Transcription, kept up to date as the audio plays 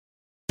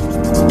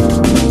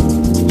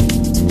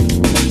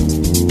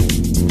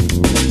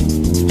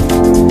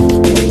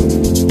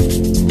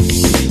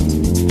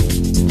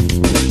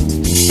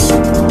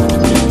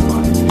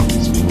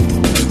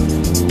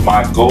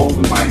goal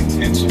and my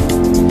intention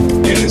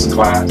in this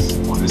class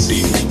or this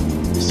evening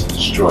is to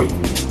destroy you,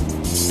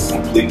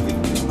 completely,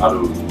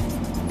 utterly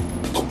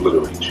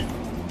obliterate you.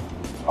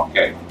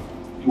 Okay?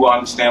 You will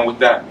understand what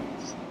that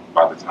means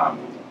by the time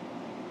we're done.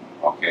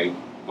 Okay?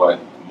 But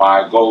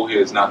my goal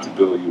here is not to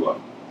build you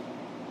up.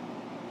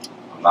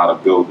 I'm not a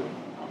builder.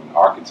 I'm an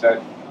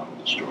architect and I'm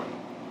a destroyer.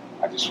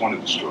 I just want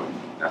to destroy you.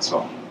 That's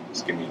all.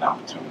 Just give me an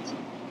opportunity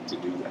to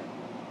do that.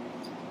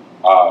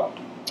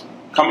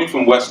 Coming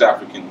from West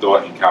African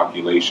thought and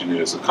calculation,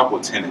 there's a couple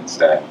of tenets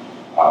that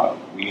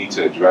we need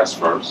to address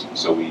first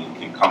so we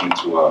can come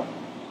into a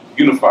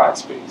unified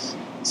space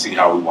and see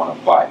how we want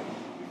to apply it.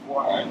 All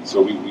right, so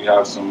we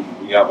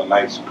have a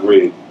nice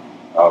grid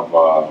of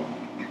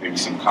maybe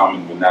some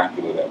common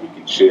vernacular that we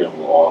can share and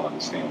we'll all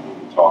understand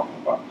what we're talking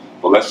about.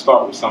 But let's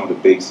start with some of the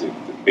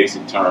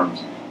basic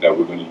terms that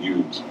we're going to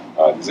use.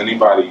 Does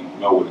anybody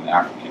know what an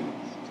African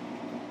is?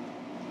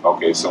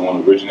 Okay,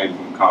 someone originated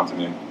from the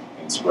continent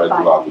and spread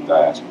throughout the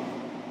diaspora.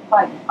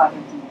 By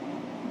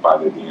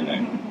their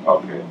DNA.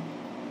 Okay.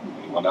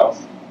 Anyone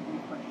else?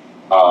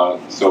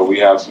 So we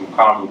have some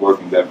common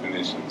working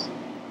definitions.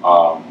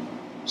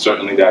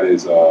 Certainly that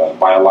is a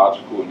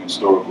biological and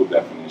historical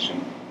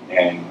definition,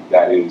 and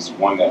that is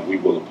one that we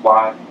will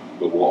apply,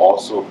 but we'll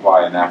also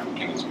apply an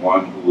African as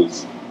one who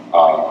is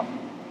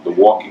the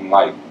walking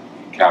light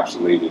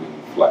encapsulated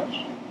in the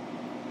flesh.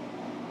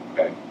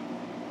 Okay?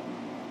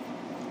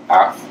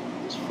 Af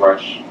is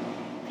fresh,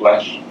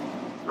 flesh,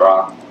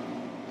 Ra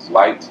is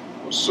light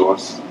or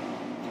source,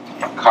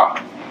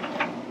 Ka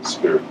is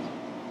spirit.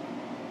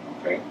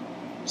 Okay?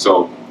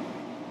 So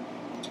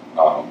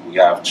we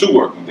have two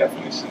working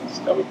definitions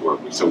that we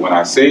work with. So when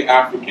I say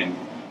African,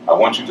 I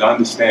want you to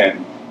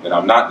understand that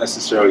I'm not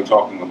necessarily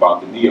talking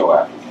about the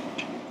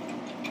Neo-African.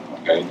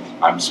 Okay?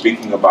 I'm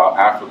speaking about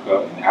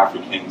Africa and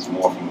Africans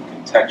more from a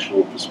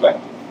contextual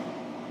perspective.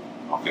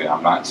 Okay?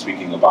 I'm not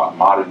speaking about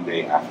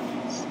modern-day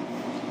Africans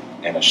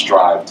and a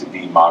strive to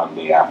be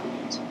modern-day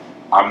Africans.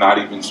 I'm not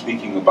even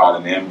speaking about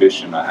an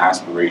ambition or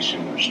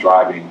aspiration or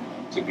striving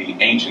to be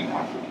ancient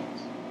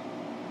Africans.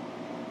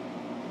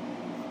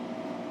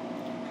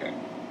 Okay?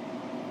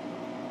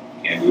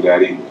 Can't do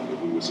that either. If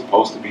we were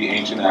supposed to be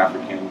ancient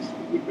Africans,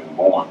 we've been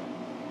born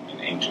in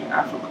ancient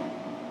Africa.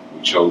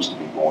 We chose to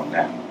be born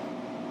now.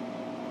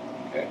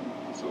 Okay?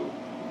 So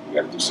we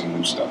got to do some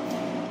new stuff.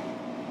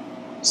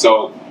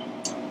 So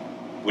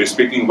we're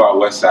speaking about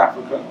West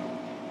Africa.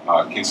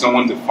 Can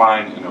someone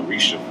define an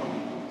Orisha from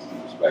this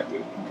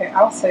perspective? Okay,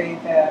 I'll say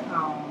that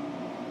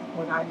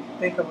when I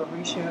think of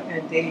Orisha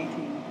and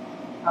deity,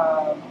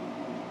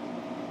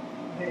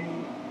 they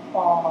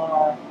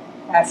are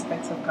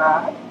aspects of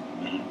God,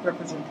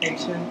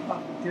 representation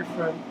of the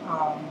different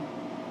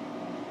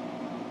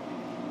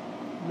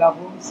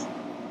levels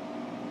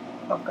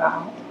of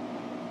God.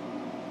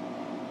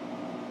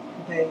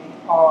 They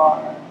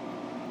are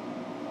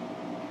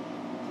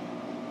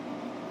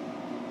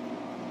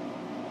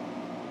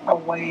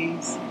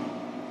ways,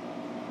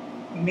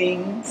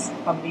 means,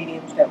 or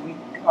mediums that we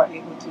are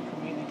able to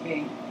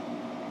communicate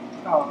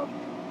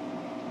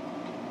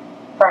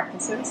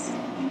practices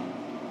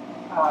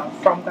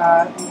from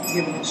God,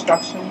 giving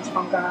instructions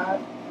from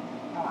God.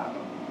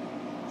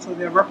 So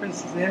they're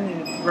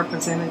representative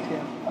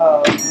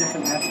of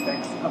different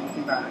aspects of the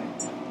divine.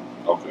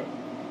 Okay.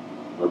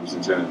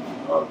 Representative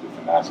of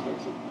different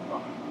aspects of the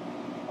divine.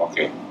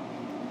 Okay.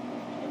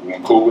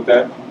 Everyone cool with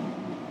that?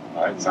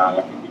 All right, Zion,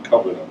 I think we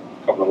covered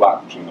a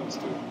lot between those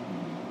two.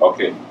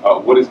 Okay.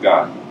 What is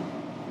God?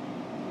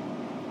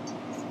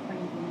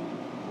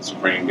 The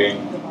Supreme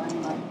Being.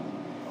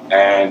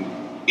 And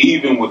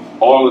even with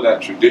all of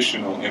that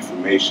traditional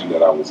information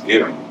that I was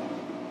given,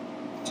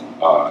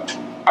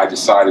 I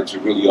decided to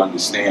really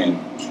understand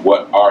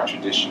what our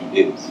tradition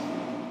is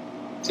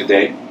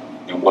today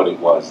and what it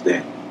was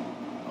then.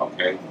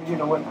 Okay? You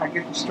know, when I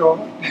get the straw,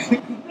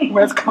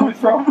 where it's coming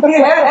from? I'm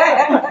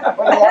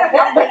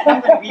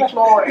going to be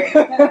floored.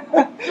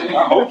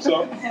 I hope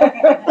so.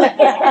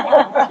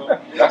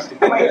 That's the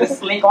Way to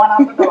slink on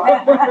out the door.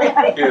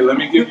 Here, let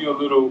me give you a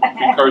little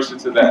precursor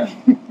to that.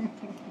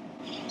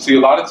 See, a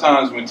lot of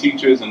times when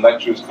teachers and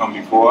lecturers come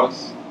before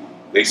us,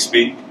 they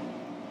speak,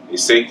 they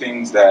say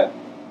things that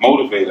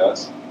motivate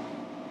us.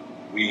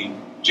 We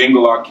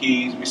jingle our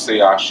keys, we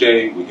say ashe,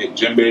 we hit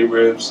djembe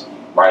riffs,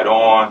 right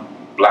on,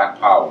 black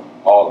power,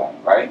 all that,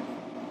 right?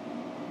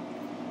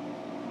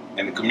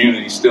 And the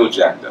community's still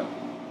jacked up.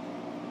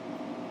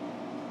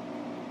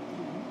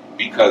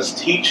 Because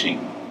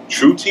teaching,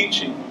 true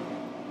teaching,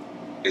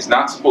 is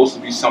not supposed to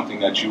be something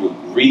that you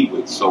agree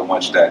with so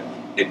much that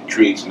it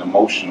creates an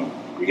emotional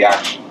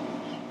reaction.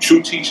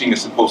 True teaching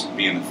is supposed to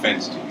be an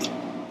offense to you.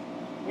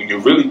 When you're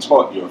really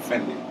taught, you're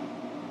offended.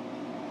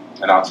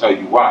 And I'll tell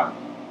you why.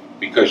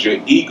 Because your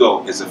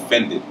ego is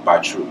offended by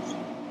truth.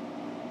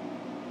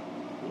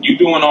 When you're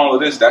doing all of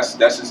this, that's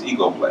just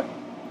ego play.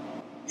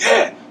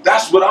 Yeah,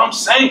 that's what I'm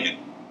saying.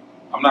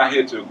 I'm not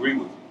here to agree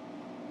with you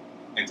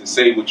and to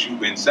say what you've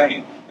been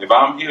saying. If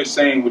I'm here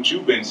saying what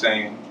you've been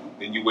saying,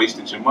 then you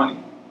wasted your money.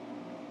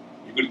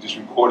 You could have just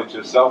recorded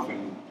yourself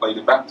and played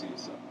it back to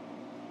yourself.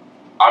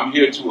 I'm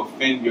here to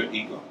offend your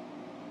ego.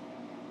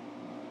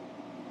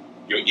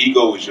 Your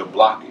ego is your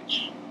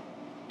blockage.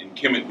 In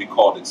Kemet, we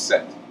called it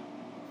Set.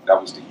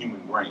 That was the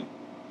human brain.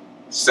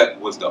 Set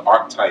was the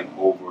archetype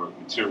over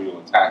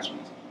material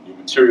attachments. Your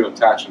material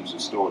attachments are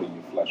stored in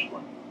your flesh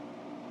brain.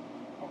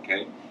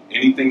 Okay?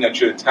 Anything that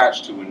you're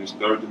attached to in this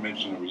third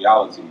dimension of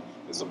reality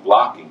is a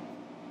blocking,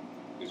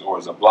 is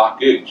a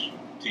blockage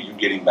to you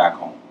getting back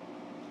home.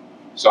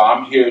 So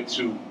I'm here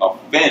to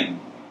offend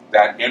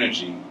that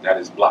energy that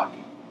is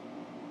blocking.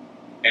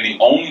 And the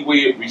only way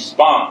it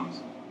responds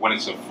when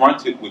it's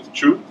affronted with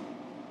truth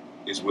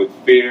is with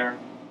fear,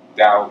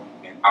 doubt,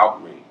 and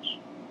outrage.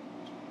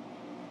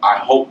 I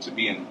hope to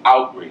be an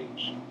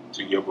outrage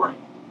to your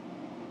brain.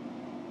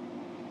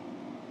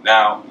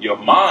 Now, your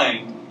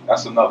mind,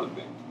 that's another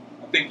thing.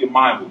 I think your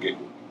mind will get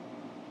with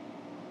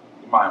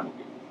it. Your mind will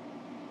get with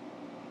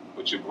it.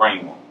 But your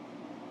brain won't.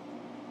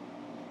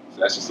 So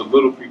that's just a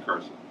little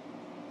precursor.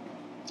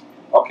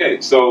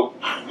 Okay, so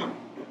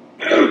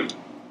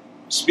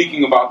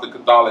speaking about the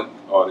Catholic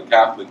or the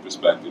Catholic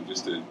perspective,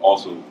 just to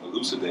also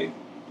elucidate,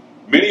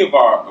 many of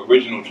our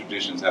original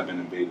traditions have been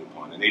invaded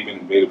upon, and they've been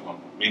invaded upon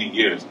for many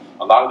years.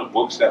 A lot of the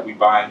books that we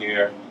buy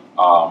here,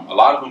 a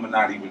lot of them are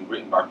not even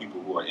written by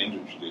people who are in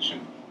the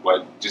tradition,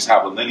 but just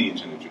have a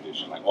lineage in the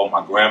tradition. Like, oh,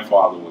 my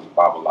grandfather was a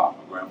Babala,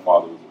 my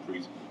grandfather was a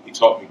priest. He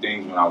taught me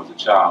things when I was a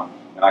child,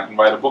 and I can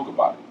write a book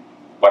about it.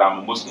 But I'm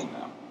a Muslim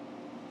now,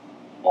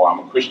 or I'm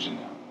a Christian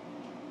now.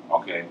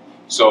 Okay,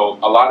 so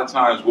a lot of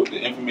times with the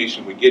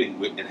information we're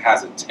getting, it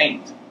has a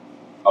taint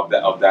of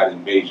that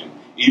invasion.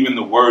 Even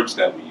the words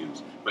that we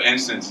use. For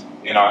instance,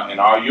 in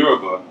our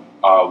Yoruba,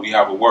 we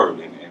have a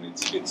word, and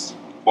it's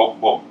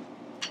bobo.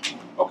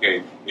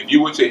 Okay, if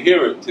you were to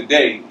hear it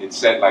today, it's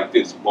said like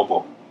this,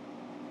 bobo.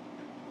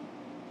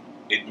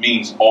 It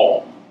means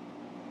all.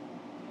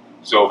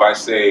 So if I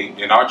say,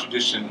 in our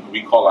tradition,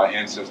 we call our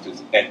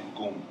ancestors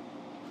ogun.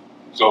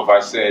 So if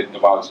I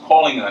was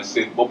calling and I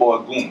said bobo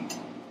ogun,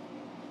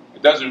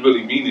 it doesn't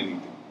really mean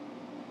anything,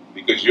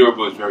 because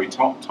Yoruba is very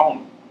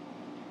tonal.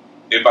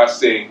 If I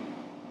say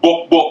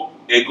bobo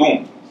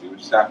egun, see what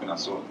just happened? I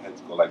saw it had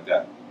to go like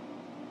that.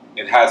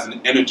 It has an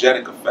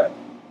energetic effect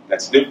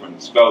that's different.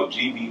 It's spelled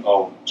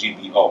G-B-O,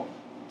 G-B-O.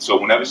 So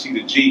whenever you see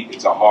the G,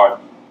 it's a hard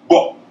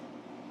bo.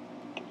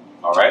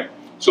 All right?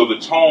 So the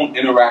tone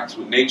interacts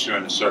with nature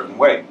in a certain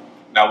way.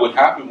 Now what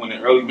happened when the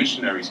early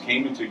missionaries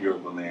came into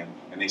Yoruba land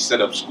and they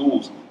set up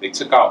schools, they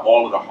took out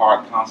all of the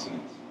hard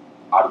consonants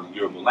out of the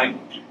Yoruba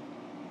language.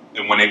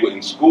 And when they were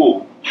in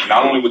school,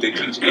 not only would they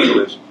teach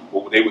English,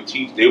 but they would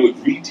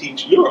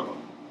reteach Yoruba,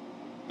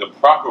 the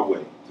proper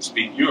way to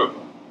speak Yoruba,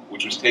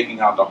 which was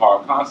taking out the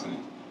hard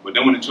consonants. But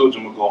then when the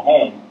children would go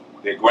home,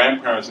 their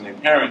grandparents and their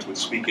parents would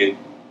speak it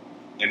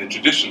in the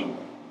traditional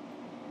way,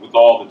 with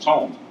all the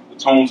tones. The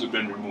tones have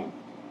been removed.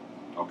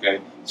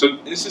 Okay? So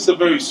this is a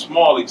very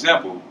small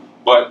example,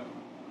 but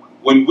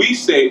when we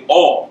say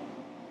all,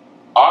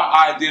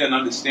 our idea and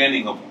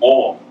understanding of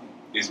all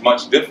is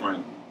much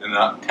different than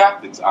the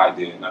Catholic's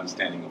idea and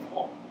understanding of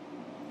all.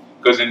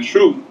 Because in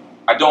truth,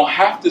 I don't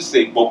have to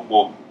say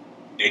Bokbo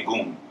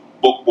Egun,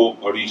 Bokbo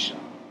Orisha.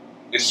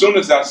 As soon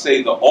as I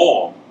say the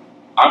all,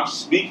 I'm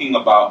speaking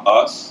about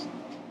us,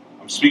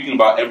 I'm speaking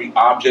about every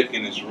object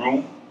in this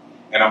room,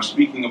 and I'm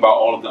speaking about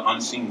all of the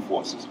unseen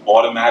forces,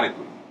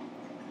 automatically.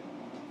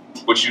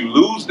 But you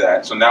lose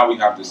that, so now we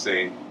have to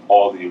say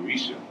all the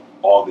Orisha,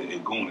 all the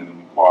Egun, and then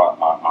we pour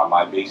our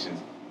libations,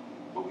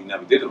 but we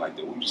never did it like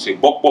that. We just say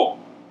Bokbo,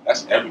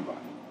 that's everybody.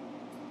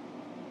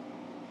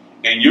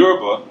 In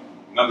Yoruba,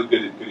 another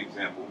good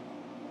example,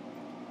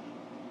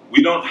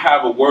 we don't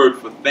have a word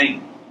for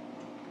thing.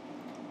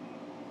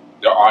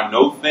 There are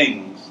no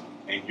things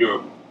in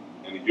Yoruba,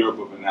 in the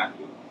Yoruba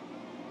vernacular.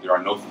 There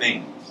are no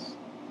things.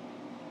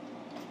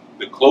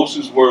 The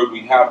closest word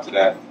we have to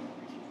that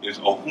is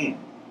oshun.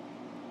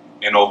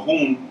 And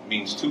oshun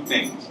means two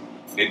things.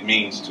 It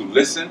means to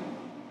listen,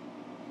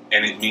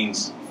 and it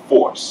means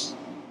force.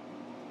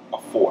 A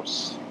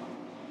force.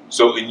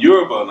 So in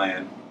Yoruba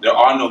land, there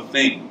are no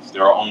things,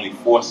 there are only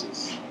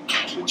forces.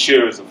 The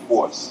chair is a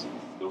force,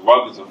 the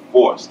rug is a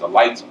force, the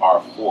lights are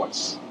a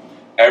force.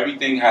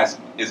 Everything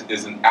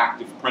is an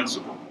active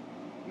principle.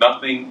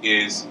 Nothing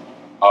is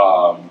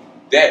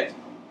dead.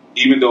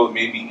 Even though it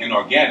may be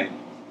inorganic,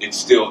 it's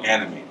still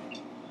animated.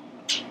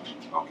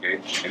 Okay?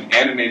 And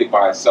animated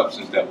by a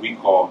substance that we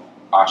call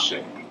ashe.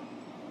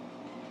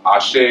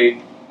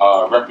 Ashe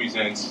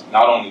represents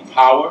not only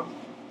power,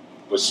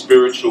 but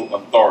spiritual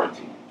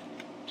authority.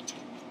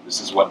 This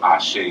is what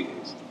ashe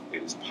is.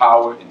 It is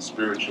power and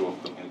spiritual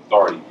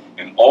authority.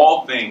 And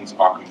all things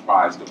are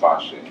comprised of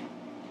ashe.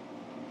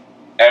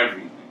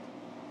 Everything.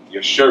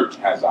 Your shirt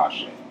has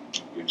ashe.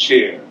 Your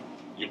chair,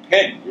 your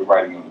pen you're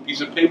writing on, the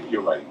piece of paper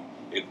you're writing on.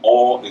 It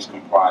all is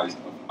comprised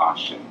of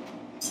ashe.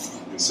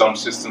 In some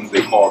systems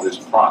they call this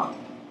prana.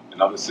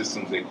 In other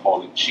systems they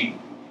call it chi.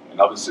 In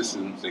other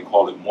systems they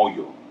call it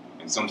moyo.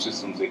 In some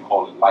systems they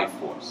call it life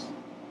force.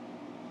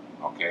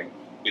 Okay?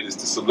 It is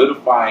the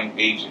solidifying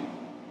agent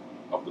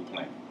of the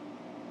planet.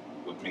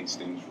 What makes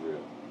things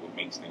real, what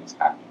makes things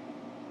happen.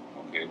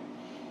 Okay?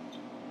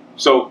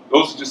 So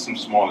those are just some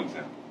small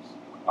examples.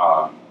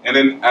 And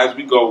then as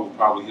we go, we'll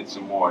probably hit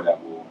some more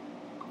that will,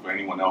 for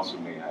anyone else who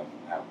may have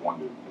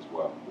wondered as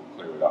well, we'll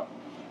clear it up.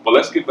 But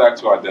let's get back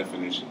to our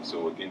definition.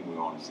 So again,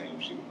 we're on the same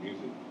sheet of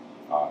music.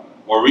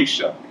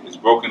 Orisha is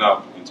broken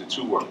up into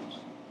two words.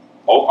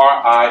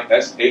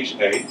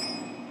 O-R-I-S-H-A,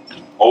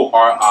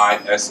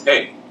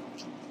 O-R-I-S-A.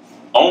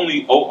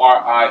 Only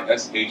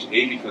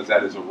O-R-I-S-H-A because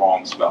that is a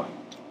wrong spelling.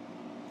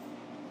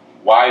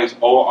 Why is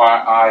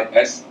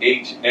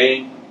O-R-I-S-H-A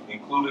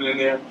included in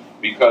there?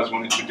 Because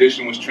when the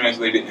tradition was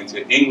translated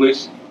into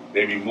English,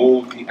 they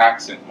removed the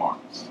accent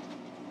marks.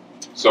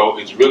 So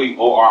it's really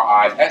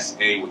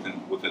O-R-I-S-A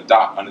with a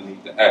dot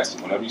underneath the S.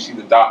 Whenever you see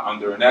the dot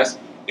under an S,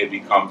 it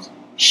becomes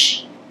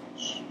sh,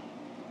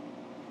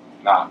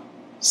 not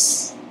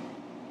s.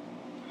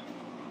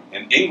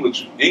 In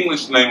English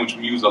language,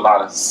 we use a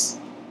lot of s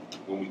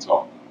when we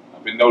talk.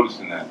 I've been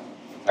noticing that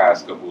the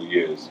past couple of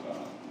years.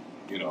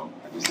 I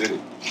just did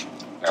it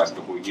the past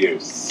couple of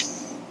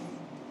years.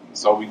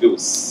 That's all we do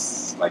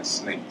is like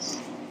snakes.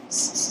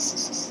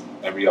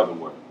 Every other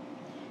word.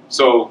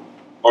 So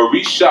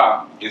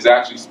Orisha is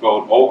actually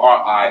spelled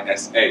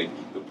O-R-I-S-A.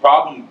 The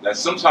problem that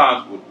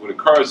sometimes what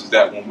occurs is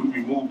that when we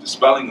remove the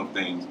spelling of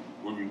things,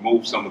 we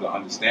remove some of the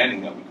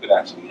understanding that we could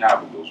actually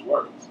have of those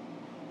words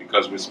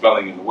because we're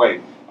spelling in a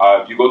way.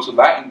 If you go to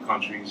Latin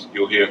countries,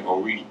 you'll hear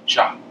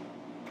Orisha,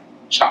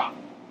 cha,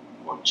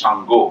 or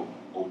chango,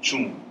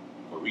 oshun,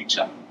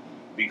 Orisha,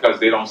 because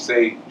they don't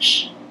say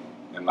sh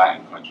in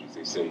Latin countries.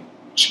 They say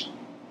ch.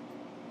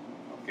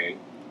 Okay?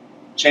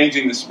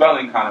 Changing the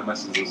spelling kind of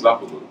messes us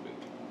up a little bit.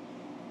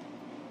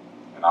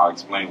 And I'll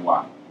explain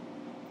why.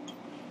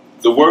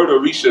 The word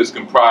Orisha is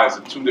comprised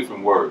of two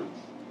different words,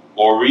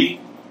 Ori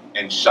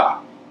and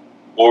Sha.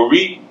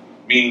 Ori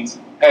means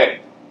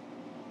head,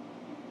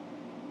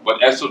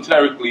 but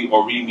esoterically,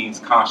 Ori means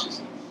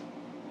consciousness.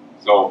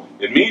 So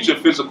it means your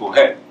physical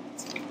head,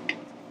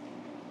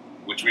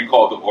 which we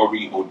call the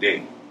Ori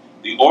Ode.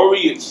 The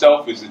Ori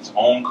itself is its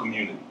own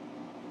community.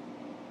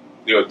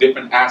 There are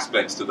different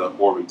aspects to the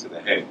Ori, to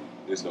the head.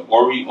 There's the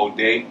Ori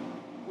Ode,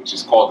 which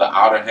is called the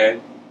outer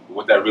head. But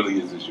what that really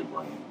is your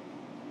brain.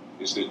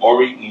 It's the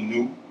Ori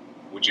Inu,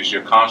 which is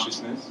your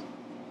consciousness.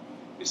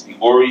 It's the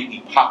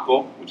Ori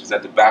Ipako, which is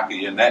at the back of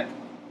your neck.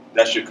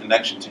 That's your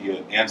connection to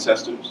your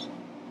ancestors.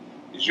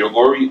 It's your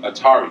Ori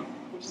Atari,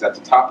 which is at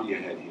the top of your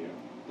head here.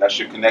 That's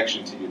your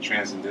connection to your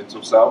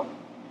transcendental self.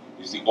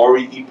 It's the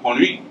Ori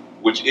Iponri,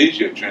 which is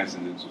your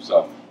transcendental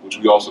self, which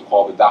we also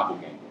call the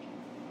doppelganger.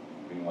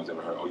 If anyone's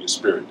ever heard, or your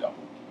spirit double,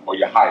 or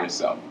your higher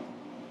self.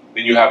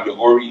 Then you have your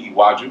Ori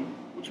Iwaju,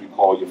 which we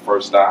call your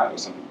first eye, or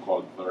some people call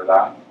it the third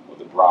eye, or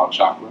the brow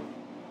chakra.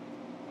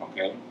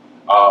 Okay?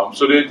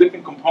 So there are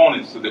different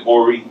components to the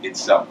Ori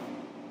itself.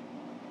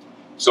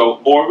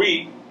 So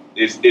Ori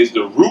is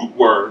the root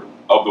word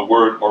of the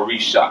word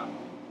Orisha.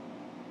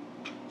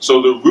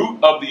 So the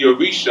root of the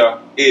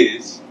Orisha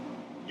is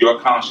your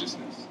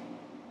consciousness.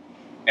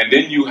 And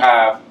then you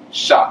have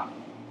Sha.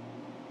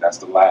 That's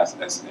the last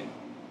S name.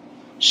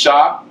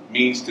 Sha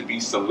means to be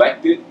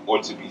selected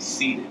or to be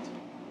seated.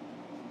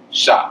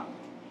 Sha.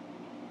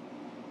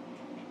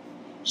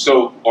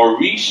 So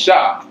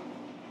Orisha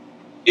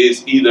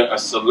is either a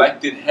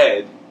selected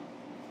head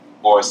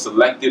or a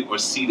selected or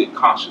seated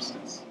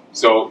consciousness.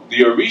 So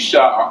the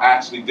Orisha are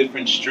actually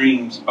different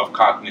streams of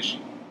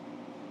cognition.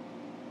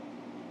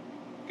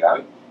 Got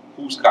it?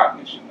 Whose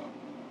cognition though?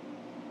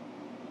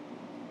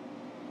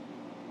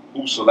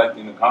 Who's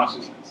selecting the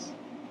consciousness?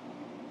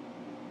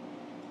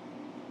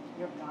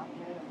 Your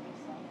Godhead or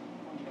yourself,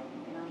 or your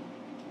inner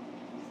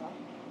self,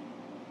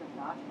 your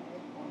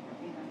Godhead or your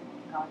inner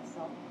God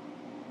self.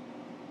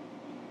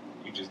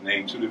 You just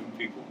named two different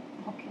people.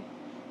 Okay.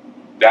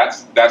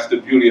 That's the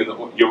beauty of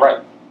the. You're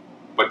right,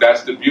 but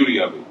that's the beauty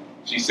of it.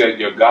 She said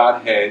your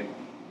Godhead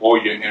or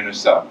your inner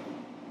self.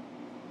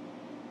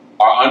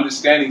 Our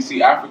understanding,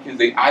 see, Africans,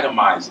 they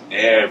itemize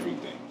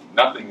everything.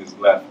 Nothing is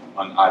left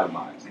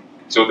unitemized.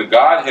 So the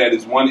Godhead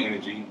is one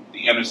energy,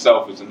 the inner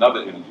self is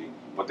another energy,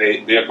 but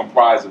they are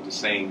comprised of the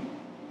same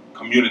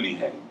community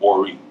head,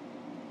 Ori.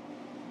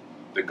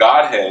 The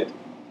Godhead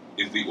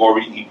is the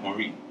Ori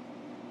Iponri.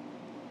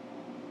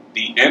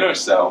 The inner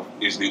self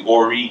is the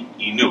Ori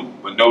Inu.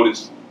 But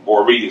notice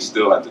Ori is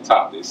still at the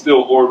top. There's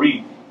still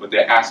Ori, but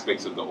they're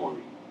aspects of the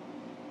Ori.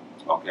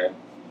 Okay?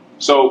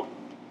 So,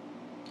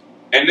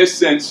 in this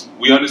sense,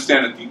 we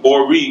understand that the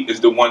Ori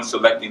is the one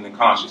selecting the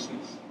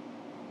consciousness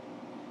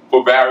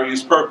for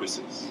various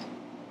purposes.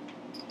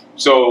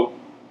 So,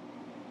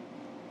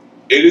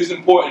 it is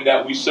important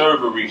that we serve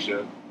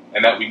Orisha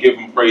and that we give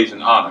him praise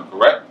and honor,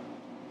 correct?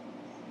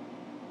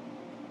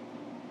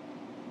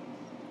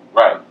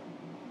 Right.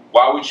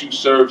 Why would you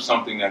serve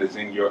something that is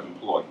in your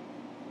employ?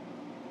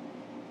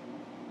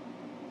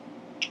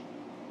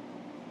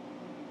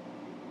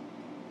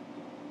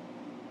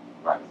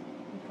 Right.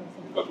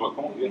 Because what?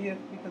 Come on, yeah.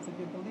 Because of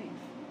your belief.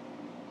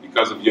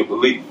 Because of your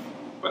belief,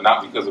 but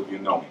not because of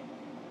your knowing.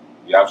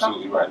 You're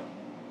absolutely right.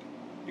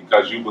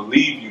 Because you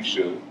believe you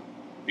should,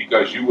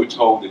 because you were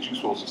told that you're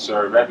supposed to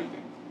serve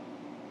everything.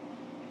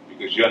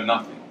 Because you're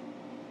nothing.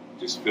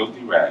 just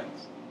filthy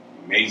rags,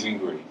 amazing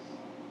grace,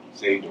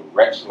 saved a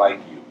wretch like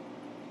you.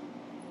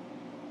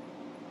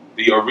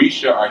 The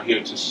Orisha are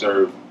here to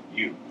serve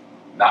you,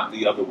 not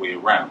the other way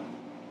around.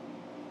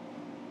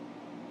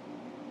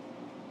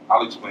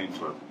 I'll explain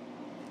further.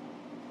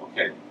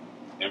 Okay.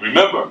 And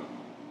remember,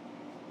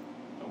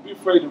 don't be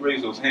afraid to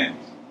raise those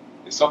hands.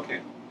 It's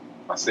okay.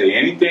 If I say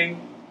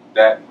anything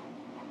that,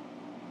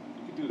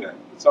 you can do that.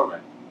 It's all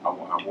right. I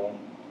won't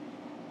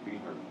be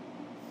hurt.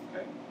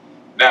 Okay.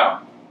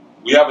 Now,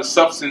 we have a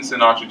substance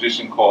in our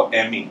tradition called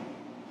emi.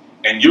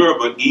 In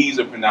Yoruba, E's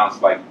are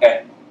pronounced like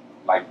e,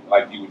 like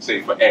you would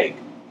say for egg.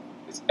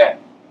 It's e.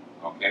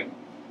 Okay.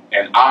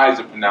 And I's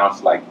are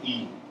pronounced like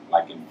e,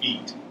 like in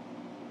feet.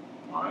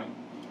 All right.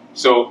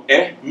 So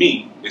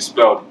emi is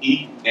spelled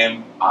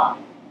E-M-I.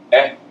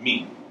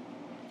 Emi.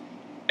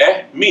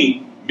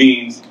 Emi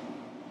means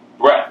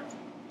breath,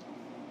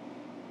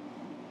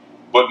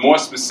 but more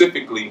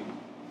specifically,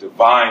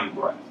 divine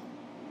breath.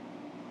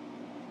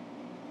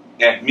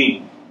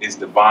 Emi is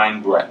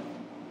divine breath.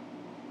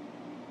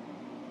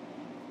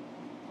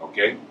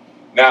 Okay?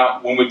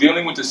 Now, when we're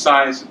dealing with the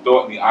science of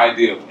thought and the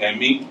idea of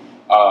Emi,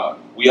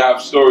 we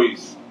have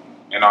stories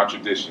in our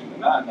tradition.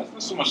 And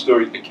not so much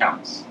stories,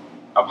 accounts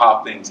of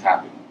how things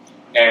happen.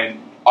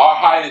 And our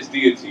highest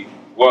deity,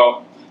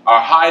 well, our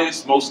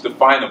highest, most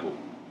definable,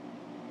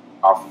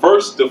 our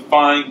first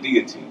defined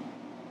deity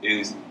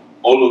is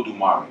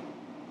Olodumare.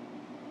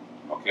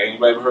 Okay,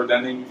 anybody ever heard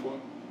that name before?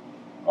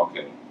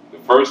 Okay, the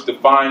first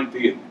defined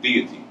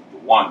deity, the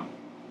one.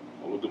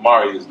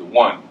 Olodumare is the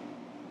one.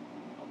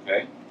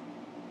 Okay?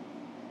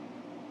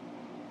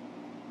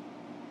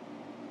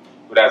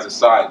 But as a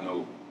side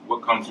note,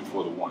 what comes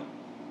before the one?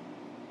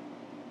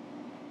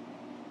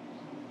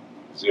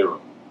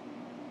 0.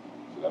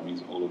 So that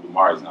means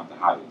Olodumare is not the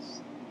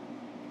highest.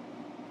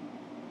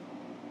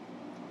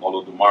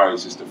 Olodumare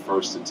is just the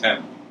first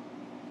attempt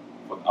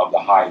of the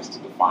highest to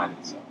define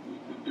itself.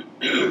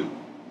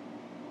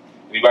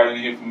 Anybody in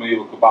here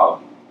familiar with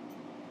Kabbalah?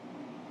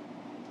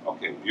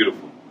 Okay,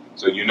 beautiful.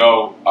 So you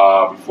know,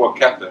 before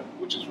Kether,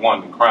 which is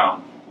 1, the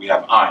crown, we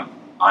have Ein.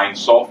 Ein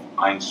Sof,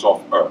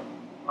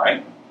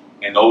 right?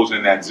 And those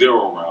in that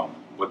 0 realm,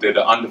 but they're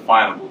the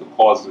undefinable, the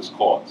causeless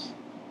cause.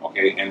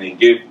 Okay, and they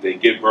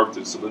give birth to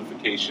the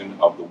solidification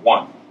of the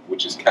 1,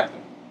 which is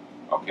Kether.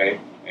 Okay,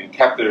 and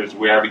Kether is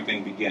where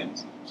everything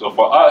begins. So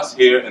for us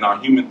here in our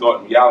human thought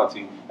and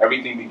reality,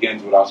 everything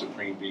begins with our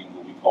supreme being,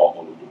 who we call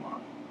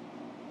Olodumare.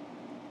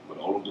 But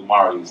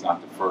Olodumare is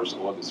not the first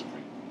or the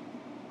supreme being.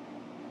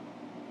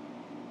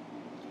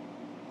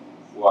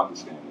 We'll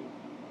understand it.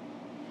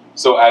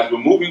 So as we're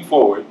moving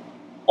forward,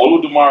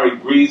 Olodumare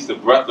breathes the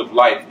breath of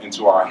life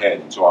into our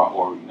head, into our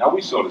ori. Now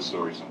we saw this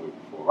story somewhere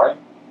before, right?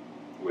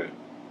 Where?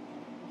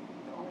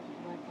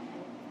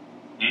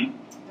 The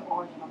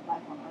origin of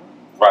life on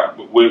earth. Right,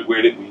 but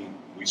where did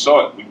we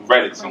saw it? We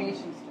read it somewhere.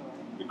 Creation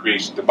story. The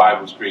creation, the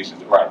Bible's creation,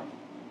 right?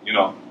 You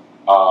know,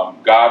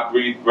 God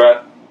breathed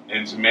breath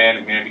into man,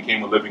 and man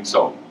became a living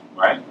soul,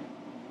 right?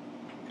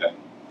 Okay,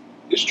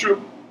 it's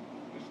true.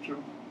 It's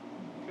true.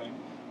 Okay.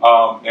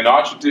 In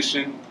our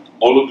tradition,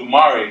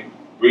 Olodumare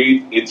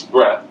breathed its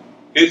breath,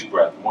 his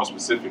breath, more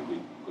specifically,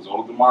 because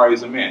Olodumare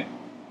is a man.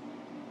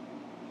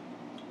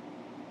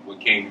 What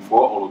came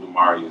before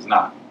Olodumare is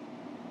not.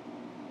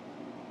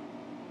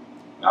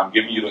 Now I'm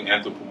giving you the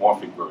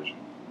anthropomorphic version.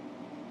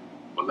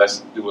 But let's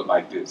do it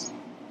like this.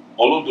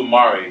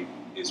 Olodumare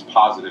is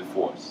positive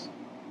force.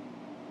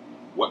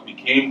 What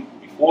became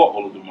before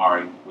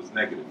Olodumare was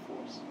negative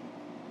force.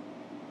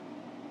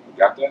 You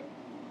got that?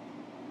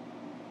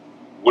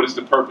 What is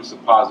the purpose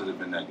of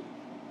positive and negative?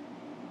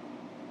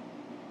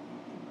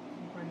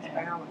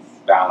 Balance.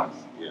 Balance,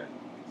 yeah,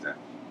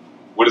 exactly.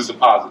 What does the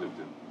positive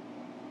do?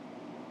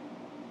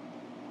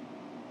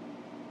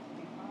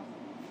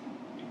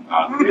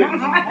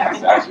 Yeah,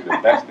 that's actually the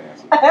best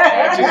answer.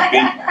 Just be.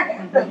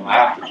 You don't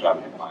have to try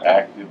to define it.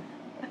 Active.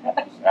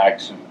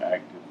 Action,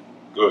 active.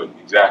 Good,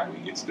 exactly.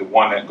 It's the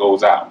one that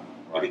goes out.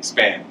 It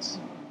expands.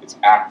 It's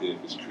active,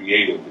 it's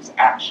creative, it's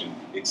action,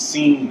 it's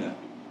seen.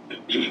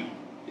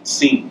 It's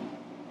seen.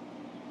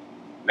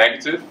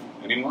 Negative?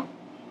 Anyone?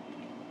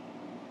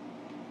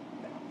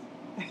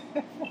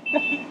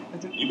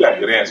 You got a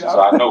good answer, so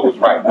I know it's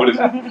right. What is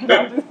it?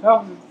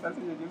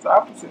 It's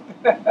opposite.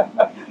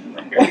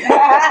 Okay.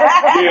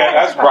 Yeah,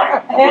 that's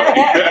right.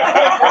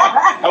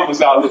 Help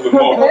us out a little bit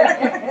more.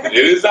 It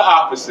is the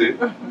opposite,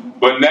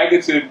 but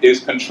negative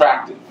is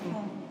contractive.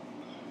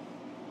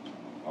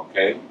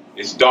 Okay?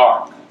 It's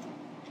dark.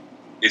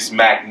 It's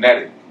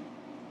magnetic.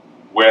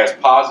 Whereas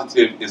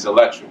positive is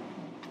electric.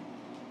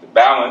 The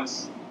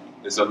balance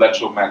is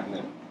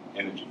electromagnetic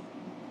energy,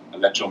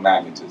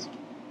 electromagnetism.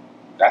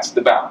 That's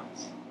the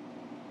balance.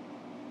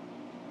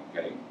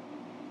 Okay?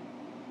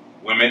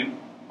 Women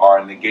are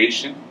a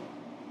negation.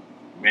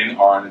 Men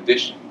are an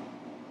addition.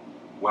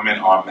 Women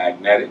are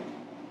magnetic.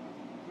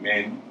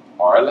 Men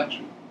are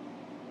electric.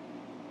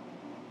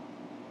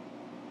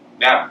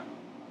 Now,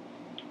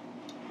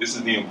 this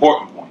is the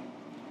important point,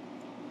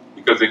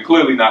 because they're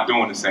clearly not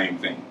doing the same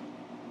thing.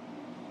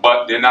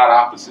 But they're not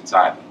opposites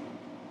either.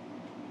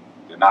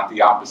 not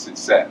the opposite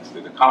sex.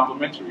 They're the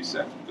complementary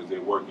sex because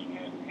they're working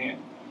hand in hand.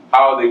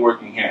 How are they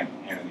working hand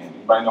in hand?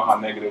 Anybody know how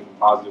negative and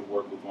positive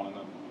work with one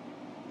another?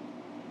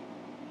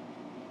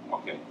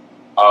 Okay.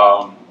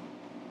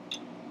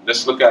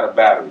 Let's look at a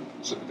battery.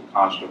 Let's look at the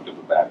construct of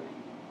a battery.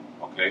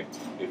 Okay.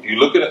 If you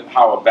look at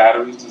how a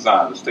battery is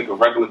designed, let's take a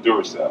regular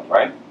Duracell,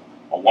 right?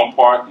 On one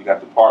part, you got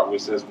the part where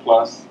it says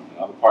plus, and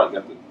the other part, you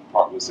got the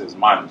part where it says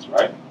minus,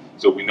 right?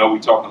 So we know we're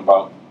talking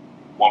about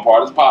one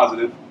part is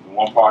positive and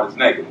one part is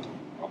negative.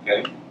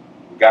 Okay?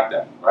 We got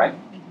that, right?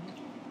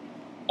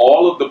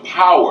 All of the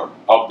power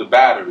of the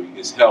battery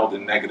is held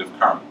in negative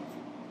current.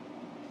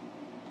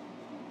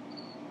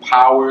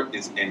 Power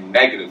is in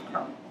negative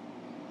current.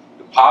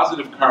 The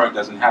positive current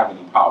doesn't have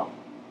any power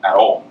at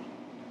all.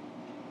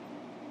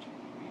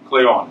 Be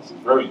clear on this,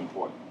 it's very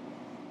important.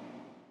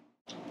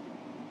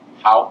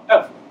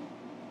 However,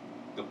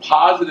 the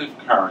positive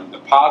current, the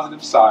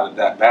positive side of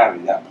that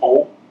battery, that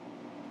pole,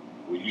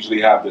 we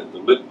usually have the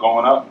lip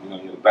going up. You know,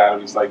 you have the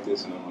batteries like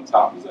this, and then on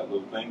top is that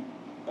little thing.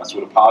 That's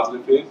where the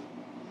positive is.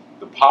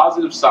 The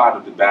positive side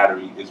of the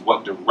battery is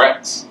what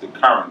directs the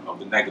current of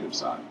the negative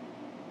side.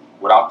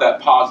 Without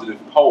that positive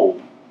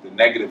pole, the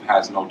negative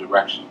has no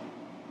direction.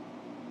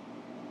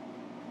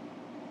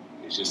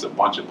 It's just a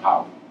bunch of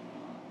power.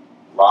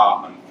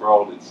 Ra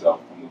unfurled itself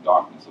from the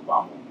darkness of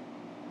our moment.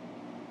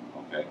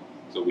 Okay?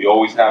 So we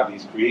always have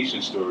these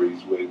creation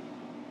stories with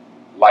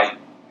light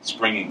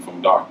springing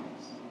from darkness.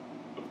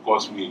 Of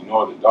course, we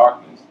ignore the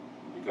darkness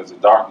because the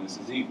darkness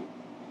is evil.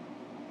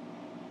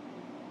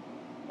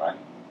 Right?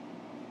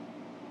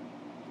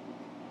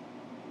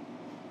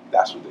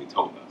 That's what they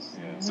told us.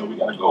 Yeah. So we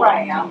got to go.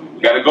 Right.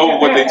 We got to go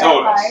with what they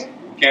told us.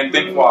 We can't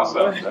think for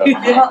ourselves. I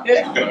mean,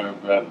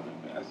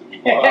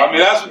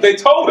 that's what they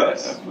told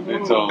us. That's what they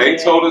told us. They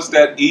told us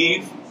that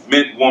Eve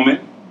meant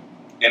woman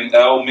and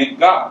El meant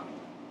God.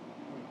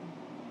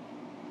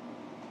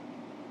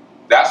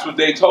 That's what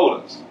they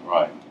told us.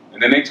 Right.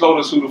 And then they told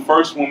us who the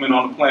first woman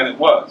on the planet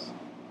was.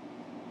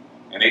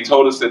 And they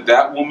told us that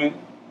that woman,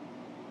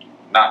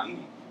 not Eve,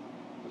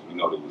 because we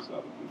know there was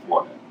others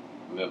before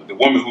that. The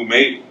woman who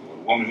made it, or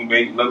the woman who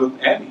made Lilith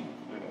and Eve.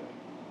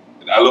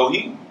 And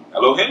Elohim.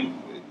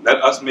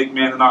 Let us make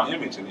man in our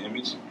image. In the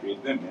image,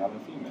 create them, male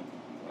and female.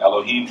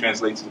 Elohim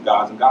translates to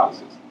gods and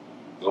goddesses.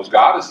 Those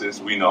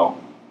goddesses we know,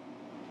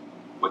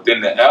 but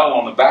then the L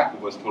on the back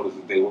of us told us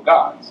that they were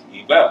gods.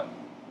 Evil.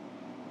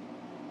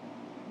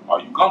 Are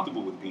you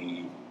comfortable with being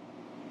evil?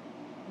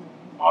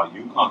 Are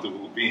you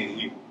comfortable with being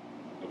evil?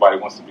 Nobody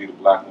wants to be the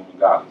black woman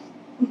goddess.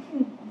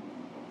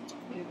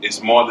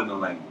 It's more than the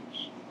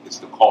language. It's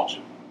the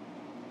culture.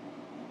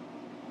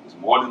 It's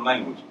more than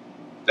language.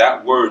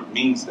 That word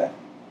means that.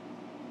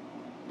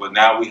 But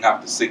now we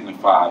have to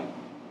signify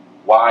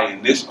why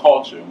in this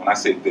culture, when I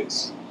say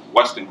this,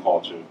 Western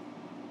culture,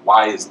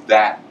 why is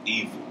that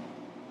evil?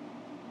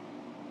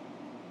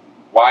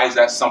 Why is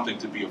that something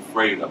to be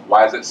afraid of?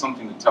 Why is that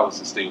something to tell us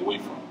to stay away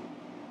from?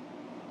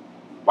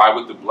 Why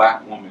would the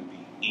black woman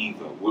be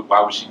evil?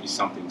 Why would she be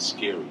something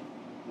scary?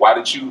 Why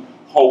did you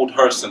hold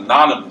her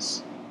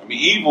synonymous? I mean,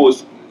 evil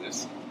is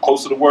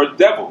close to the word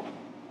devil.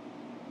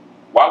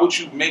 Why would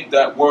you make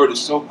that word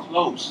so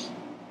close?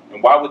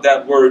 And why would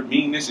that word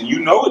mean this? And you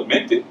know it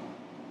meant it.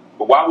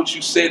 But why would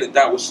you say that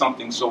that was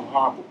something so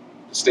horrible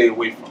to stay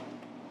away from?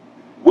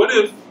 What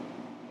if,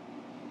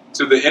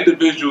 to the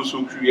individuals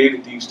who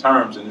created these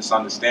terms and this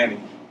understanding,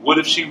 what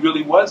if she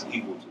really was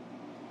evil to you?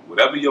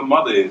 Whatever your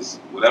mother is,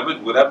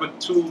 whatever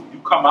tool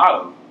you come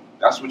out of,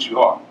 that's what you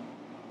are.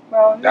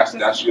 Well,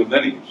 that's your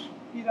lineage.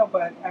 You know,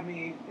 but I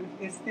mean,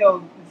 it's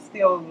still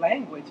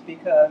language,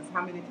 because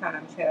how many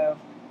times have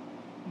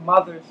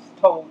mothers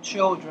told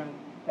children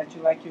that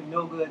you're like your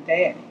no good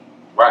daddy?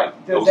 Right.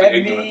 Does those are that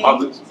ignorant mean,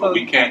 mothers, but so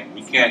we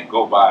can't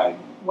go by.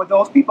 Were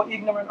those people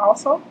ignorant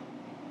also,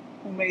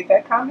 who made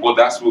that comment? Well,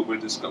 that's what we're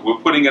discussing. We're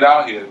putting it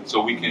out here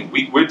so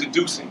we're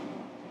deducing,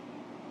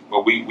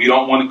 but we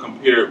don't want to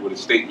compare it with a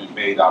statement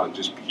made out of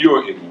just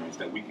pure ignorance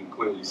that we can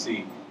clearly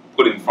see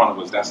put in front of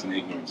us. That's an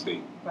ignorant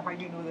statement. But how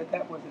do you know that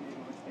that was an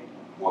ignorant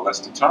statement? Well, let's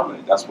determine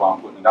it. That's why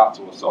I'm putting it out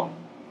to us all.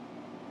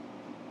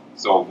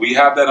 So we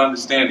have that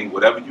understanding.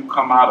 Whatever you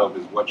come out of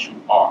is what you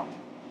are.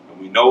 And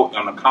we know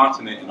on the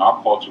continent, in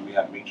our culture, we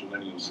have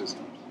matrilineal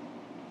systems.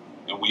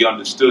 And we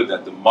understood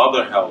that the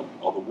mother held,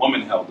 or the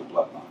woman held the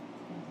bloodline.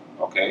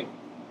 Okay?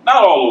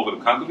 Not all over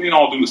the country. We don't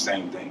all do the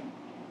same thing.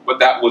 But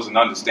that was an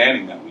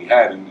understanding that we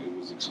had, and it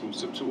was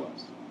exclusive to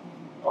us.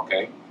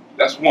 Okay?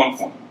 That's one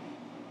point.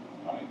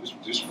 All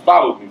right? Just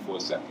follow me for a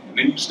second. And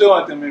then you still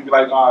at them and be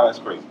like, oh, that's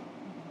crazy.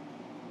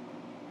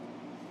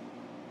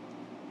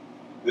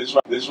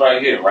 This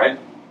right here, right?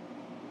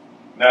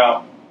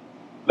 Now,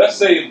 let's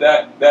say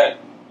that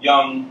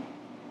young,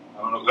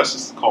 I don't know, let's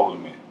just call it a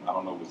man. I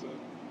don't know if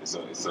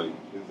it's a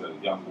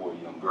young boy,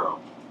 young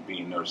girl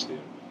being nursed there.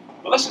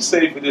 But let's just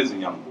say if it is a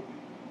young boy,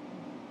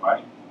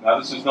 right? Now,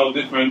 this is no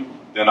different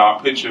than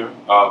our picture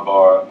of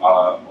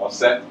our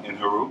Set and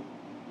Heru,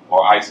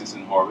 or Isis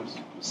and Horus,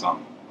 or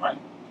something, right?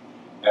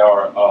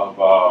 Or of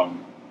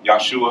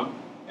Yahshua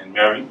and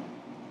Mary,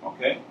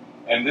 okay?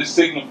 And this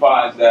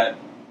signifies that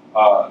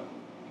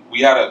we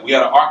had an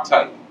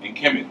archetype in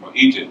Kemet or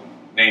Egypt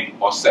named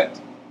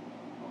Oset.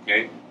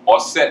 Okay,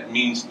 Oset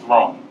means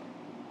throne.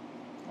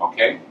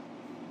 Okay,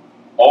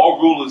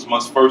 all rulers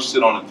must first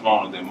sit on the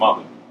throne of their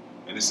mother,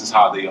 and this is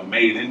how they are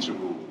made into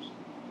rulers.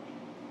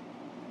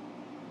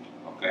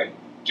 Okay,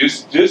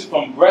 just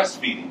from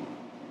breastfeeding,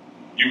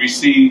 you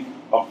receive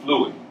a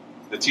fluid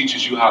that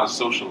teaches you how to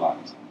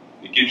socialize.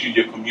 It gives you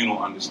your communal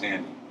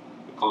understanding.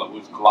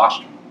 It's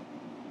colostrum.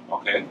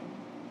 Okay,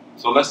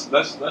 so let's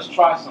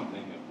try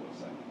something here for a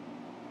second.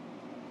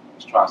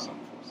 Let's try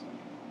something for a second.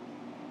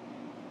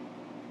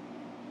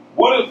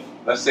 What if,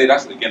 let's say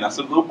that's a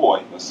little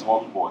boy, that's a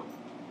small boy.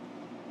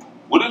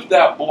 What if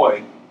that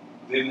boy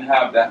didn't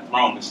have that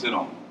throne to sit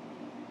on?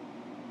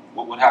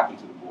 What would happen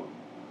to the boy?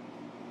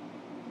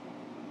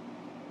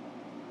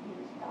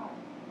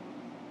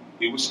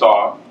 He would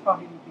starve. Or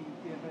he would be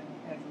given,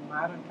 as in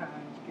modern times,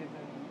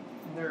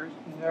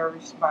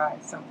 nourished by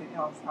something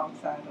else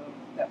outside of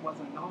that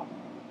wasn't normal.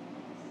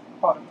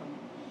 Part of him.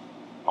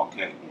 Okay,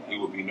 yeah. He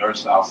would be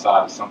nourished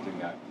outside of something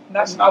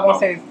that's not I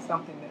won't normal. say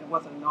something that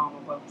wasn't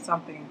normal, but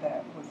something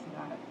that was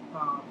not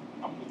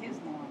his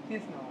norm.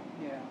 His norm,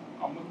 yeah.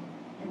 I'm with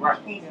you. In Right.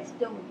 which case, he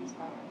still would be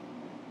starved.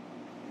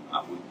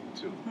 I'm with you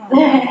too.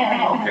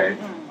 Okay,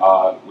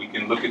 we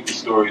can look at the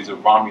stories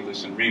of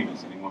Romulus and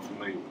Remus. Anyone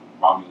familiar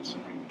with Romulus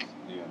and Remus?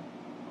 Yeah.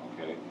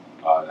 Okay,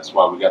 that's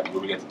why we got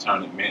the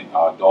term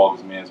that dog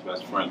is man's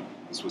best friend.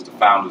 This was the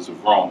founders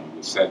of Rome. It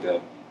was said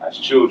that as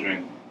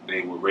children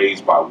they were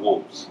raised by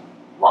wolves,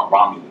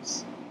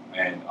 Romulus,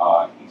 and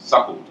he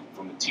suckled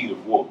from the teat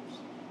of wolves,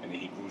 and then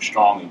he grew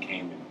strong and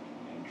came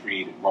and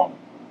created Rome,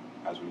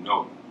 as we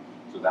know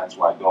it. So that's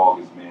why dog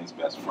is man's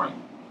best friend.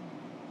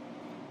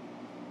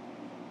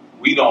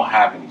 We don't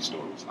have any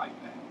stories like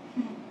that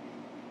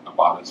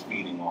about us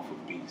feeding off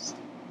of beasts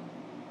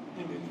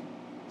and then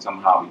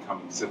somehow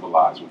becoming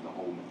civilized with the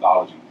whole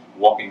mythology,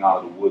 walking out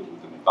of the woods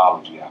with the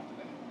mythology after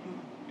that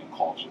and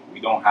culture. We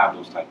don't have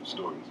those type of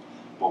stories.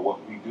 But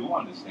what we do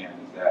understand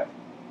is that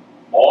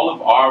all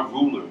of our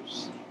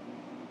rulers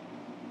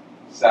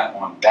sat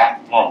on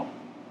that throne.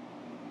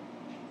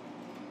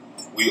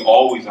 We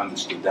always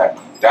understood that.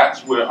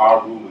 That's where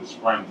our rulers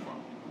sprang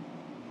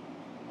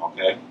from.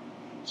 Okay?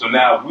 So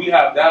now if we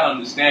have that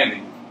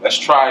understanding, let's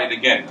try it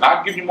again. And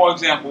I'll give you more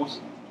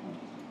examples.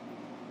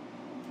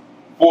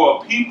 For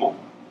a people,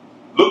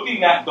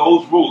 looking at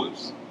those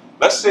rulers,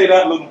 let's say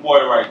that little boy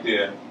right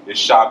there is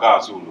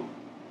Shaka Zulu.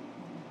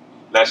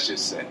 Let's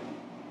just say.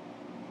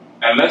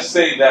 And let's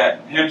say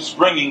that him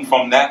springing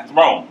from that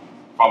throne,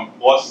 from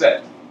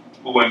Oset,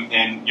 who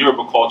in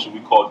Yoruba culture we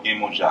call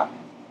Yemoja.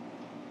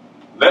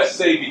 Let's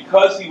say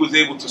because he was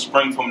able to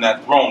spring from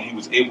that throne, he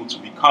was able to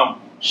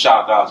become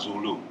Shaka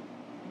Zulu,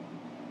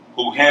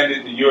 who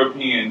handed the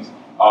Europeans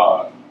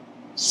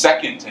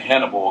second to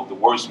Hannibal the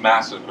worst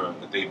massacre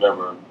that they've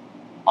ever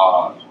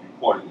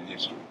reported in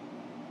history,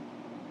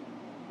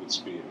 with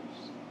spears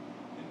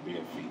and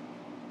bare feet.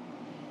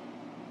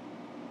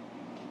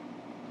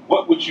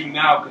 What would you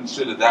now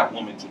consider that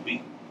woman to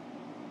be?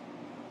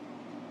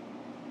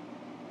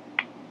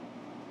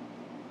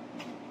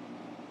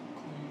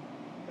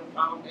 The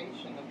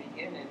foundation, the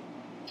beginning.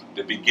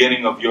 The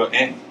beginning of your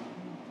end.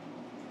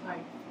 Life.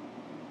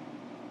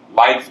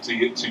 Life to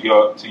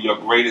your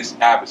greatest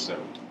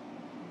adversary,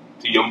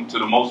 to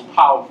the most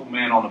powerful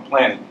man on the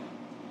planet.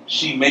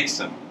 She makes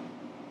him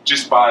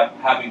just by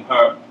having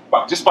her,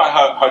 just by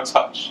her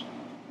touch,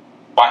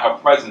 by her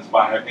presence,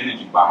 by her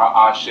energy, by her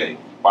ashe,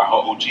 by her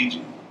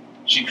ojiji.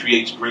 She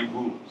creates great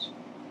rulers.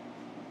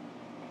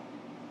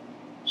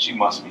 She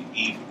must be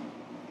evil.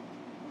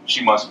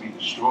 She must be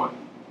destroyed.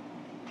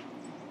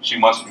 She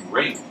must be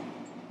raped.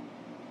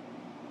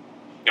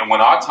 And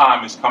when our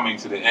time is coming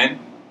to the end,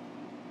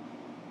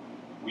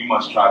 we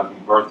must try to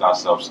rebirth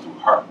ourselves through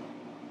her.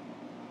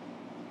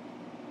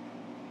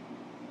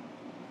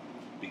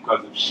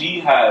 Because if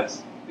she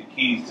has the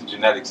keys to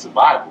genetic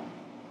survival,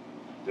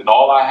 then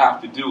all I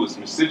have to do is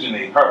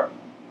miscegenate her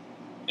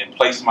and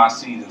place my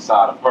seed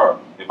inside of her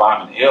if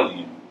I'm an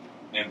alien,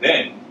 and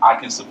then I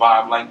can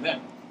survive like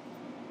them.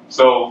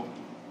 So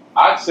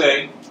I'd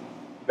say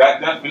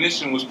that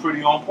definition was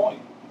pretty on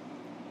point.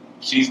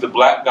 She's the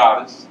black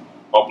goddess,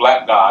 or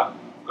black god,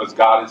 because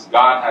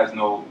God has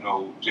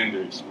no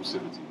gender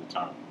exclusivity to the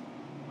term.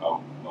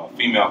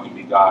 Female can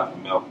be God,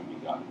 and male can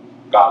be God.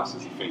 Goddess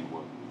is a fake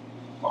word.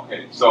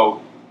 Okay,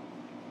 so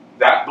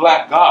that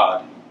black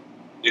god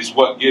is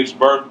what gives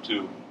birth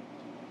to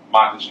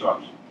my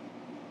destruction.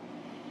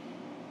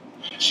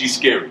 She's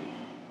scary.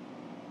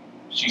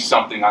 She's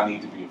something I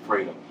need to be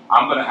afraid of.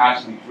 I'm going to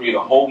actually create a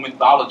whole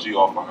mythology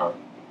off of her,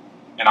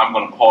 and I'm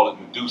going to call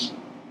it Medusa,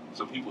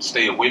 so people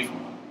stay away from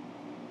her.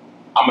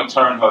 I'm going to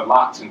turn her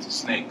locks into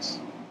snakes.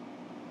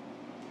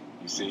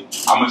 You see?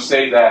 I'm going to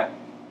say that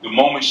the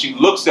moment she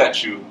looks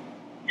at you,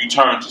 you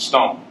turn to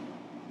stone.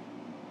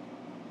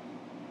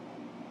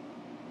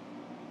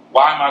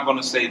 Why am I going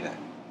to say that?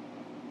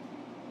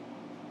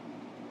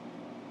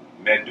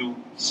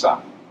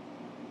 Medusa.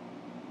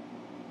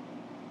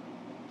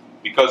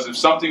 Because if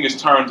something is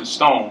turned to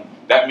stone,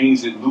 that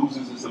means it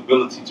loses its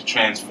ability to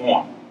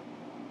transform.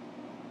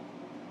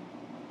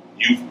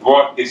 you've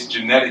brought its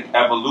genetic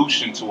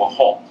evolution to a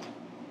halt.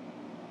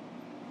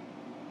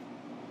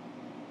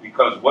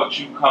 Because what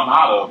you come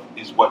out of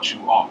is what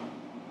you are.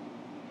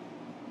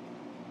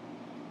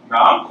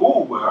 Now, I'm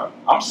cool with her.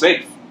 I'm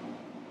safe.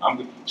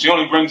 She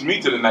only brings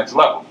me to the next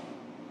level.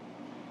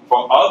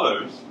 For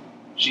others,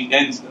 she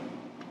ends them.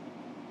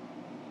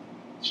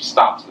 She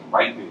stops them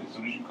right there. As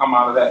soon as you come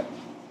out of that,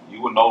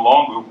 you are no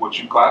longer what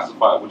you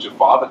classified, what your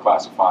father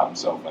classified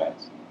himself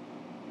as.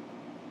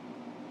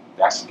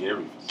 That's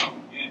scary for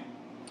some. Yeah.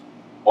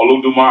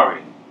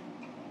 Oludumare.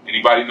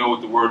 Anybody know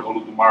what the word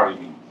Oludumare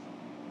means?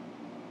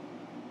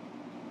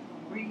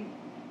 Breathe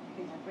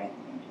his breath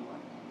into us.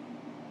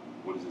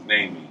 What does his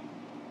name mean?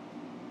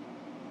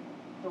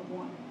 The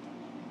one.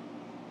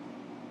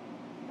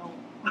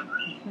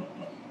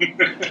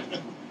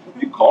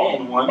 You call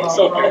him one. It's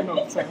okay.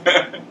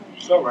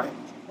 It's all right.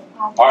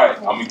 All right.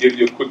 I'm gonna give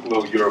you a quick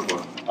little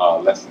Yoruba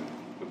lesson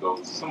for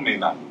those. Some may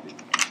not need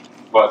it,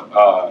 but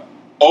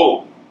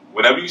O.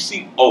 Whenever you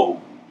see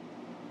O,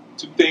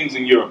 two things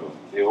in Yoruba,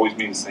 they always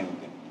mean the same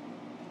thing.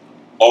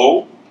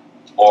 O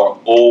or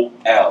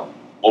O-L.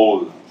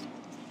 Ol.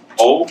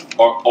 O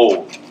or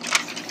ol.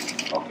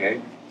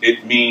 Okay?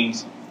 It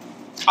means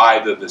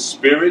either the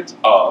spirit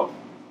of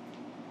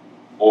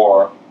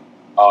or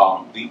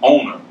the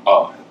owner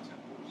of.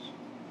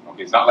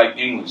 Okay, it's not like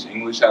English.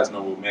 English has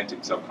no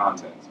romantic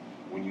subcontext.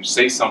 When you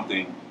say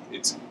something,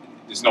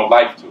 there's no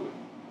life to it.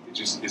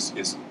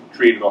 It's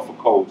created off of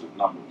codes of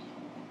numbers.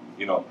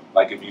 You know,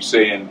 like if you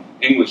say in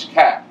English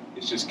cat,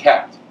 it's just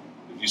cat.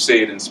 If you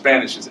say it in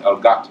Spanish, it's el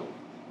gato.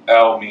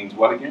 El means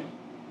what again?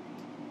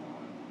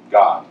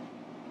 God.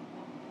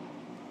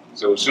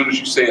 So as soon as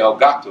you say el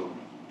gato,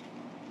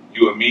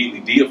 you're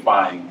immediately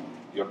deifying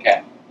your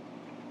cat.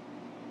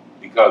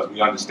 Because we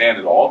understand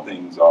that all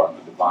things are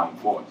a divine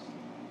force.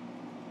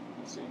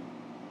 You see?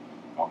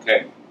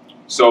 Okay.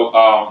 So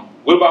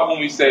what about when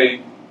we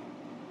say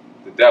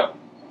the devil?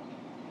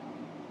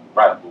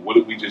 Right, but what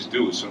did we just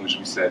do as soon as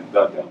we said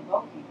the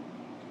devil?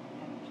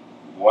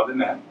 More than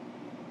that.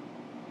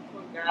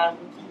 Deify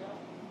the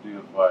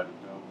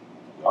devil.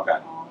 Y'all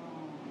got it.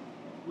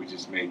 We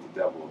just made the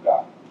devil a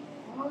god.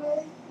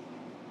 What?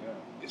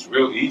 Yeah. It's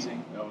real easy.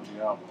 That was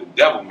the album. The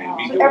devil made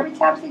me So do it. every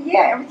time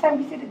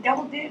we say the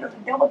devil did or the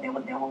devil,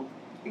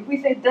 if we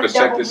say the Because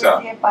check devil, this we're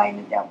out. deifying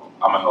the devil.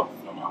 I'm gonna help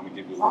you. I'm gonna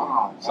give you a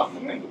little That's something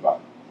to serious. think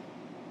about.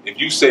 If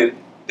you said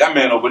that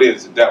man over there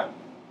is the devil,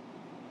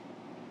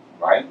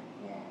 right?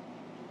 Yeah.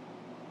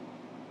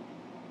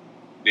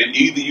 Then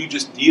either you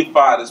just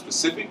deified a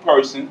specific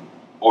person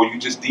or you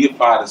just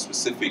deified a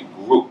specific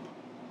group,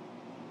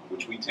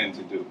 which we tend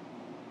to do.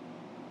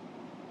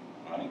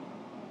 Right?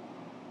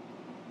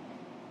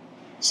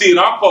 See, in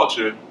our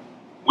culture,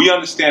 we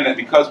understand that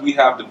because we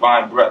have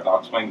divine breath, I'll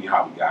explain to you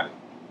how we got it,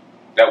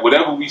 that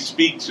whatever we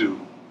speak to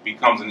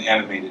becomes an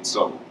animated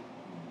soul.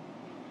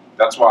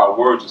 That's why our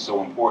words are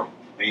so important.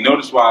 And you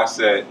notice why I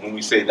said, when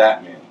we say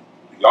that man,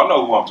 y'all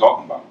know who I'm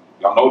talking about.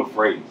 Y'all know the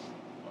phrase.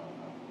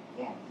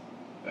 Yeah.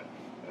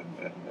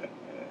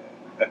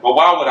 But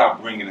why would I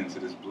bring it into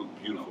this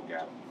beautiful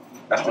gathering?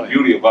 That's the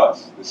beauty of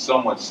us. There's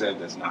so much said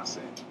that's not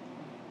said.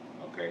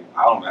 Okay?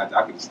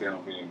 I could stand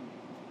up here and,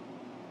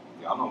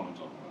 y'all know what I'm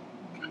talking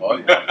about. Oh,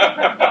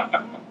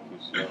 yeah.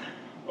 For sure.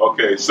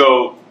 Okay,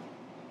 so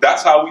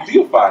that's how we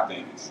deify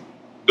things.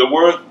 The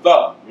word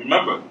the,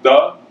 remember,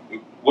 the,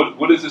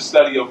 what is the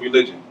study of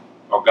religion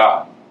or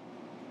God?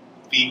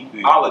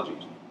 Theology.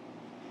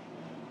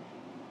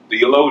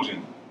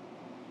 Theologian.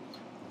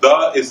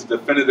 The is a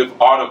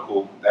definitive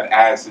article that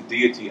adds the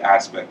deity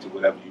aspect to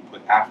whatever you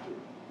put after it.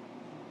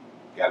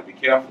 You got to be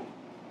careful.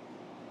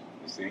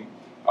 You see?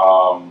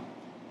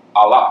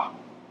 Allah.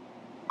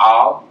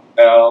 Al,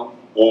 el,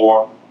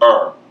 or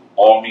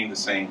all mean the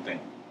same thing.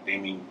 They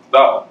mean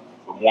the,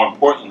 but more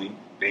importantly,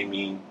 they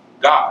mean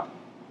God.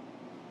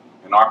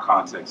 In our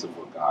context of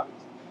what God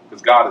is.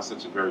 Because God is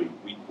such a very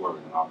weak word,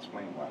 and I'll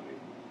explain why later.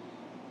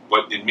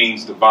 But it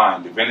means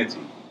divine,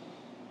 divinity,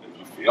 if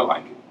you feel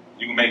like it.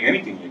 You can make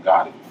anything your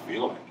God if you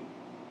feel like it.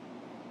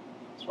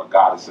 That's why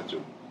God is such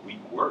a weak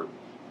word.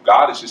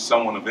 God is just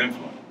someone of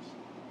influence,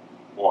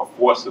 or a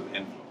force of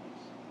influence.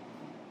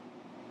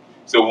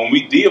 So when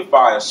we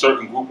deify a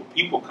certain group of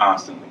people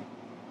constantly,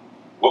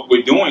 what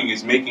we're doing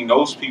is making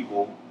those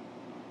people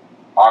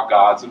our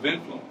gods of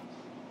influence.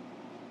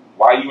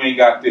 Why you ain't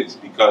got this?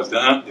 Because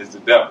the is the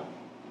devil.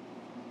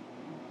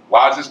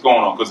 Why is this going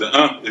on? Because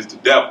the is the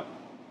devil.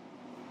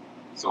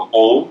 So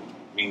O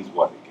means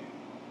what again?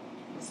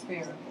 The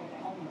spirit.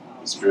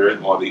 The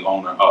spirit or the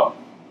owner of.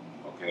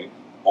 Okay?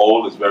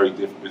 Ol is very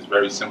different. It's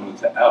very similar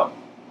to El.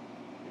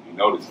 If you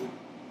notice it.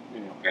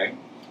 Okay?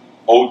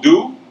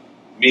 Odu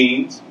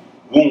means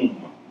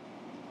womb.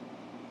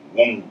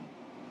 Womb.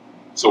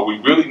 So we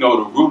really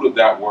know the root of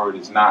that word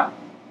is not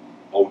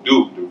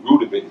Odu. The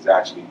root of it is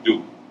actually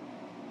Du.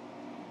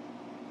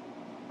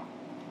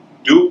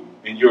 Du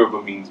in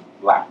Yoruba means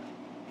black.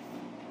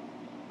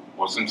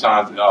 Or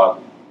sometimes, you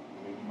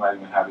might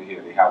even have it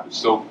here, they have the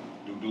soap,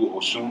 Dudu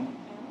Oshun.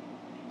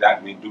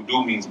 That means,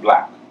 Dudu means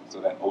black. So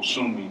that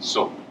Oshun means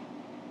soap.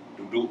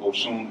 Dudu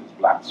Oshun is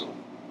black soap.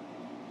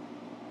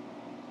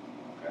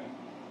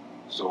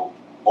 So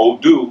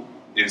Odu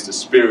is the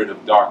spirit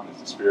of darkness,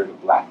 the spirit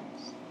of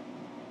blackness.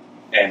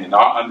 And in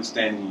our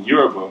understanding in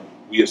Yoruba,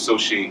 we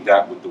associate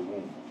that with the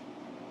womb.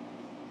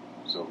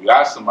 So if you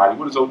ask somebody,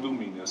 what does Odu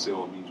mean? They'll say,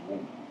 oh, it means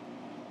womb.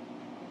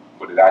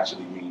 But it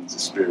actually means the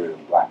spirit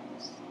of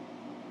blackness,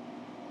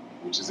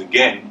 which is,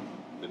 again,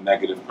 the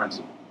negative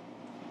principle.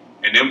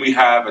 And then we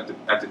have,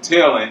 at the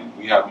tail end,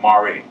 we have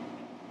Mare.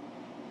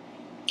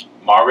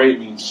 Mare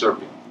means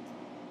serpent.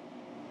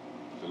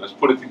 So let's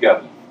put it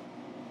together.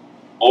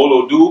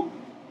 Olodu,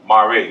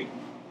 Mare,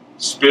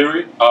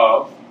 spirit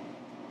of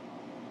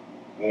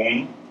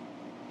womb,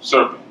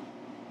 serpent.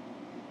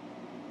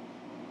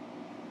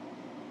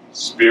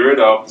 Spirit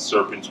of the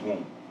serpent's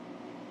womb.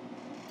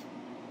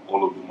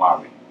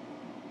 Olodumare.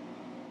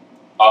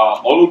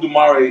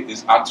 Olodumare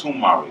is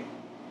Atumare.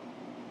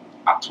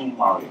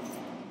 Atumare.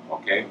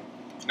 Okay?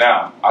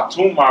 Now,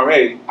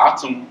 Atumare,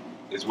 Atum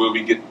is where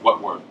we get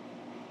what word?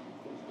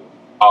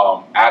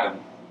 Adam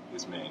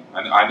is man.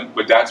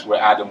 But that's where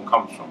Adam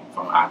comes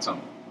from Atum.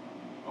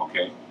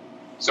 Okay?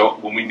 So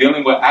when we're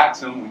dealing with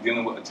Atum, we're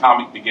dealing with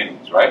atomic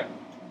beginnings, right?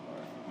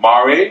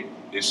 Mare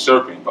is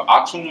serpent, but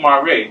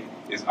Atumare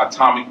is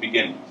atomic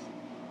beginnings.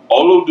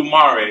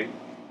 Olodumare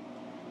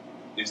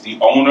is the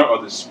owner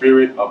of the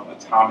spirit of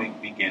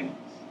atomic beginnings.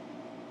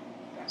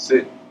 That's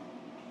it.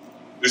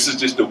 This is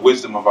just the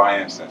wisdom of our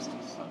ancestors.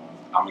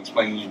 I'm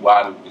explaining to you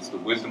why it's the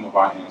wisdom of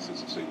our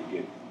ancestors so you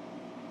get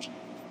it.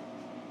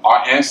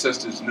 Our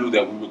ancestors knew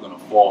that we were going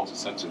to fall to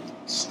such a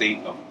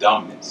state of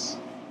dumbness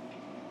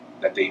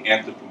that they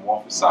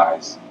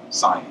anthropomorphized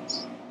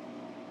science.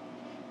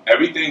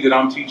 Everything that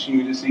I'm teaching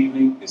you this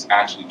evening is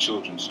actually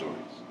children's stories.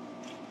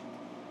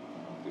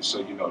 Just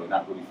so you know, they're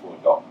not really for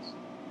adults.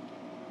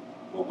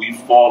 But we've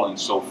fallen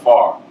so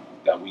far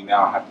that we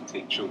now have to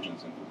take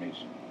children's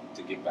information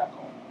to get back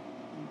home.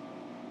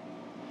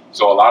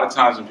 So a lot of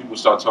times when people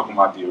start talking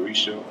about the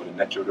Orisha or the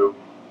Nechoru,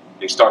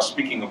 they start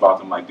speaking about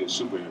them like they're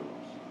superheroes.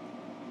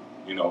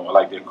 You know, or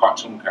like they're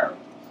cartoon characters.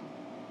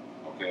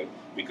 Okay?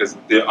 Because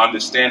their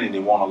understanding, they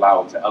won't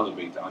allow it to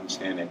elevate to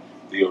understand that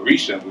the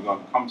Orisha, we're going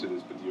to come to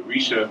this, but the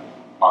Orisha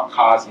are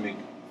cosmic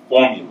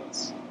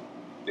formulas.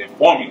 They're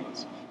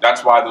formulas.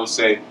 That's why they'll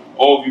say,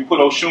 oh, if you put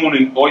Oshun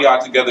and Oya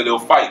together, they'll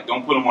fight.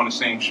 Don't put them on the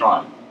same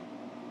shrine.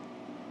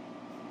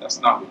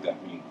 That's not what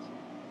that means.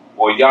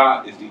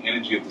 Oya is the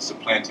energy of the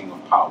supplanting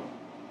of power.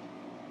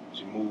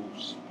 She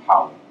moves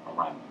power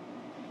around.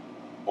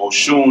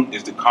 Oshun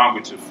is the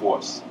congregative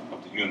force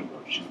of the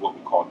universe. She's what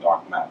we call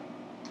dark matter.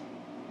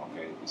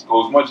 Okay? This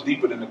goes much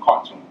deeper than the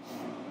cartoon.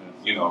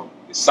 You know,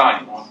 it's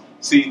science.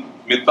 See,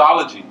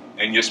 mythology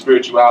and your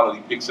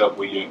spirituality picks up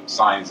where your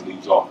science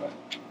leaves off at.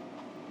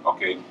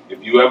 Okay?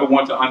 If you ever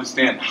want to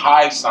understand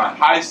high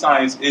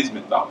science is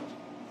mythology.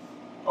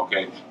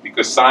 Okay?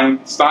 Because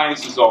science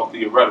is all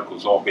theoretical,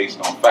 it's all based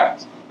on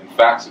facts. And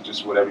facts are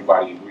just what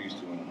everybody agrees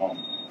to in the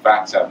moment.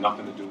 Facts have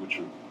nothing to do with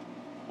truth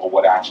or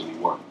what actually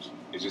works.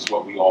 It's just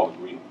what we all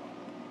agree on.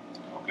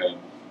 Okay?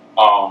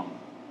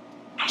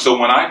 So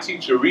when I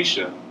teach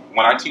Orisha,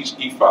 when I teach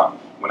Ifa,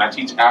 when I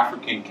teach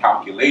African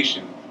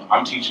calculation,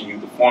 I'm teaching you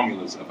the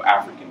formulas of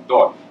African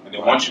thought. And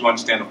then once you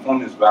understand the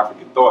formulas of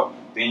African thought,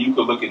 then you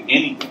could look at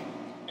anything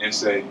and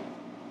say,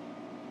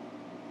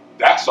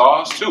 that's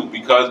ours too,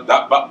 because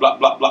blah, blah, blah,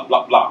 blah, blah,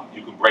 blah, blah.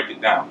 You can break it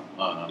down.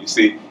 You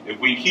see, if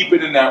we keep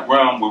it in that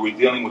realm where we're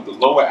dealing with the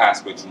lower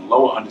aspects and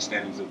lower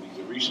understandings of these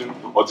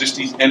Orisha, or just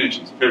these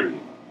energies, period,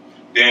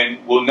 then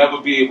we'll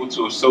never be able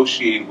to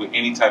associate with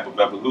any type of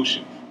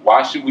evolution.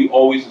 Why should we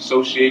always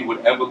associate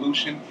with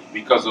evolution?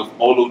 Because of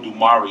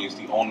Olodumare is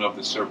the owner of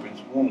the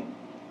serpent's womb.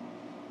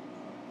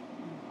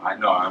 I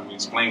know, I'm going to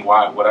explain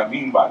what I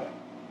mean by that.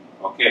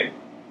 Okay.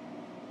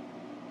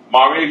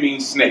 Mare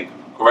means snake,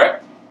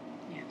 correct?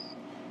 Yes.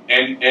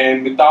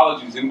 And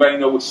mythologies, anybody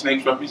know what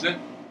snakes represent?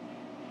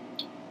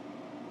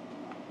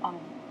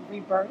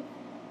 Rebirth.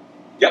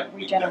 Yep.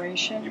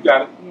 Regeneration. You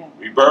got it. Yeah.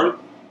 Rebirth,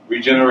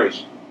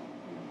 regeneration.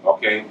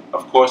 Okay.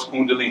 Of course,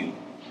 Kundalini.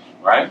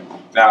 Right?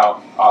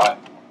 Now,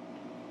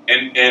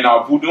 in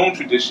our Voodoo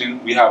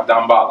tradition, we have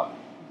Dambala.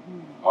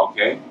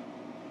 Okay?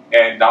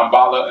 And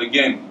Dambala,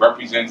 again,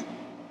 represents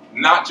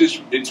not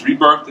just its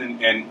rebirth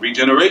and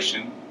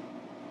regeneration,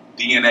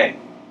 DNA.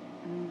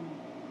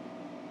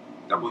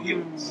 Double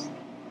helix.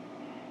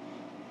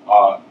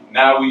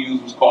 Now we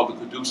use what's called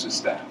the Caduceus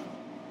staff,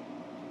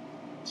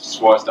 as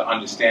far as the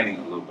understanding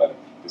a little better.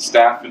 The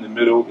staff in the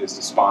middle is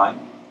the spine,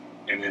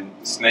 and then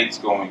the snakes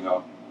going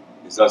up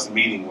is us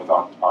meeting with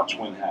our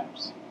twin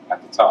halves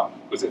at the top,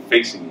 because they're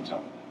facing each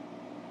other.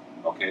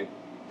 Okay?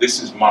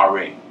 This is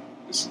Mare.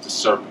 This is the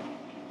serpent.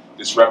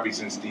 This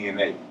represents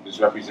DNA. This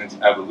represents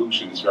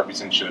evolution. This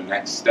represents your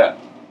next step.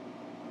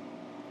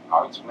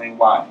 I'll explain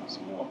why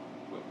some more.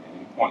 But at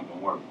any point,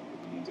 don't worry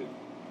if you need to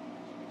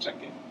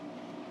check in.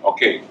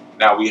 Okay,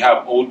 now we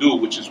have Odu,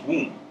 which is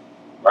womb,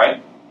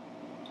 right?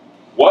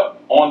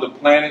 What on the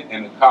planet,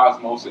 in the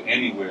cosmos, or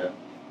anywhere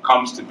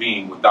comes to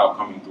being without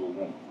coming through a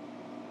womb?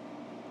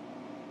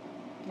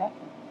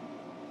 Nothing.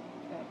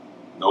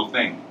 No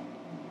thing,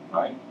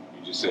 right?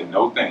 You just said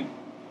no thing.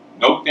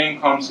 No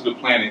thing comes to the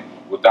planet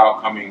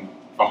without coming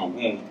from a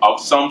womb of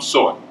some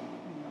sort,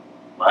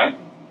 right?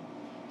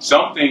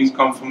 Some things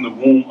come from the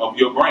womb of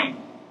your brain.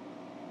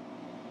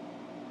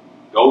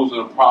 Those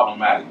are the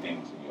problematic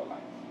things in your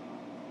life.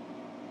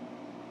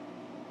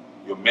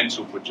 Your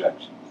mental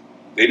projections.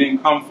 They didn't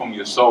come from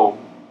your soul.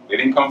 They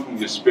didn't come from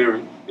your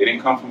spirit. They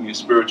didn't come from your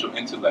spiritual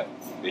intellect.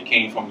 They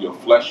came from your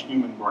flesh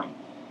human brain.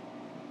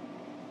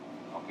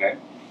 Okay?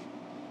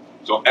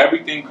 So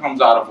everything comes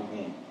out of a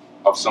womb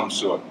of some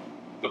sort.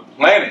 The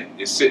planet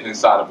is sitting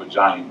inside of a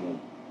giant womb.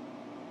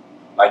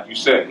 Like you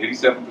said,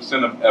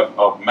 87%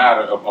 of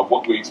matter, of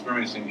what we're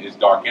experiencing is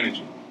dark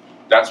energy.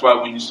 That's why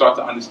when you start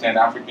to understand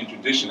African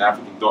tradition,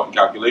 African thought and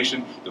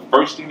calculation, the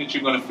first thing that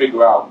you're going to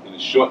figure out in a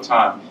short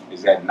time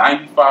is that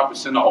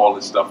 95% of all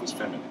this stuff is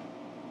feminine.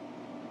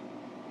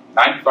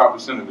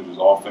 95% of it is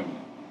all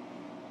feminine.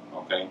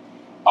 Okay?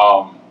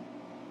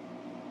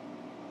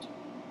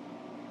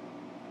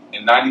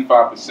 And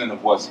 95%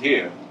 of what's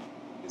here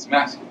is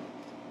masculine.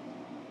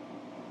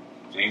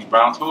 James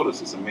Brown told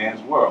us it's a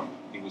man's world.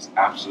 He was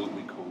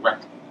absolutely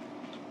correct in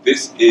that.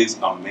 This is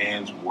a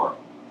man's world.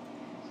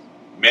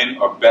 Men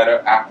are better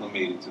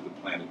acclimated to the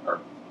planet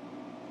Earth.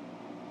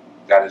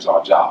 That is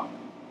our job,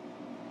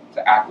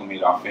 to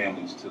acclimate our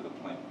families to the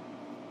planet.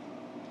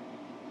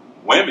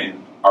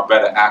 Women are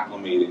better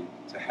acclimated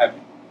to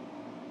heaven.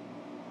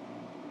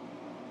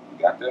 You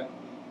got that?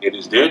 It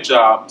is their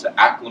job to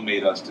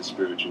acclimate us to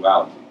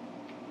spirituality.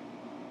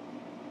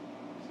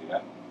 See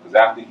that? Because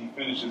after he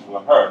finishes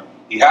with her,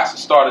 he has to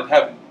start at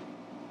heaven.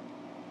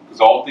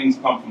 Because all things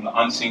come from the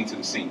unseen to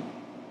the seen.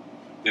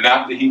 Then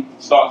after he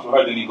starts with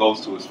her, then he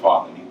goes to his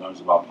father and he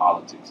learns about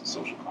politics and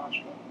social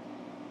construct.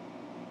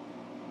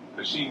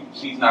 Because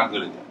she's not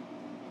good at that.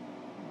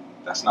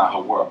 That's not her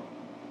world.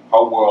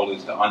 Her world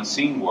is the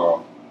unseen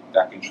world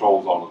that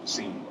controls all of the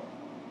seen world.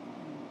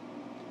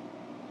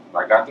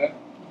 I got that?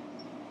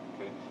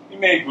 Okay. You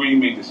may agree, you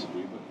may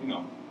disagree, but you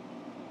know,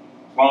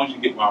 as long as you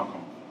get where I'm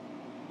coming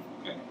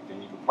from, okay,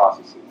 then you can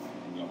process it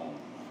in your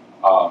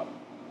own.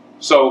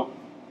 So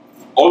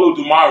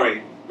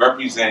Olodumare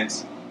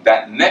represents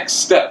that next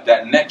step,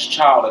 that next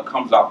child that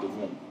comes out the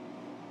womb.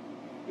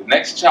 The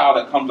next child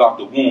that comes out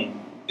the womb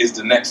is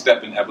the next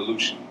step in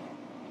evolution.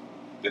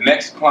 The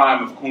next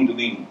climb of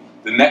Kundalini.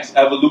 The next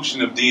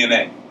evolution of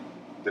DNA.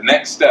 The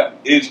next step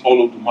is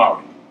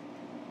Olodumare.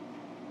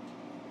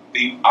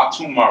 The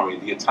Atumare,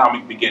 the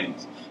atomic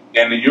beginnings.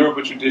 And the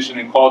Yoruba tradition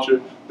and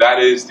culture, that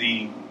is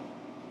the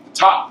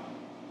top.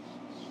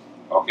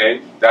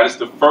 Okay? That is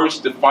the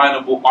first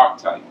definable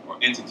archetype or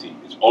entity.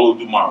 It's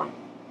Olodumare.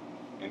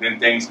 And then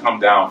things come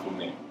down from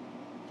there.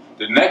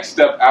 The next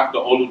step after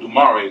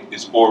Olodumare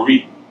is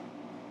Ori.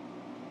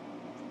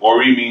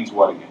 Ori means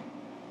what again?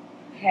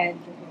 Head.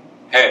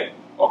 Head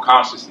or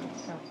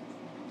consciousness.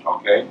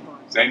 Okay?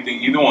 Same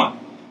thing, either one.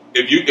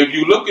 If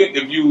you look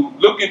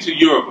into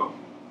Yoruba,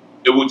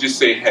 it will just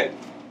say head.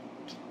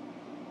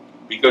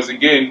 Because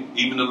again,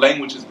 even the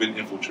language has been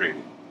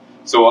infiltrated.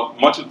 So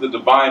much of the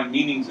divine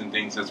meanings and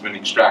things has been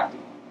extracted.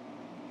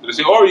 So they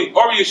say Ori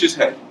is just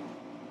head.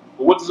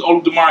 But what does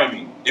Olodumare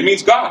mean? It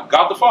means God,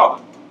 God the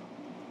Father.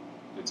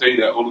 They tell you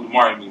that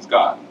Olodumare means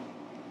God.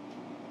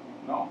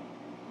 No.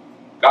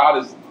 God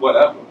is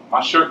whatever.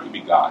 My shirt could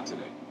be God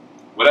today.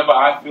 Whatever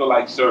I feel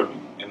like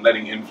serving and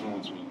letting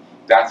influence me,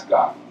 that's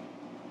God.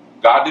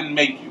 God didn't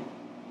make you.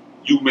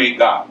 You made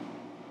God.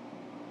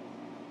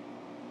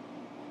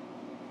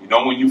 You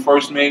know when you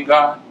first made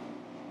God?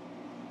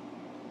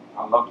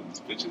 I love these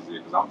pictures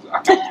here because I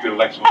can still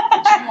lecture on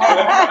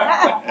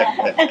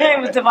pictures. It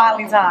was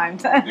divinely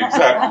timed.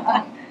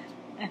 Exactly.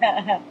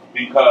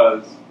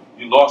 Because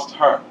you lost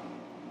her.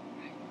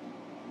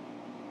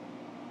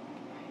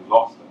 You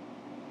lost her.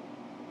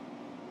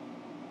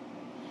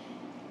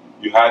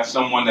 You had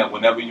someone that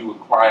whenever you would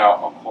cry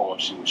out or call,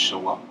 she would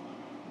show up.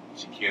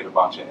 She cared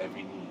about your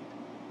every need.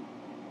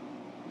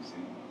 You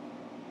see?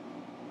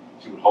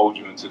 She would hold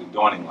you into the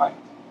dawning light.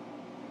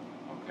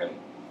 Okay?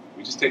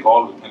 We just take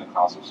all of the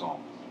Pentecostal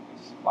songs and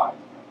just apply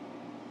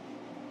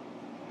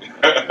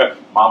it.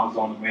 Mama's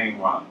on the main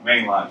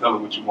line. Tell her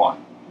what you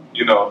want.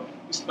 You know,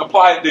 just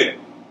apply it there.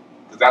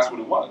 Because that's what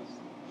it was.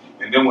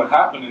 And then what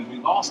happened is we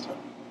lost her.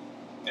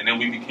 And then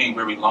we became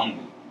very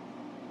lonely.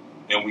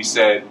 And we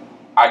said,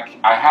 I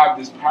have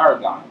this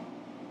paradigm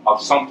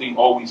of something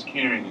always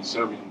caring and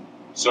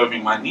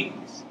serving my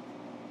needs.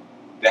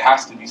 There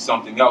has to be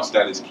something else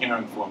that is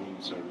caring for me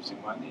and servicing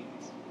my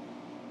needs.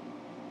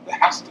 There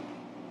has to be.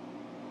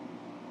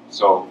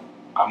 So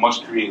I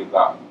must create a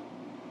God.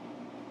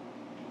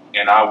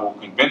 And I will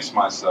convince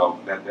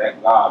myself that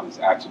that God is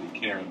actually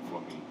caring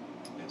for me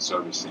and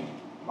servicing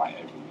my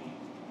every need.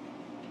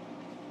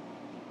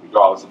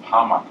 Regardless of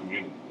how my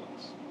community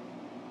looks.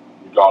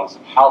 Regardless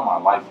of how my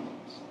life looks.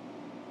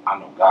 I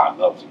know God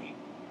loves me.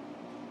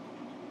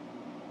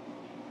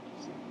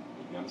 See,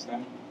 you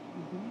understand?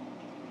 Mm-hmm.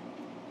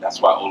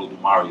 That's why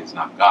Olodumare is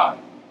not God.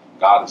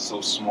 God is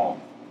so small.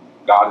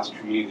 God is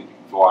created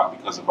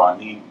because of our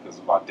need, because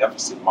of our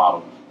deficit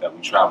model that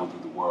we travel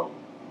through the world.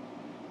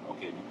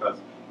 Okay, because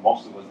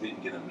most of us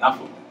didn't get enough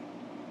of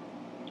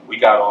that. We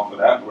got off of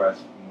that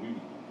breast when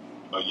we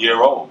were a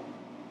year old.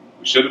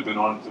 We should have been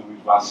on it until we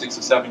were about 6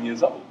 or 7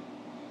 years old.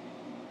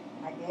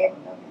 My dad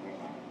would love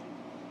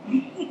to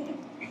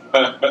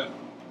hear that.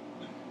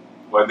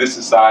 But in this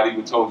society,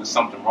 we're told there's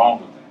something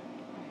wrong with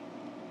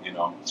that. You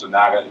know, so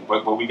now,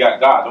 but we got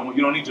God.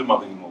 You don't need your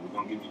mother anymore. We're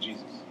going to give you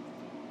Jesus.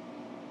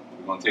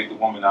 We're going to take the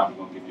woman out. We're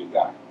going to give you a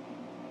guy.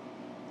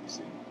 You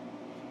see.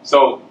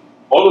 So,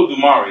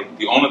 Olodumare,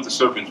 the owner of the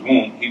serpent's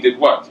womb, he did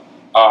what?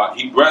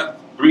 He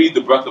breathed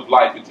the breath of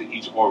life into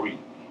each Ori,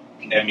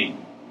 Emi,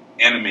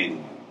 animating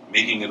it,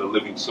 making it a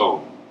living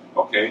soul.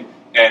 Okay?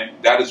 And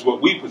that is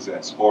what we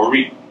possess,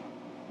 Ori.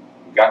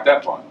 We got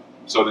that part.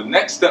 So the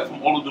next step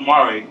from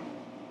Olodumare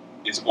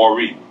is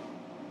Ori.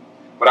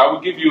 But I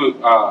will give you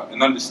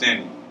an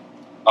understanding.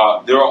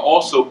 There are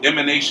also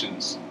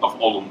emanations of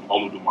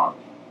Olodumare.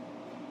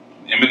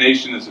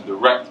 Emanation is a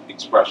direct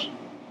expression.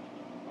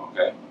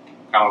 Okay?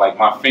 Kind of like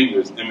my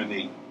fingers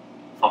emanate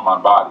from my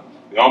body.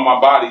 They're on my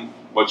body,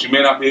 but you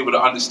may not be able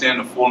to understand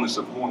the fullness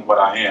of who and what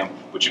I am,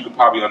 but you could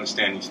probably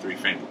understand these 3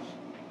 fingers.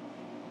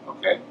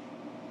 Okay?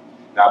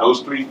 Now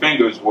those 3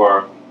 fingers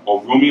were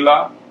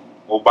Orumila,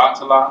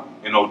 Obatala,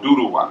 and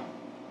Oduduwa.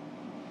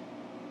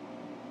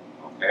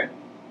 Okay?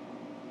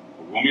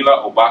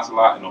 Orumila,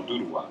 Obatala, and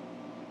Oduduwa.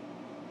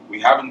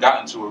 We haven't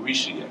gotten to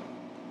Orisha yet.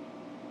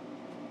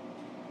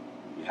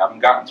 We haven't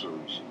gotten to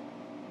Orisha.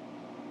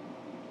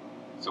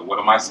 So what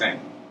am I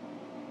saying?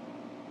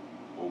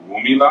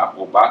 Orumila,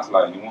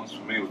 Obatala, anyone who's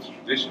familiar with the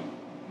tradition,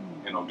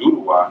 and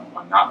Oduduwa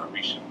are not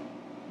Orisha,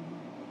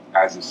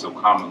 as is so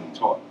commonly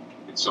taught.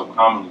 It's so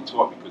commonly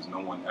taught because no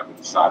one ever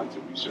decided to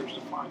research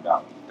to find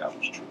out if that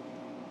was true.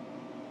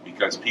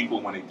 Because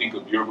people, when they think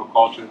of Yoruba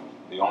culture,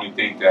 they only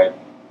think that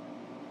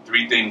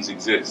 3 things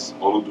exist: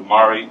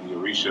 Olodumare, the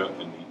Orisha,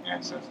 and the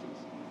ancestors.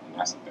 And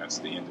that's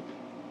the end of it.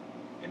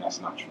 And that's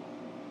not true.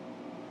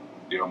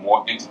 There are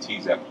more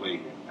entities at play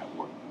here at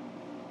work.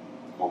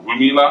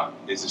 Orumila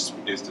is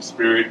the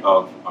spirit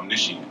of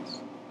omniscience,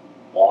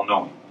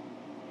 all-knowing.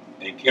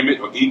 In Kemet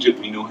or Egypt,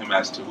 we knew him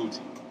as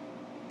Tahuti.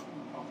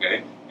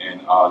 Okay? In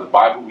the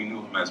Bible, we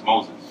knew him as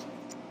Moses.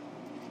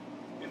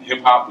 In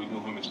hip-hop, we knew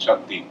him as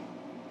Chuck D.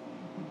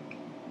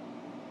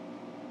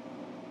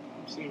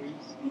 I'm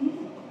serious.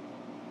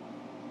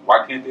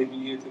 Why can't they be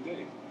here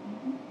today?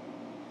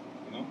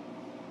 You know?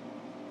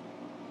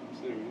 I'm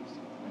serious.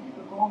 You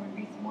could go home and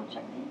read some more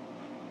Chuck D.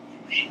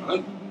 You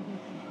should.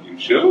 You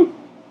should.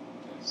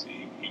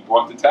 See, he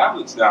brought the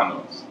tablets down to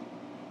us.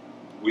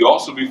 We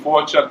also,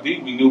 before Chuck D,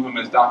 we knew him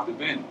as Dr.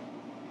 Ben.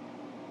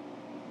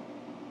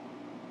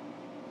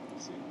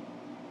 See?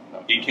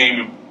 He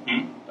came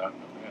in, Dr.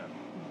 Ben.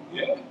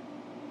 Yeah.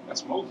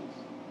 That's Moses.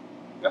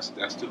 That's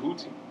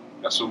Tahuti.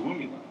 That's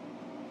Orumila.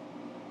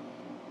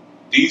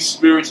 These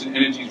spirits and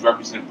energies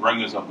represent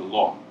bringers of the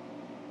law.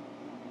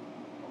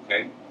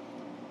 Okay?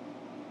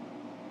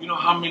 You know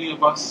how many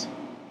of us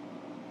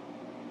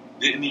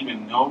didn't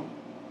even know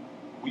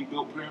we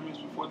built pyramids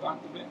before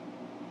Dr. Ben?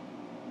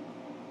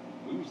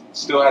 We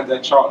still had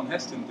that Charlton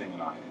Heston thing in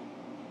our head.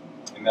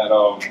 And that,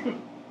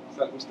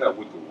 what's that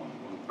Wicca one?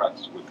 When we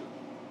practice Wicca?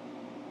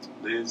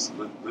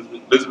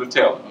 Elizabeth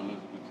Taylor.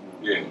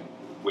 Yeah,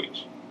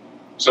 witch.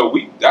 So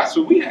that's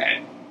what we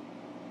had.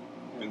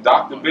 And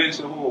Dr. Ben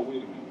said, oh, wait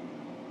a minute.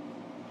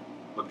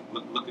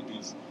 Look at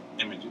these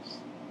images.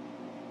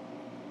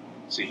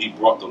 See, he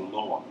brought the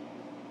law.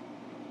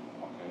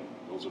 Okay?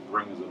 Those are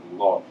bringers of the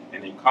law.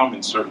 And they come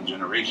in certain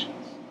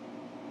generations.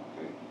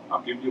 Okay?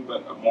 I'll give you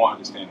a more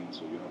understanding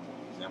so you have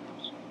more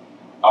examples.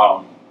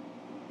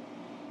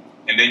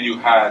 And then you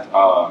had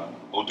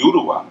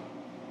Oduduwa.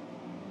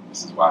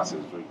 This is why I said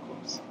it's very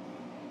close.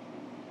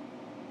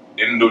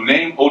 In the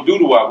name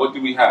Oduduwa, what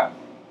do we have?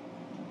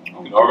 You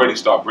can already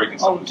start breaking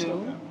some of this stuff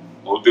down.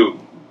 Odu,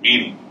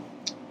 meaning?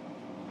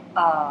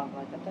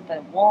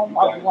 The womb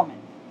of a woman.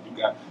 You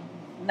got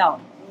No.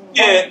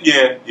 Yeah.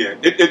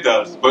 It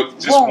does, but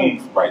just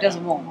womb right Just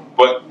now. womb.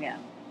 But Yeah.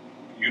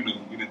 you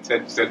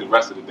didn't said the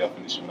rest of the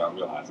definition without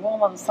realizing.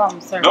 Womb of some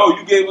servant. No,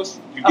 you gave us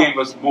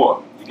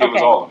more. You gave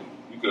us all of it.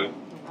 You good. Okay.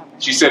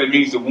 She said it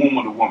means the womb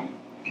of the woman.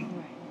 Right.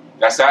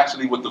 That's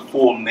actually what the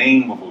full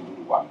name of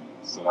Oduduwa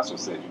means. So that's what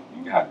I said.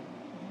 You got it.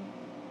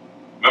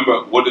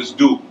 Remember, what does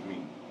do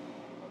mean?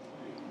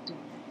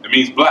 It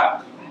means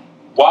black.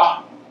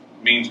 Wa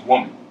means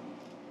woman.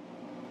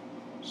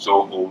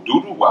 So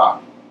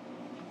Oduduwa,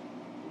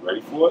 you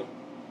ready for it?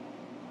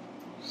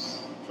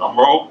 Drum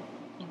roll.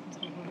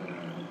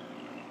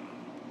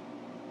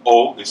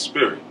 O is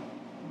spirit.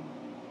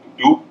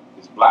 Du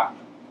is black.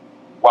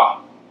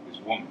 Wa is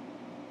woman.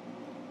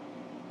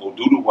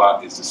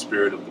 Oduduwa is the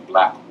spirit of the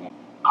black woman.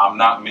 I'm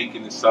not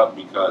making this up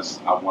because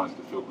I want us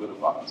to feel good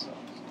about ourselves.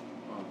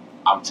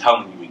 I'm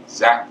telling you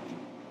exactly.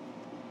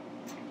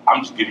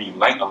 I'm just giving you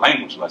a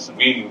language lesson.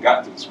 We ain't even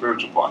gotten to the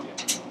spiritual part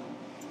yet.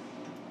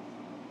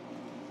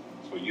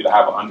 For you to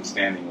have an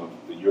understanding of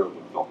the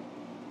Yoruba thought.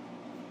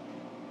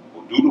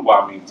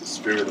 Oduduwa means the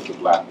spirit of the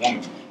black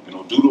woman. And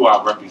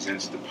Oduduwa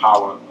represents the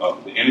power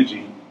of the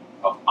energy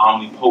of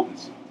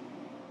omnipotency.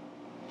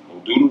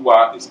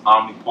 Oduduwa is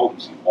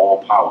omnipotency,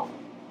 all powerful.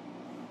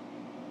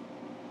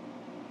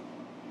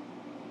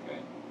 Okay?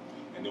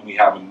 And then we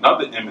have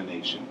another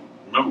emanation.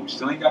 Remember, we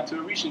still ain't got to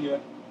Orisha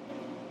yet.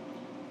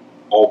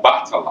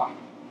 Obatala.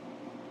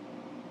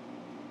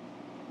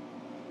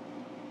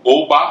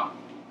 Oba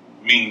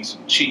means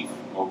chief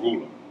or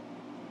ruler.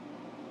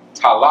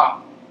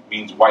 Tala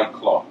means white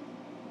cloth.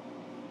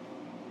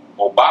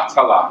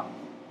 Obatala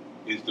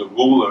is the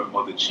ruler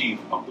or the chief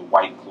of the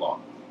white cloth.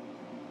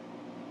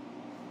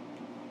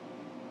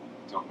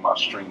 We're talking about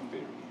string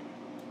theory.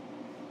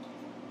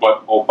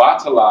 But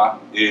Obatala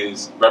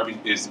is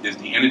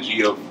the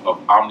energy of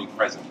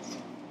omnipresence.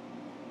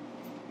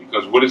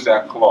 Because what is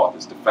that cloth?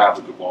 It's the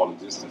fabric of all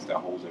existence that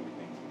holds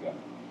everything together.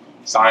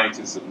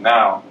 Scientists have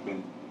now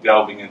been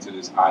delving into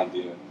this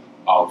idea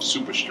of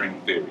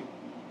superstring theory.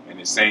 And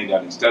it's saying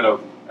that instead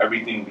of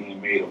everything being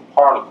made of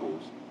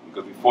particles,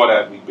 because before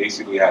that we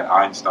basically had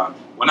Einstein,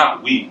 well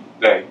not we,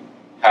 they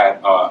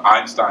had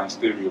Einstein's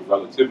theory of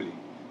relativity,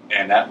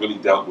 and that really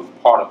dealt with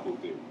particle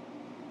theory.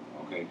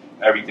 Okay,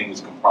 everything is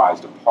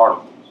comprised of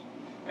particles.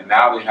 And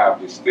now they have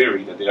this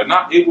theory that they are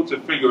not able to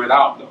figure it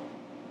out though.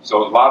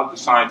 So a lot of the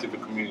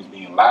scientific community is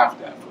being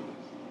laughed at for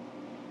this.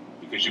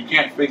 Because you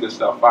can't figure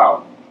stuff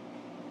out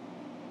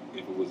if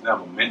it was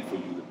never meant for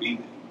you to be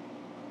there.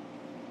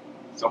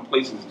 Some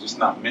places are just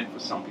not meant for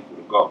some people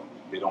to go.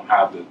 They don't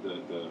have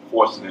the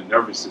force in their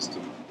nervous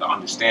system to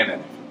understand that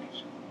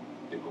information.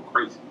 They go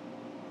crazy.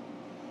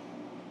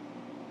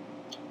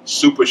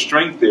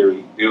 Superstring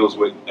theory deals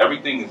with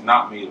everything is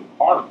not made of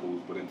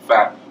particles, but in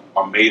fact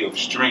are made of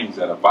strings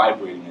that are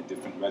vibrating at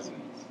different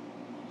resonance.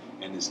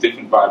 And this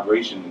different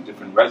vibration and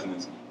different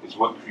resonance is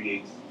what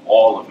creates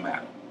all of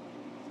matter.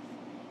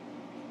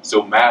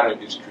 So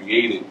matter is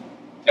created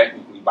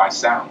technically by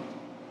sound.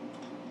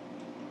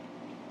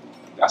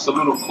 That's a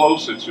little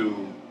closer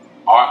to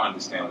our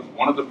understanding.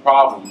 One of the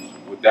problems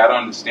with that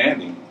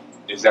understanding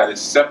is that it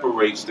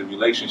separates the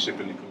relationship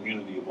and the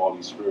community of all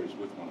these spirits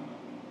with one another.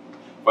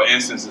 For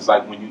instance, it's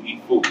like when you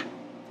eat food,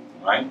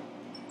 right?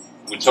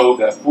 We're told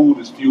that food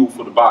is fuel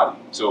for the body.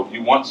 So if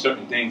you want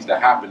certain things to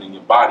happen in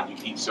your body, you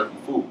eat certain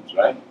foods,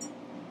 right?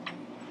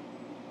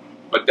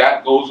 But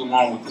that goes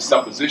along with the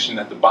supposition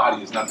that the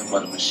body is nothing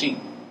but a machine.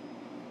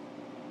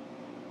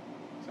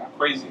 So how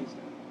crazy is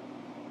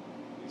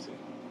that? You see?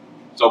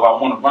 So if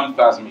I want to run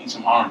fast, I'm going to eat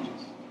some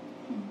oranges.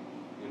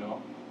 You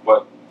know?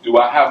 But do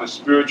I have a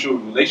spiritual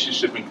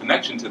relationship and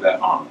connection to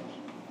that orange?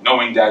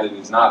 Knowing that it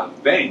is not a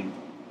thing,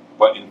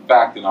 but in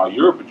fact in our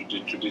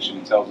European tradition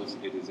it tells us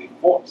it is a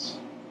force.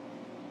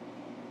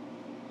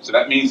 So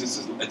that means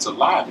it's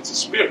alive, it's a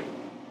spirit.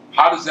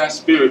 How does that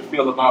spirit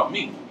feel about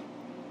me?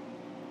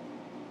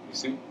 You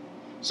see?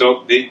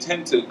 So they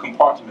tend to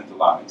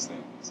compartmentalize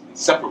things and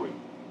separate them.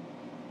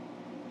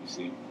 You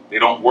see? They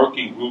don't work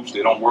in groups,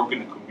 they don't work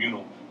in a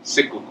communal,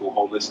 cyclical,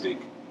 holistic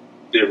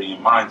theory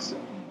and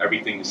mindset.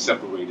 Everything is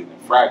separated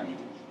and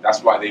fragmented.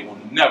 That's why they will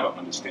never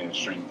understand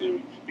string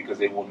theory, because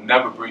they will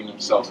never bring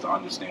themselves to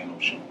understand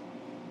oshun.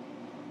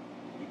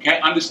 You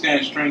can't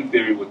understand string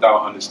theory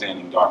without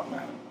understanding dark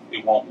matter.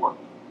 It won't work.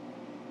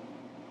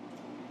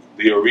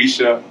 The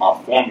Orisha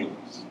are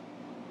formulas.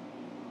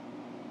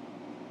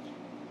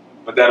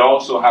 But that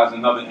also has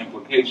another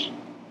implication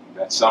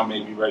that some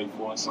may be ready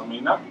for and some may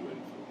not be ready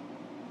for.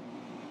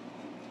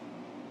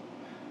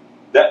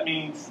 That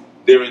means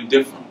they're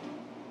indifferent.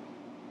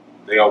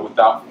 They are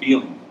without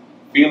feeling.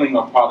 Feeling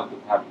are product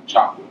of having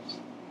chakras.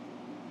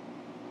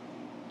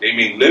 They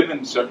may live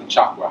in certain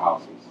chakra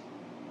houses,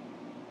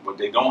 but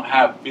they don't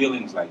have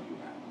feelings like you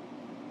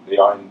have. They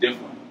are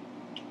indifferent.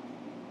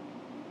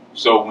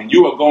 So when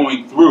you are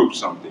going through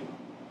something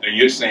and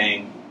you're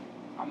saying,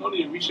 I know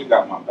the Orisha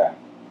got my back,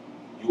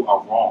 you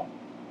are wrong.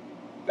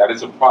 That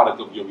is a product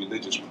of your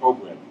religious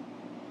programming.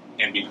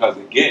 And because,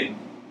 again,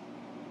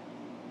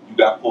 you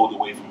got pulled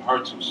away from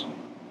her too soon.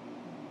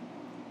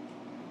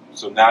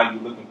 So now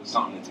you're looking for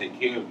something to take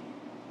care of you.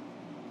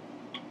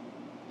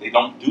 They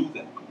don't do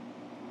that.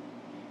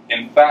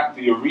 In fact,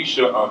 the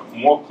Orisha are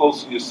more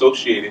closely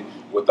associated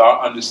with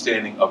our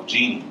understanding of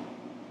genie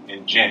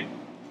and jinn.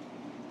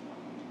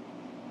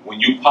 When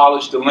you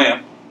polish the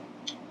lamp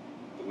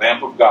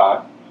of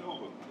God,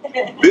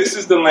 this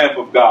is the lamp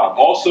of God,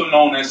 also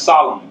known as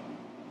Solomon,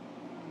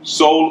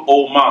 Sol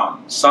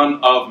Oman, son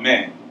of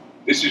man.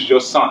 This is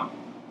your son.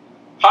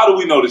 How do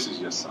we know this is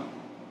your son?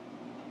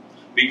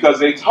 Because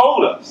they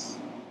told us,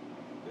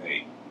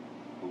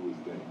 who is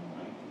they,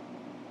 right?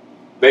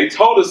 They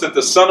told us that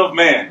the Son of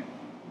Man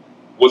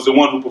was the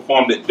one who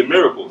performed the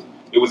miracles.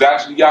 It was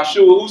actually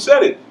Yahshua who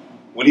said it.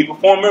 When he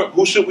performed miracles,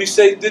 who should we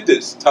say did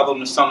this? Tell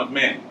them the Son of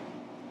Man.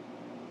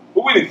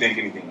 But we didn't think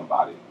anything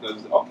about it.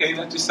 Because, okay,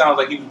 that just sounds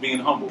like he was being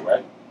humble,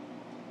 right?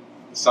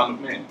 The Son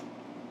of Man.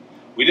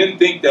 We didn't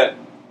think that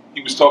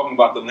he was talking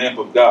about the lamp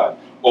of God.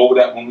 Or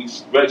that when we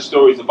read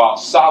stories about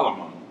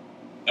Solomon,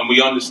 and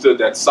we understood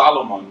that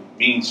Solomon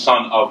means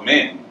son of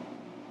man,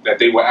 that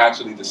they were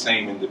actually the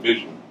same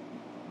individual.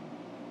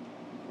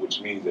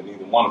 Which means that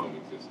neither one of them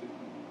existed.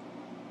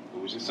 It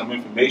was just some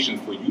information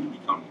for you to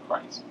become the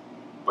Christ.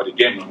 But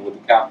again, remember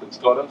what the Catholics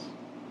taught us?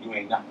 You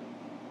ain't nothing.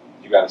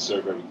 You got to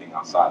serve everything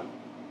outside of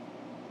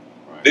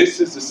it. Right. This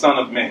is the Son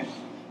of Man.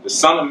 The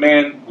Son of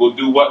Man will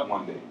do what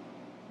one day?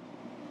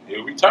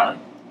 He'll return,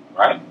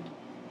 right?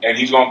 And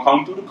he's going to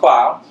come through the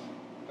clouds.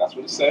 That's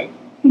what it said.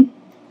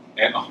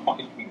 And I'm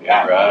talking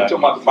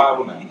about the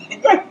Bible now.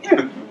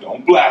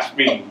 Don't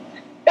blaspheme.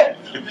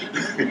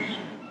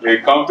 They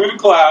come through the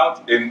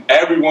clouds, and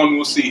everyone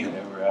will see him.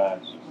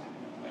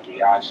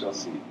 Every eye shall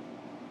see him.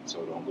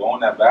 So don't go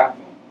in that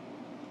bathroom.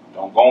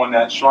 Don't go in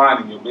that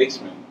shrine in your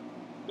basement.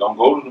 Don't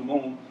go to the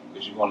moon,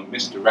 because you're going to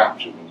miss the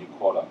rapture when you're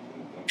caught up in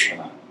the blink of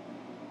an eye.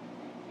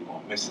 You're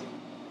going to miss it.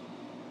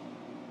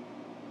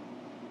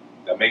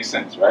 That makes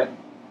sense, right?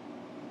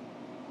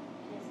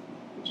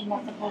 But you're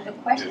not supposed to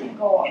question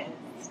God.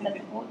 It's not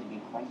supposed to be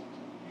questioned.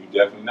 You're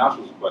definitely not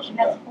supposed to question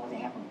You're not God. supposed to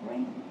have a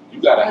brain.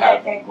 You gotta Let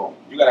have. that go.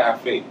 You gotta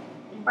have faith.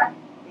 Right.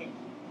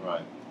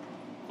 Right.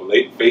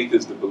 Faith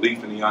is the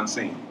belief in the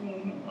unseen.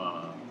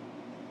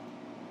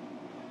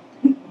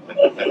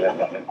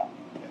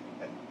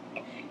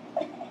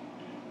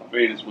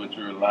 Faith is what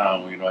you're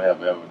allowing when you don't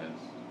have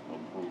evidence or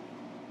proof.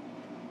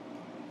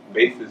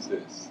 Faith is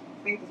this.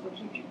 Faith is what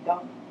keeps you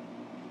dumb.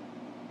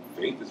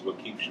 Faith is what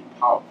keeps you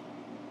powerful.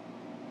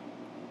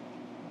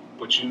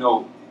 But you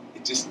know,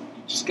 you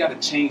just gotta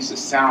change the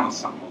sound of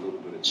something a little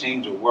bit, or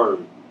change a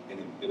word, and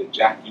it'll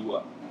jack you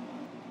up.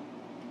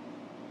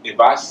 If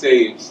I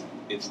say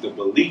it's the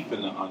belief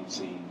in the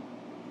unseen,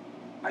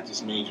 I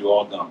just made you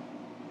all dumb.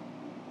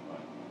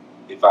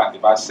 If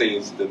I say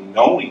it's the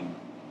knowing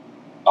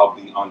of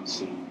the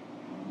unseen,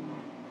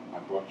 I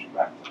brought you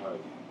back to her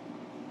again.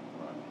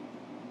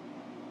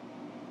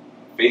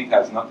 Faith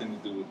has nothing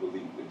to do with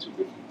belief. They're two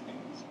different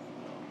things.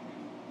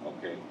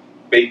 Okay?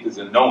 Faith is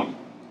a knowing.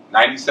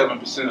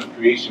 97% of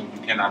creation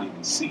you cannot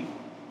even see.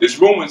 This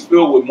room is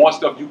filled with more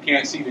stuff you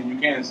can't see than you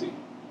can see.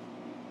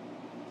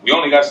 We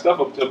only got stuff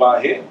up to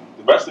about here.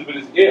 The rest of it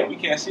is air. We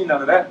can't see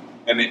none of that.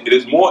 And it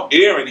is more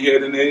air in here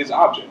than there is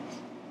objects.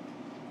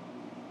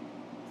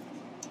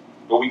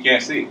 But we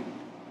can't see it.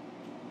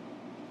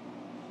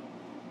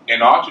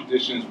 In our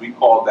traditions, we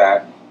call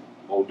that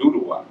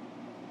oduduwa.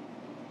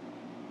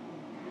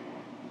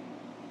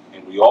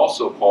 And we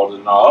also call it,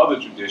 in our other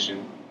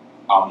tradition,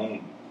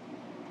 amun.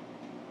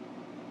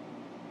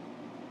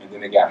 And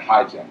then it got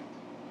hijacked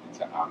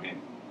into amen.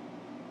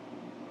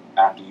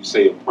 After you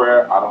say a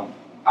prayer,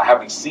 I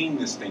haven't seen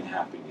this thing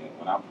happen yet.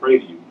 When I pray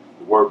to you,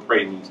 the word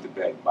pray means to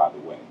beg, by the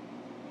way.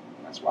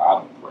 That's why I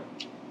don't pray.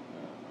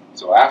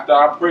 So after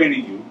I pray to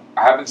you,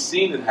 I haven't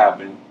seen it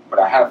happen, but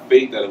I have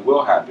faith that it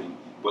will happen.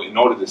 But in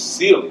order to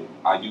seal it,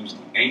 I use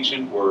the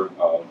ancient word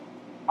of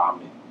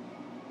amen,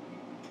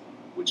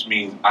 which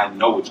means I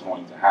know it's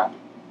going to happen.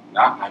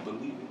 Not I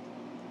believe it.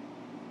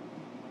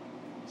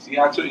 See,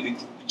 I told you, you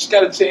just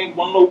got to change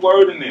one little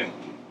word in there.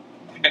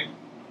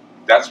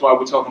 That's why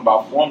we're talking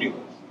about formulas.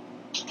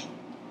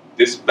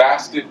 This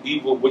bastard,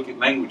 evil, wicked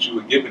language you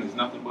were given is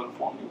nothing but a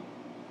formula.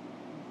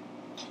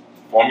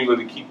 Formula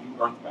to keep you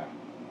earthbound.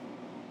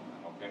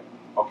 Okay?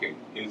 Okay,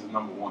 here's the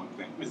number one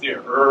thing. Is there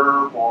a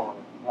herb or...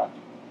 Right.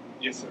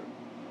 Yes, sir.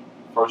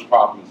 First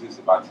problem is this: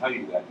 if I tell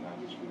you that, then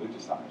I just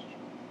religiousized you.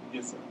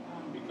 Yes, sir.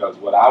 Because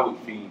what I would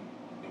feed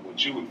and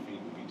what you would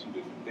feed would be two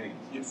different things.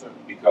 Yes, sir.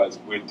 Because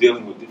we're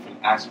dealing with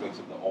different aspects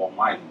of the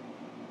Almighty.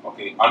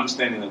 Okay,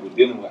 understanding that we're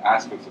dealing with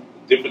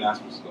different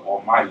aspects of the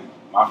Almighty,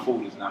 my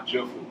food is not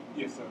your food.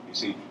 Yes, sir. You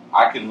see,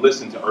 I can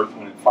listen to Earth,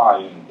 Wind, and Fire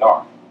in the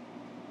dark,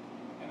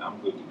 and I'm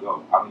good to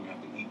go. I don't even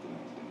have to eat the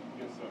next day.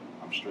 Yes, sir.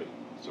 I'm straight.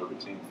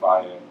 Serpentine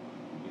fire,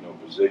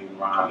 Brazilian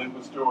rhyme.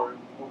 Liquid story.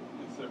 Oh,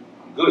 yes, sir.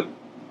 I'm good.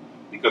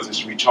 Because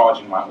it's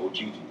recharging my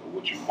OGG, or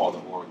what you call the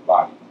auric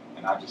body.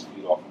 And I just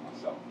feed off of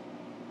myself.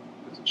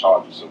 Because the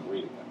charge is so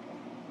great at that point.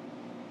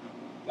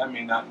 That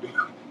may not do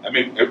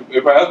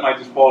everybody else might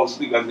just fall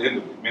asleep at the end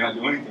of it. It may not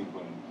do anything for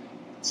them.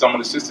 Some of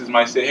the sisters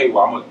might say, hey,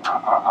 well, I'm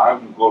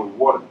going to go to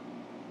water.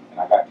 And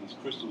I got these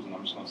crystals, and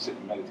I'm just going to sit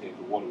and meditate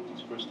the water with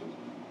these crystals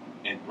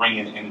and bring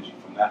in energy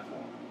from that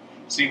form.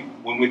 See,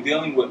 when we're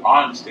dealing with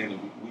our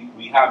understanding,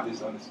 we have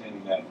this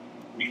understanding that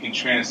we can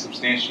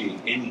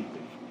transubstantiate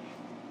anything.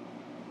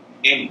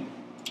 Anything.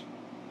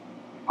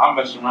 I'm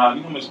messing around.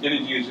 You know how much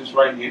energy is just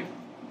right here?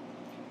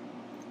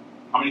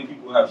 How many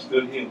people have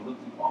stood here and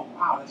looked at, oh,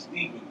 wow, that's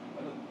deep.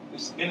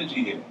 This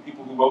energy here.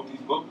 People who wrote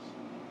these books.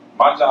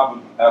 My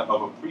job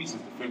of a priest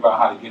is to figure out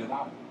how to get it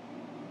out of it.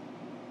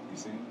 You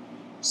see?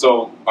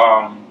 So,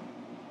 and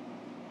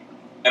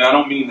I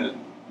don't mean to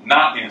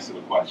not answer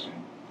the question,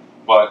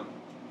 but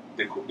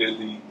the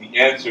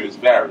answer is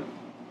varied.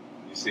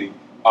 You see?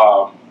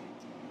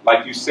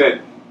 Like you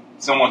said,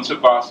 someone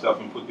took our stuff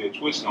and put their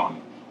twist on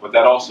it. But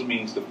that also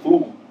means the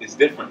food is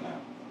different now.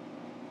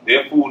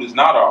 Their food is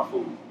not our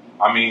food.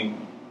 I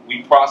mean,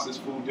 we process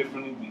food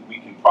differently. We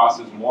can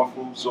process more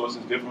food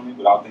sources differently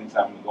without things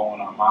having to go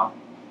in our mouth.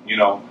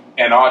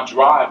 And our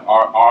drive,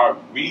 our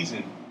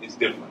reason is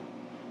different.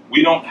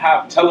 We don't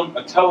have a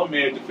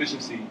telomere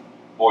deficiency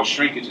or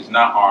shrinkage is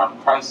not our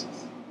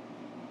crisis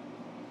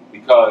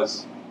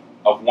because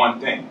of one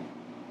thing,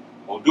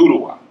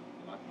 oduduwa.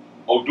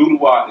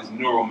 Oduduwa is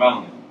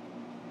neuromelanin.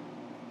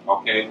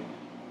 Okay?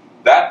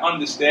 That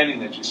understanding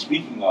that you're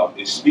speaking of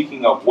is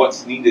speaking of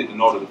what's needed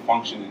in order to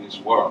function in this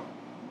world.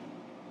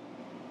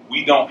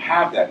 We don't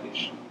have that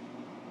issue.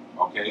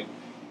 Okay?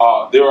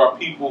 There are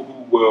people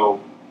who will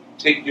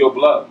take your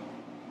blood,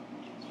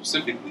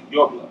 specifically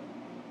your blood,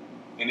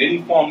 in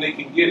any form they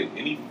can get it,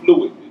 any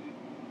fluid.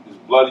 There's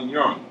blood in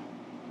urine,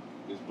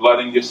 there's blood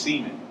in your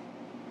semen.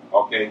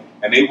 Okay?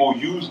 And they will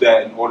use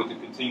that in order to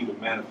continue to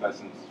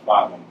manifest and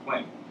survive on the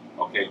planet.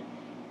 Okay?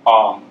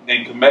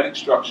 In Kemetic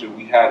structure,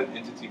 we had an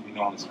entity we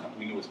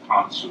knew as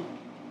Kansu.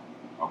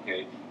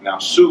 Okay? Now,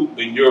 Su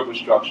in Yoruba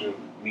structure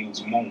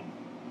means moon,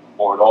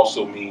 or it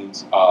also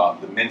means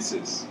the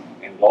menses,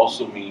 and it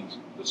also means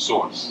the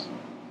source.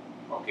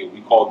 Okay?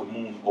 We call the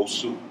moon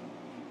Osu.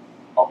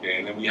 Okay?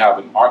 And then we have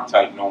an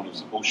archetype known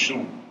as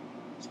Oshun,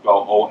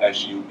 spelled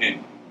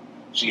O-S-U-N.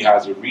 She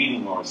has a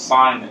reading or a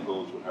sign that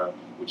goes with her,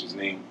 which is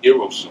named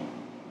Irosun,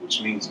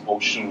 which means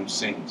Oshun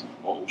sings,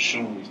 or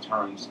Oshun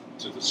returns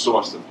to the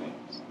source of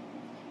things.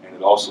 And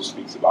it also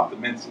speaks about the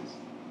menses.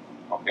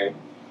 Okay?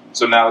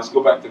 So now let's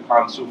go back to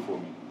Kansu for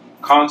me.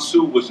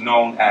 Kansu was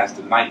known as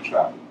the night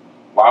traveler.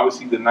 Why was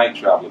he the night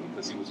traveler?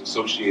 Because he was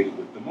associated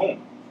with the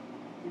moon.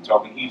 We're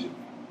talking Egypt.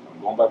 So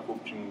I'm going back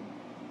between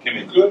Kim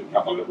and Good.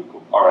 Okay,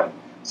 cool. All right.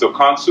 So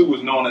Kansu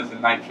was known as the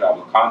night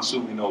traveler.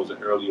 Kansu we know is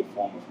an earlier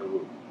form of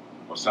Heru,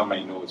 or some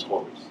may know as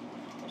Horus,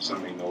 or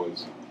some may know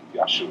as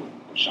Yashua,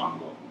 or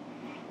Shango,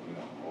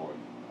 or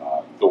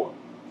Thor.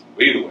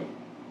 But either way,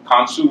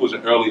 Kansu was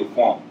an earlier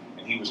form,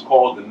 and he was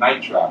called the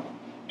night traveler.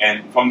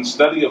 And from the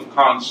study of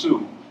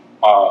Kansu,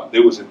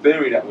 there was a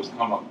theory that was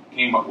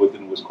came up with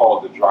and was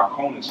called the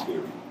Draconis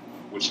theory,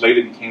 which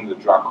later became the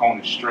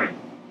Draconis string,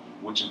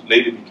 which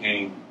later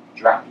became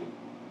Dracula,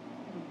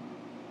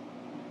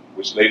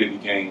 which later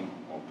became,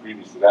 or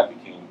previous to that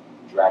became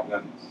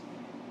Dragonus.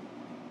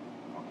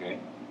 Okay?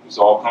 This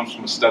all comes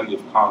from a study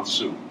of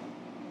Kansu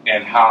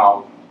and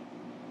how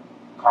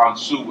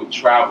Kansu would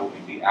travel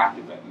and be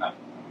active at night.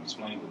 I'm going to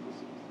explain what this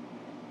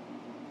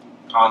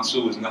is.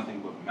 Kansu is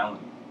nothing but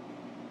melanin.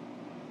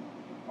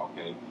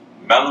 Okay?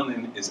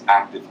 Melanin is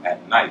active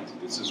at night.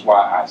 This is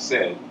why I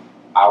said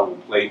I will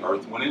play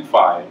Earth, Wind, and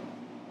Fire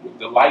with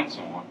the lights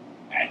on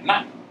at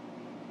night.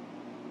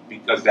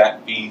 Because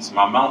that feeds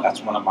my melanin.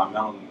 That's one of my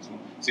melanins.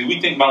 See,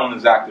 we think melanin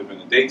is active in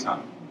the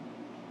daytime.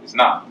 It's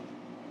not.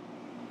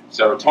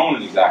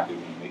 Serotonin is active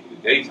in the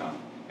daytime.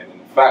 And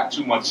in fact,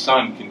 too much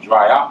sun can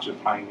dry out your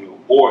pineal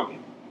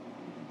organ.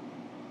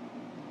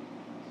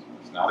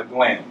 It's not a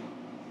gland.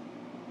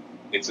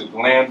 It's a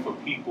gland for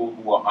people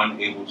who are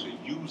unable to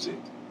use it.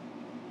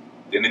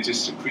 Then it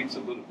just secretes a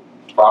little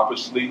bit. Proper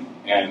sleep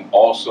and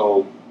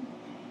also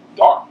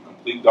dark,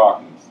 complete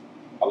darkness.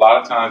 A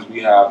lot of times we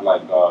have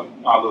like our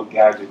little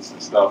gadgets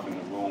and stuff in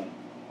the room,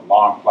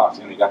 alarm clocks,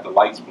 and they got the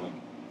lights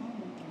blinking.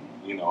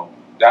 You know,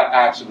 that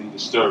actually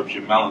disturbs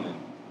your melanin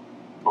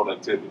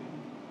productivity.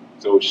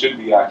 So it should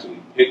be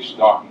actually pitch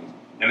darkness.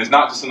 And it's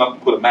not just enough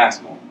to put a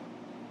mask on.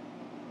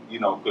 You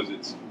know, because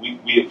it's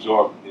we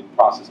absorb and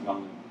process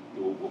melanin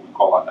through what we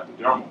call our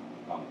epidermal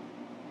melanin.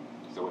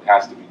 So it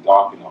has to be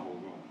dark in the whole room.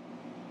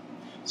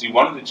 See,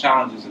 one of the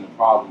challenges and the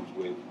problems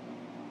with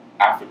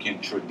African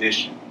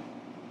tradition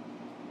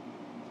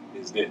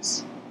is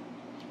this.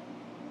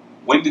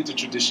 When did the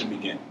tradition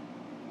begin?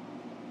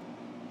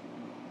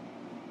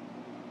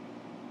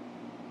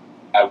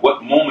 At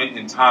what moment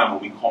in time are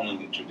we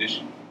calling it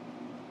tradition?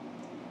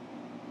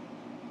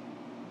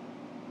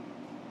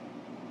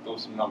 Throw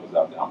some numbers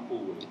out there. I'm cool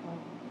with it.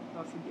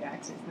 Oh, so the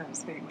accent is not a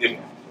statement.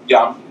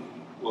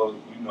 Well,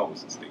 you know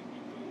it's a statement.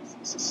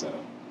 It's a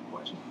setup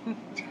question.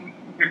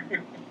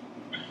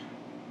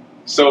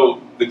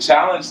 So the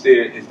challenge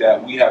there is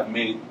that we have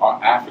made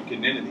our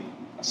Africanity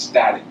a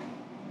static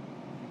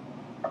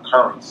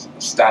occurrence,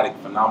 a static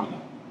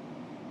phenomenon.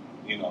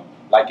 You know,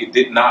 like it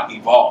did not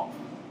evolve.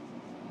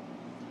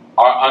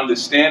 Our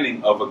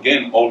understanding of,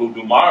 again,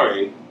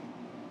 Oludumare,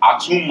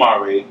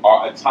 Atumare,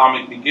 are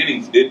atomic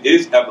beginnings. It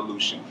is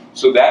evolution.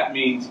 So that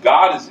means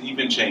God is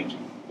even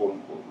changing, quote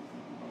unquote.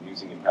 I'm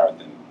using it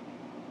parenthetically.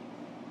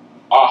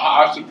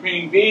 Our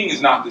supreme being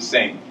is not the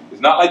same.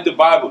 It's not like the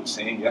Bible, the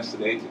same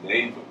yesterday,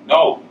 today.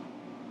 No.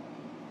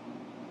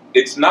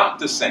 It's not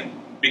the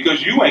same.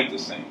 Because you ain't the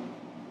same.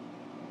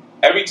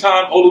 Every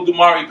time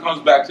Oludumare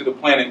comes back to the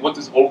planet, what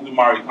does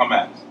Oludumare come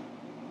as?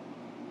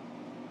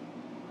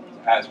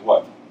 As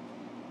what?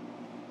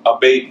 A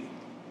baby.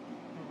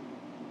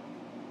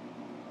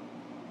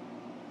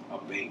 A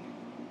baby.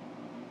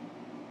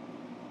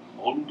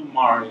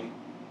 Oludumare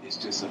is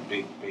just a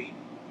big baby.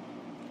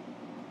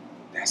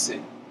 That's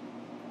it.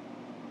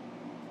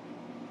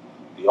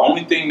 The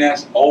only thing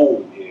that's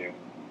old here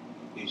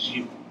is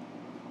you.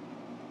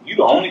 You're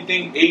the only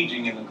thing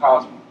aging in the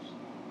cosmos.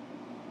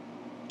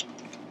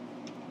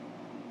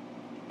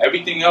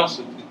 Everything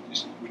else,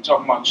 we're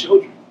talking about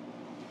children.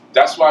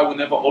 That's why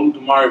whenever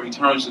Oludumare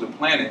returns to the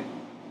planet,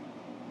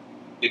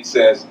 it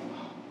says,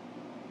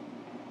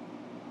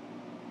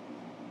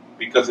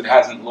 because it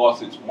hasn't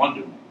lost its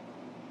wonderment.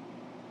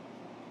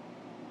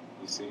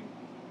 You see?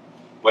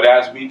 But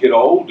as we get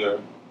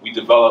older, we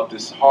develop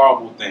this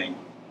horrible thing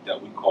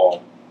that we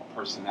call a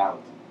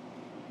personality.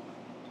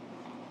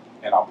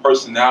 And our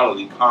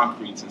personality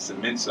concretes and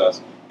cements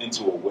us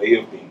into a way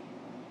of being.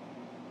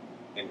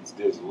 And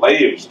there's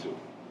layers to it.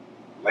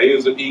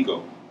 Layers of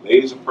ego,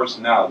 layers of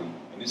personality,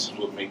 and this is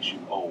what makes you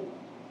old.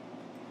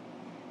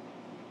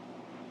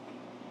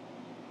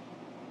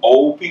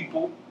 Old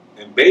people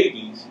and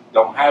babies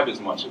don't have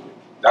as much of it.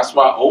 That's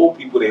why old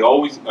people, they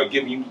always are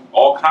giving you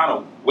all kind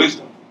of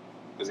wisdom,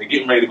 because they're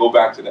getting ready to go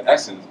back to the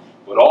essence,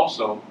 but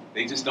also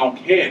they just don't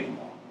care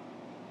anymore.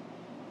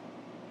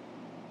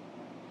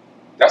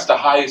 That's the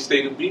highest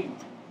state of being.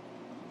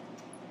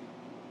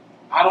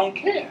 I don't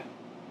care.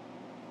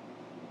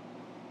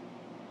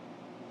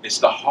 It's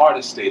the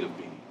hardest state of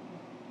being.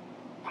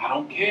 I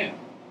don't care.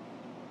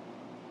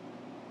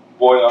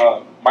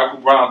 Boy, Michael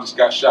Brown just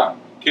got shot,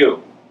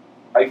 killed.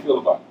 How you feel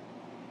about it?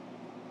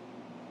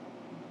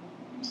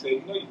 You say,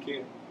 you know you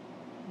care.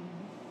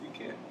 You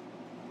care.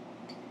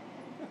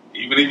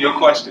 Even in your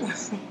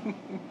questions.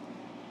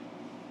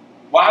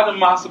 Why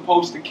am I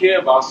supposed to care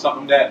about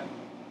something that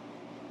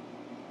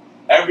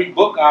every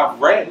book I've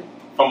read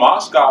from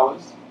our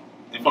scholars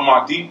and from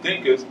our deep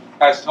thinkers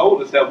has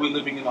told us that we're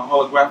living in a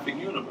holographic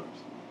universe?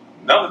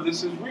 None of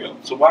this is real.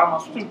 So why am I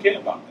supposed to care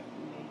about that?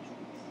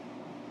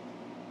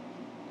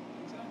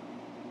 Exactly.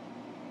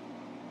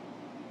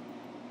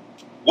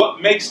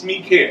 What makes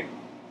me care?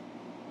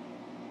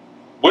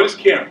 What is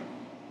caring?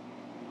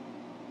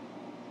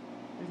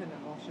 It's an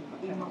emotional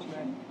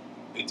attachment.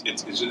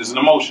 It's an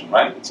emotion,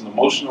 right? It's an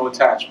emotional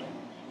attachment.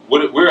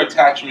 Where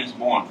attachment is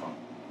born from?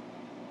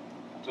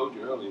 I told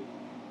you earlier.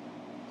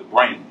 The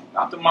brain.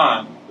 Not the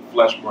mind, the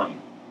flesh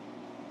brain.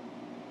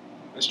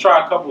 Let's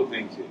try a couple of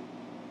things here.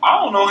 I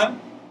don't know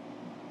him.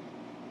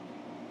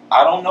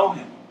 I don't know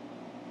him.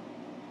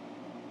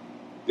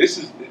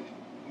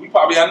 We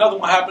probably had another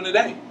one happen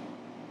today.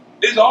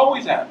 It's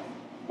always happening.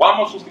 Why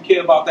am I supposed to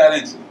care about that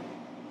incident?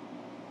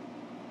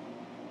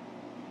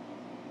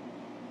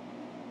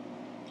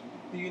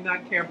 Do you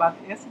not care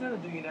about the incident, or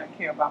do you not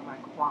care about my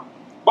crime?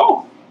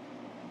 Both.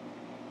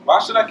 Why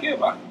should I care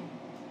about it?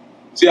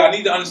 See, I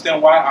need to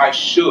understand why I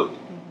should.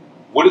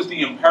 What is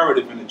the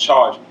imperative in the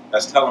charge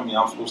that's telling me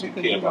I'm supposed to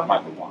care about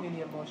Michael Brown?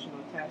 Any emotional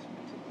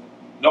attachment to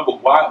it. No,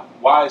 but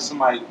why is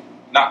somebody,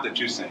 not that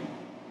you're saying,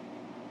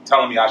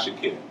 telling me I should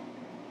care?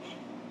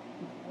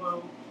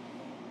 Well,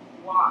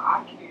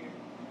 why I care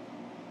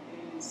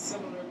is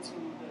similar to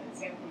the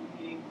example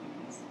you gave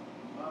with this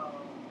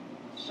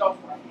shelf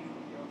right here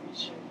with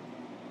the Orisha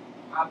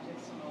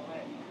objects and all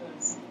that,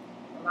 because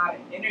a lot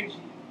of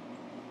energy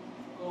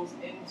goes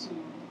into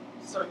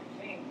certain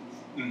things.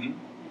 Mm-hmm.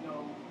 You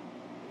know,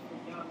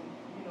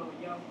 if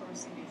a young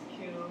person gets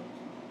killed,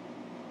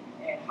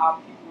 and how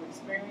people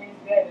experience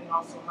that, and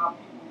also how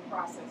people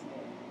process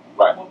that.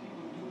 Right. What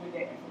people do with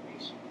that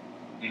information.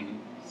 Mm-hmm.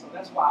 So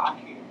that's why I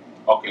care.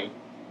 Okay.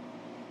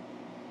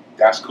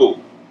 That's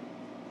cool.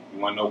 You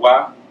want to know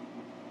why?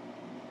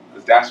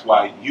 Because that's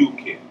why you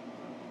care.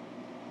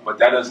 But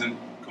that doesn't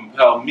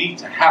compel me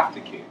to have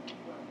to care.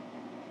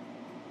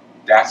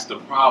 That's the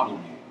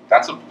problem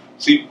here.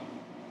 See,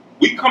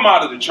 we come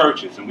out of the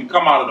churches and we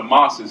come out of the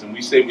mosques and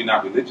we say we're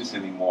not religious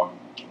anymore,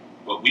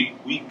 but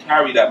we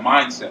carry that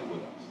mindset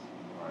with us.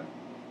 Right?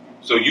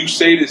 So you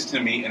say this to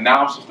me, and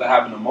now I'm supposed to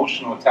have an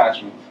emotional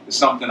attachment to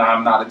something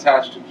I'm not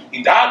attached to.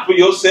 He died for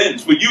your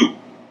sins, for you.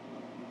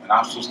 And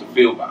I'm supposed to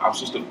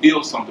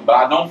feel something, but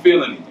I don't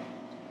feel anything.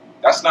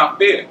 That's not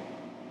fair.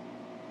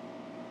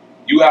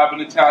 You have an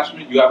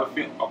attachment, you have a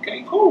feeling.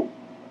 Okay, cool.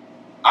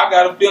 I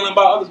got a feeling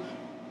about others.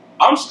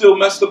 I'm still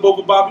messed up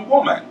over Bobby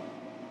Womack.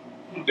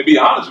 To be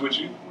honest with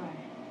you,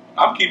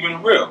 I'm keeping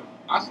it real.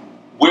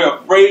 We're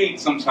afraid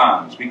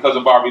sometimes because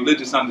of our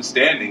religious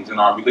understandings and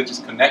our religious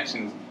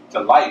connections to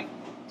life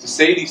to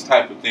say these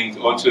type of things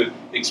or to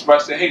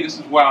express that, hey, this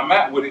is where I'm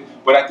at with it.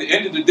 But at the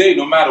end of the day,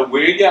 no matter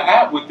where you're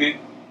at with it,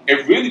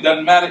 it really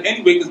doesn't matter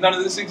anyway because none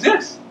of this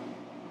exists.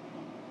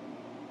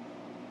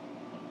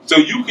 So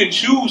you can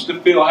choose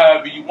to feel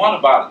however you want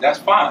about it. That's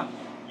fine.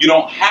 You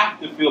don't have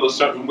to feel a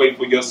certain way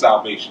for your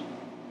salvation.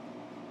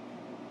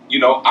 You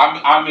know,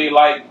 I may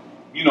like,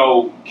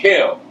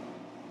 kale,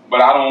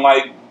 but I don't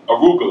like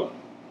arugula.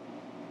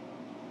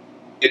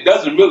 It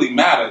doesn't really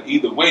matter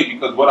either way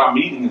because what I'm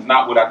eating is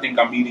not what I think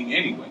I'm eating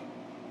anyway.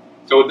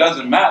 So it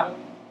doesn't matter.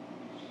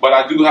 But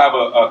I do have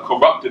a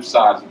corruptive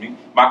side of me.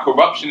 My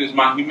corruption is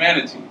my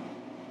humanity.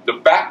 The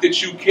fact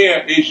that you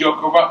care is your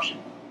corruption.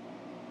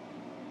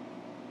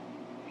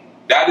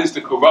 That is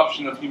the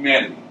corruption of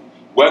humanity.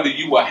 Whether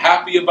you were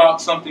happy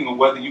about something or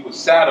whether you were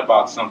sad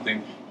about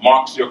something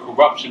marks your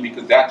corruption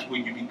because that's where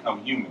you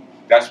become human.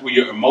 That's where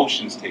your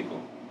emotions take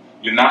over.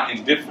 You're not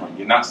indifferent.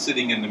 You're not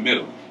sitting in the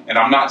middle. And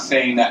I'm not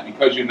saying that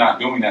because you're not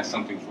doing that,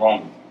 something's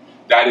wrong with you.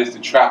 That is the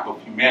trap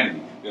of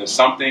humanity. There are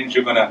some things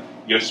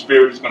your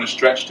spirit is going to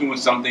stretch to and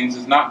some things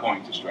it's not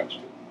going to stretch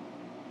to.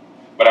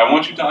 But I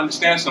want you to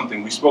understand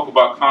something. We spoke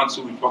about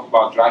Khonsu, we spoke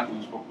about Dracula,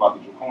 we spoke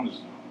about the Draconis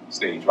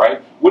stage,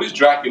 right? What is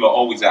Dracula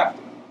always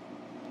after?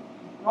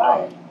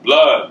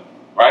 Blood,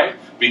 right?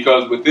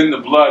 Because within the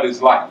blood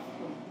is life,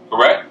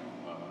 correct?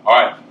 All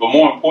right, but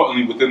more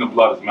importantly, within the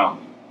blood is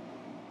melanin.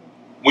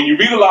 When you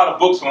read a lot of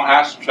books on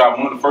astral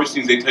travel, one of the first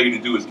things they tell you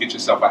to do is get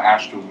yourself an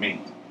astral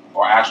mate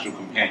or astral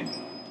companion.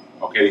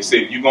 Okay, they say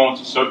if you go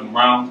into certain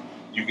realms,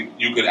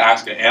 you could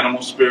ask an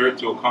animal spirit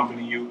to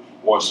accompany you,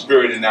 or a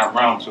spirit in that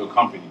realm to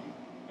accompany you.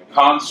 The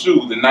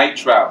Kansu, the night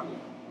traveler,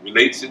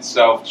 relates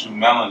itself to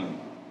melanin.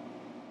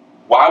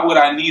 Why would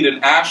I need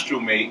an astral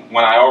mate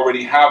when I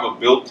already have a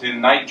built-in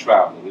night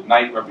traveler? The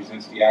night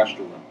represents the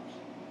astral realms.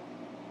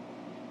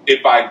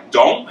 If I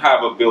don't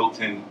have a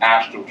built-in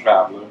astral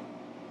traveler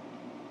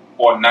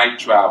or night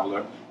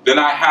traveler, then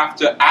I have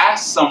to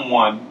ask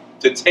someone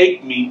to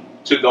take me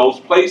to those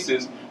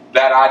places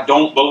that I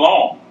don't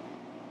belong.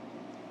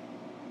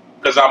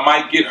 Because I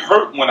might get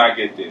hurt when I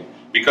get there,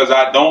 because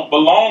I don't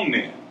belong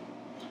there.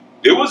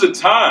 There was a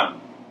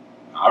time,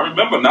 I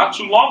remember not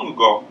too long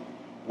ago,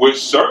 where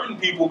certain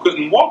people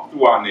couldn't walk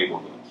through our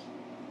neighborhoods.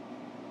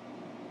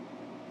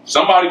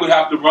 Somebody would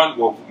have to run,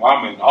 well,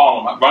 I'm in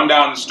Harlem, run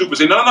down the stoop and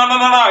say, no,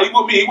 he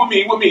with me, he with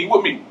me, he with me, he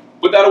with me.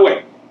 Put that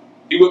away.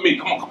 He with me,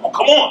 come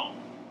on.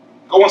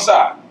 Go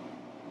inside.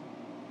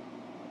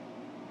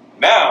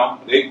 Now,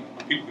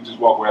 people can just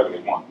walk wherever they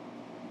want.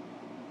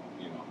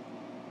 You know.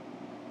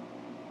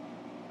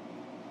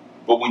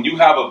 But when you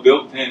have a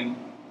built-in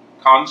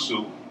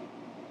Kansu,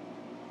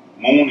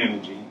 moon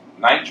energy,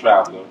 night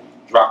traveler,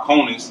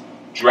 Draconis,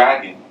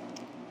 dragon,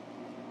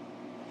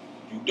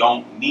 you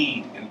don't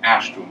need an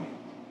astral mate.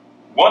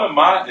 One of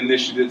my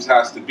initiatives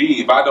has to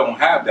be, if I don't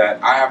have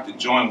that, I have to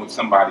join with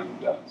somebody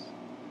who does.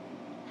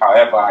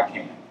 However I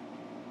can.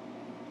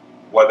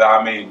 Whether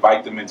I may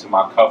invite them into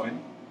my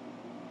coven,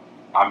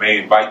 I may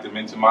invite them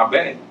into my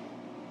bed.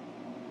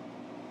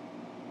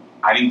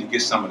 I need to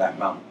get some of that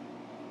melanin.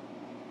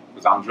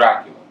 Because I'm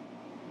Dracula.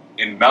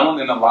 And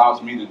melanin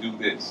allows me to do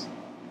this.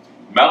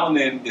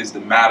 Melanin is the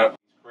matter.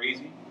 It's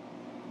crazy.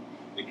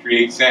 It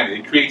creates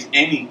sanity. It creates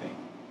anything.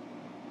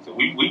 So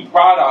we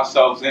pride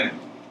ourselves in it.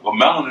 But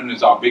melanin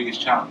is our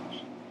biggest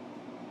challenge.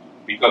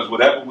 Because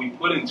whatever we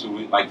put into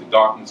it, like the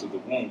darkness of the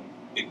womb,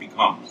 it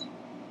becomes.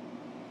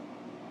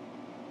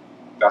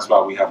 That's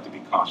why we have to be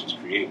conscious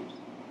creators.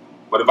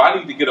 But if I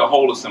need to get a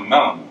hold of some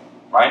melanin,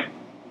 right?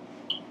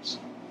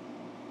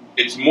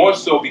 It's more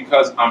so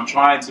because I'm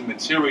trying to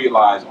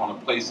materialize on a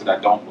place that I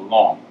don't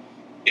belong.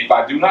 If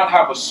I do not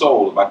have a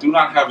soul, if I do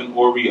not have an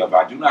Oriya, if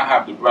I do not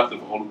have the breath of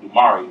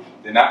Olodumare,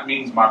 then that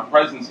means my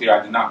presence here,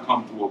 I did not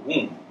come through a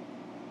womb.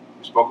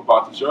 We spoke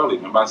about this earlier.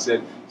 Remember I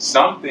said,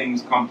 some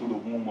things come through the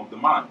womb of the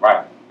mind.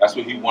 Right. That's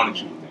what he wanted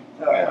you to think.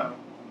 Yeah.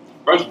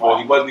 First of all,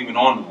 he wasn't even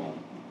on the moon.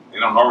 They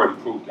don't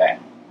already prove that.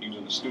 He was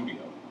in the studio.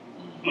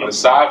 But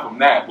aside from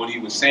that, what he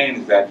was saying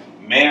is that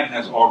man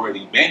has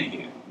already been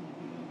here.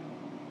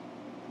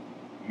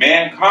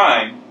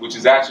 Mankind, which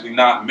is actually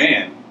not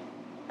man,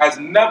 has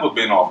never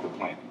been off the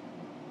planet.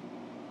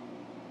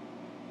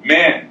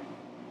 Man,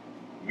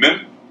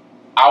 mem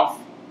auf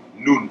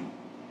nun.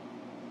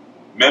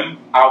 Mem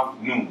auf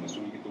nun. That's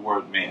where we get the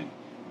word man.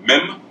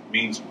 Mem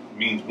means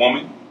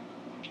woman.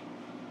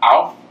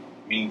 Auf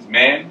means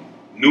man.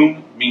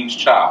 Nun means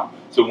child.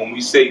 So when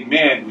we say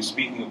man, we're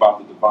speaking about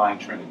the divine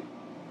Trinity.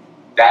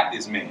 That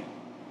is man.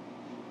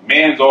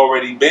 Man's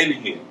already been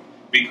here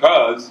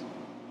because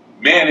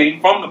man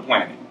ain't from the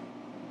planet.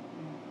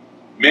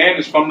 Man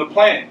is from the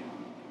planet.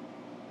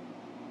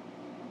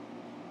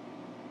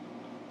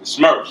 The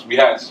Smurfs. We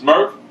had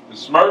Smurf, the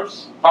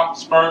Smurfs, Papa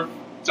Smurf,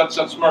 such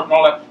Smurf, and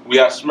all that. We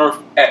have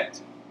Smurf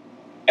Et.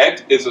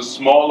 Et is a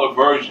smaller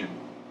version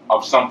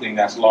of something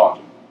that's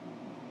larger.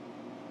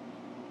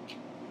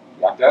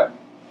 Got that?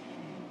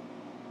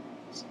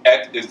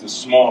 Et is the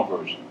small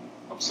version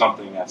of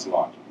something that's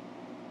larger.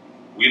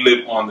 We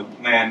live on the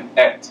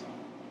planet.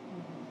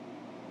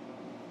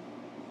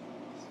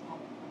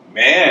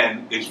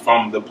 Man is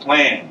from the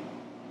plan.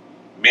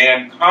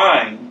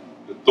 Mankind,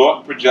 the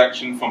thought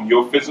projection from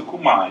your physical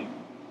mind,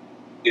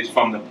 is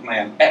from the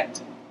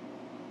planet.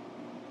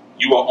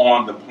 You are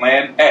on the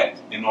planet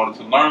in order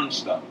to learn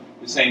stuff.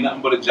 This ain't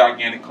nothing but a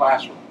gigantic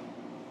classroom.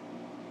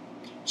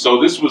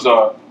 So this was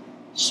a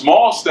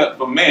small step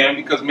for man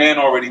because man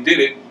already did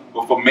it.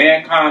 But for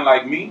mankind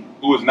like me,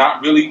 who was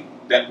not really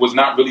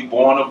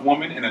born of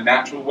woman in a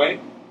natural way,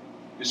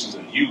 this is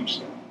a huge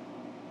step.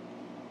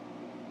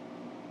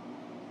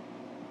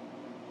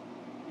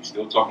 We're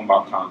still talking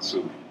about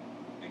Kansu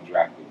and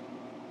Dracula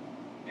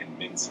and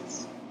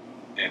Menses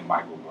and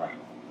Michael Brown.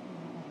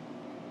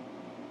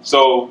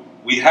 So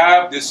we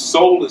have this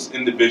soulless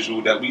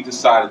individual that we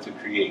decided to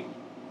create.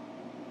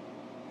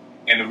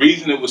 And the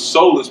reason it was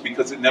soulless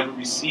because it never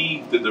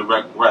received the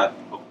direct breath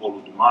of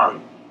Olodumare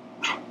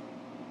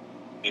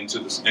into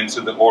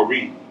the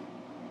Ori,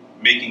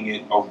 making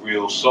it a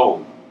real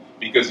soul.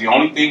 Because the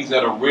only things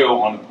that are real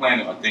on the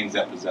planet are things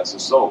that possess a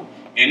soul.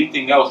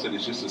 Anything else that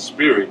is just a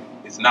spirit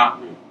is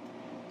not real.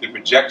 They're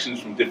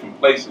projections from different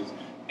places,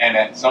 and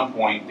at some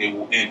point they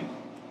will end.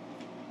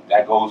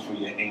 That goes for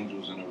your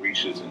angels and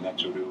Orishas and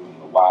Necharu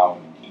and Lawao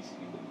and Kisi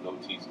and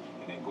Lotis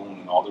and Ogun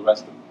and all the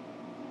rest of them.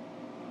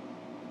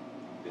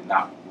 They're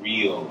not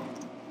real.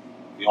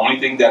 The only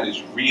thing that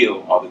is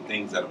real are the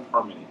things that are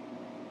permanent,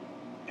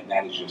 and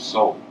that is your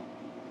soul.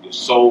 Your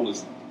soul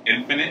is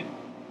infinite,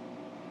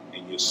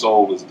 and your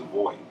soul is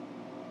devoid.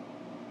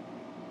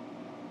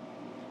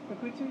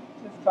 Could you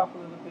just talk a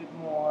little bit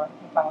more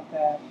about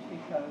that?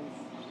 Because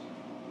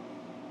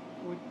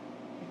what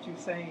you're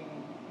saying,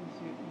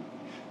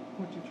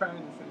 what you're trying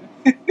to say,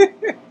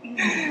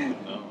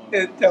 No,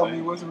 it tell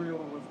me what's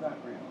real and what's not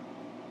real.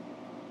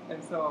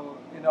 And so,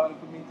 in order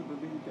for me to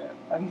believe that,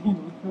 I need a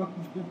little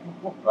bit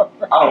more.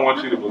 I don't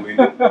want you to believe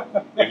it.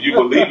 If you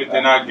believe it,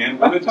 then I again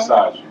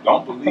religiousize you.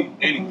 Don't believe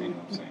anything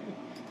I'm saying.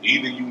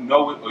 Either you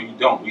know it or you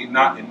don't. We're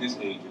not in this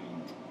age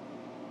anymore.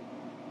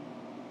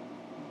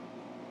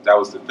 That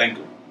was the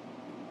thinker.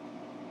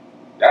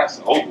 That's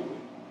over with.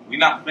 We're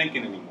not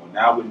thinking anymore.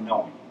 Now we're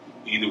knowing.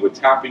 Either we're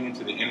tapping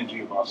into the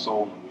energy of our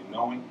soul and we're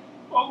knowing,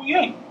 or we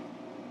ain't.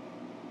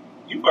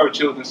 You've heard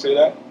children say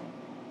that.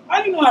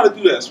 I didn't know how to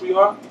do that,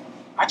 sweetheart.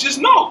 I just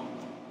know.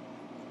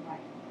 Right.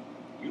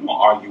 You don't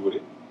argue with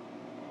it.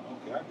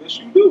 Okay, I guess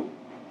you do.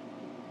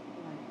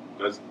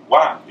 Because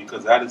why?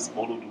 Because that is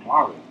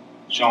Olodumare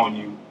showing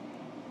you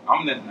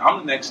I'm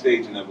the next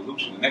stage in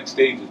evolution. The next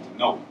stage is the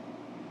knower,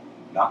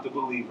 not the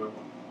believer,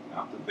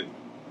 not the thinker.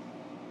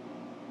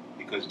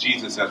 Because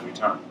Jesus has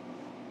returned.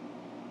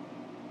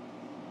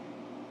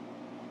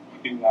 Why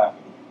are you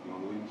laughing? You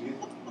don't believe in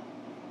Jesus?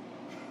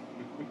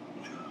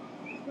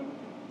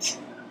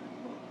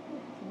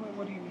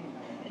 What do you mean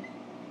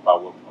By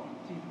what part?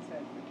 Jesus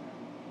has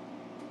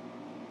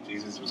returned?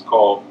 Jesus was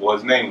called, well,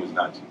 his name was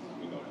not Jesus.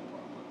 We know that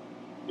part.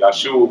 But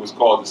Yahshua was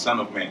called the Son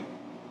of Man.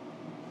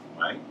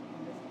 Right?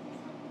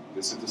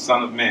 This is the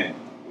Son of Man,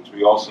 which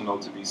we also know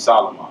to be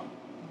Solomon.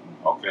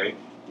 Okay?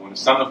 When the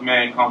Son of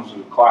Man comes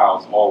with the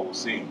clouds, all will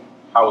see him.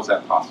 How is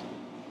that possible?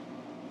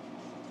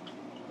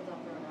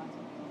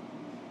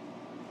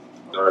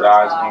 Third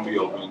eye is going to be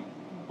open.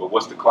 But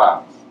what's the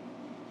clouds?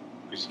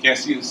 Because you can't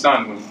see the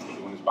sun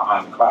when it's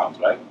behind the clouds,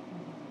 right?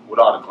 What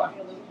are the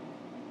clouds?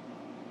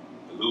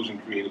 Illusion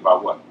created by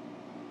what?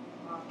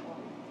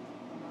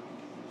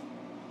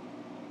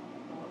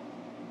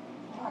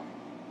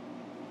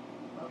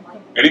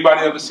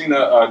 Anybody ever seen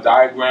a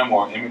diagram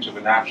or image of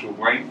an actual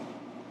brain?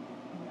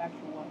 Actual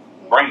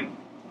what? Brain.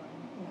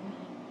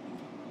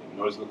 You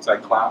notice it looks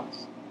like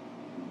clouds?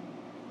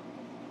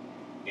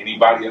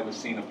 Anybody ever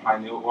seen a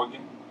pineal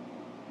organ?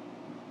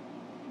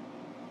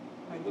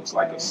 It looks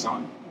like a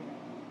sun.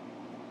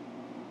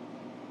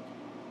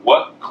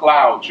 What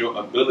clouds your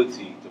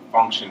ability to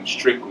function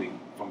strictly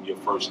from your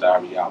first eye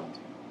reality?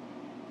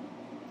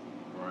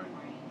 Right.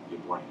 Your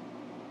brain.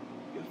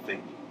 Your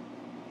thinking.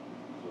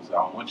 Because I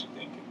don't want you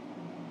thinking.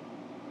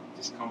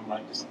 Just come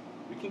right.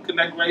 We can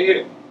connect right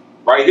here.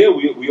 Right here,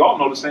 we all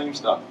know the same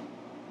stuff.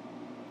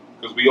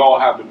 Because we all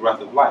have the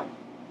breath of life.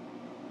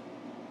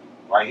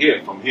 Right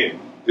here, from here.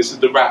 This is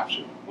the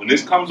rapture. When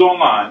this comes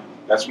online,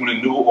 that's when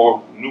the new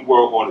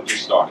world order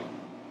just started.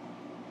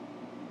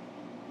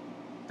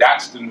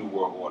 That's the new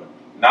world order.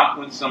 Not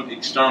when some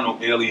external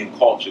alien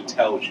culture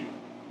tells you.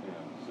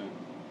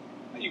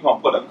 How you gonna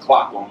put a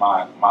clock on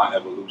my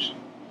evolution?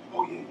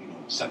 Oh yeah, you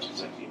know, such and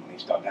such, when they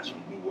start, that's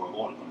when the new world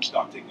order gonna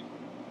start taking.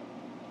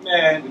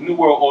 Man, the new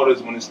world order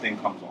is when this thing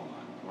comes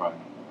online. Right.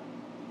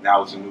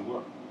 Now it's a new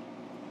world.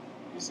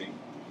 You see?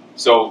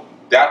 So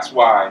that's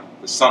why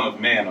the Son of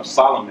Man, or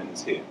Solomon,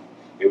 is here.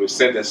 It was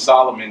said that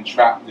Solomon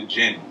trapped the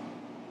jinn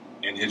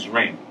in his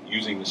ring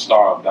using the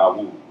Star of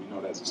Dawood. We know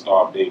that's the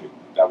Star of David.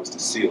 That was the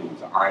seal. It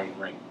was an iron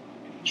ring.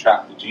 And he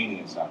trapped the genie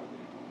inside of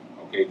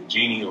it. Okay, the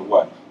genie or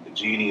what? The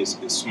genie is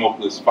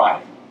smokeless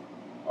fire.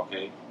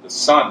 Okay, the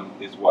sun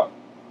is what?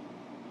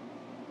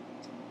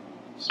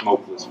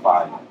 Smokeless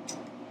fire.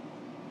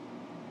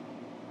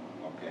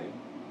 Okay.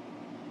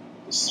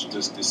 The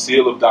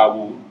seal of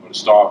Dawood, or the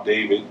Star of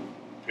David,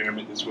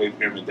 pyramid this way,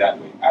 pyramid that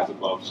way, as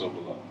above, so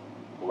below.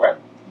 Correct?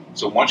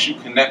 So once you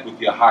connect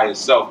with your higher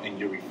self and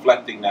you're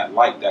reflecting that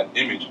light, that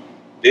image,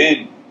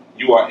 then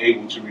you are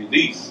able to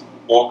release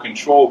or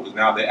control, because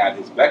now they're at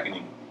his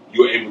beckoning,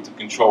 you are able to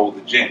control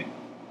the jinn.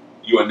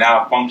 You are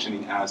now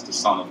functioning as the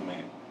Son of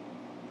Man.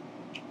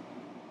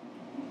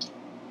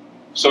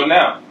 So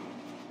now,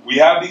 we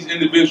have these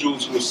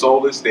individuals who are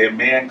soulless. They're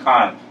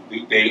mankind.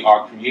 They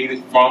are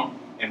created from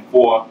and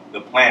for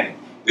the planet.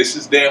 This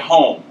is their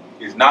home.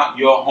 It's not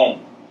your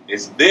home.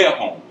 It's their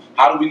home.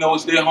 How do we know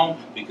it's their home?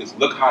 Because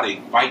look how they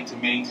fight to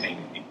maintain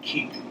it and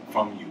keep it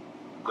from you.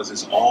 Because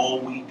it's all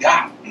we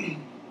got.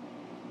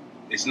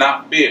 It's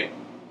not fair.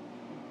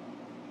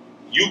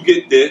 You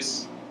get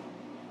this,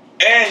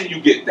 and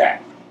you get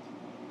that.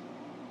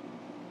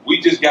 We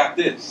just got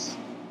this.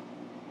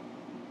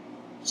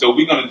 So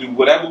we're going to do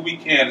whatever we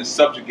can to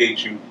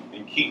subjugate you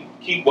and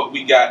keep what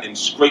we got and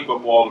scrape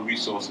up all the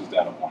resources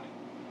that are on it.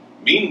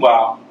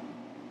 Meanwhile,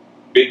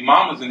 Big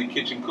Mama's in the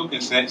kitchen cooking,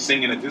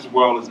 singing that this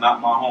world is not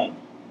my home.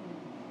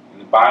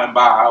 And by and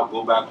by, I'll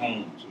go back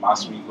home to my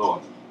sweet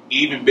Lord.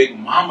 Even Big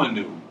Mama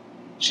knew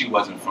she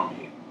wasn't from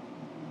here.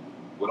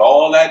 With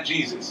all that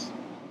Jesus,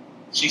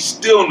 she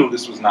still knew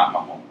this was not her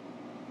home.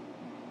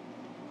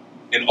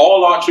 In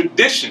all our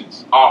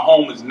traditions, our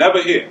home is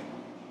never here.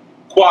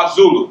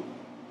 KwaZulu.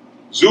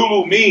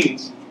 Zulu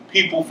means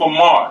people from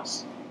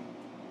Mars.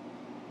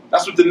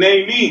 That's what the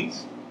name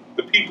means.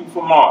 The people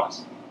from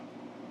Mars.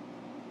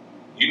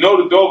 You know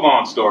the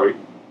Dogon story.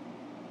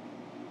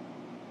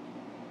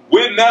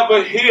 We're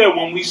never here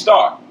when we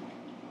start.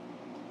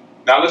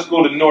 Now let's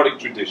go to Nordic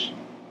tradition.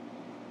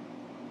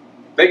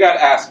 They got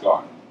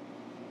Asgard.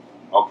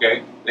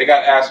 Okay? They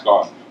got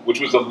Asgard,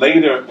 which was a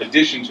later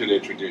addition to their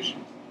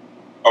tradition.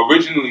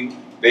 Originally,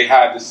 they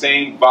had the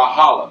same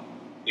Valhalla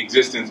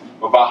existence,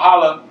 but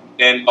Valhalla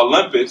and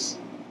Olympus,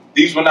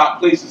 these were not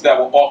places that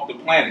were off the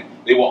planet.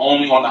 They were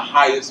only on the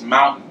highest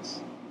mountains.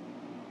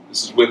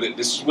 This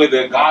is where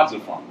their gods are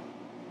from.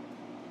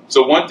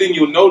 So one thing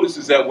you'll notice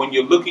is that when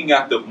you're looking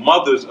at the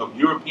mothers of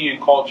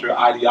European culture,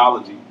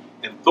 ideology,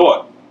 and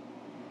thought,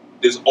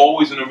 there's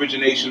always an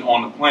origination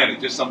on the planet,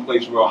 just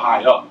someplace real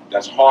high up.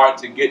 That's hard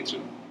to get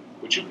to,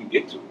 but you can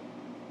get to it.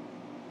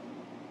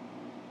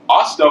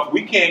 Our stuff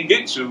we can't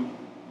get to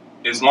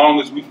as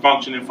long as we're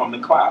functioning from the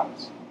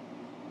clouds.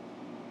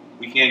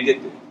 We can't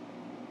get there.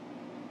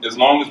 As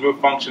long as we're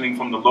functioning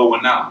from the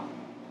lower Nile,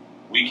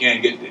 we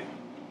can't get there.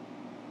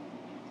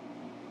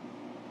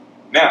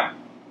 Now,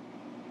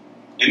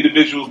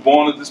 individuals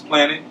born on this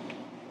planet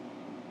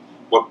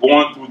were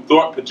born through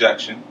thought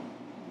projection.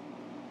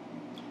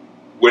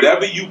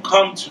 Whatever you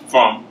come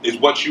from is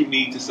what you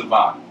need to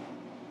survive.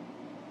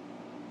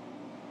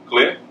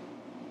 Clear?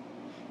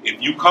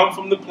 If you come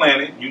from the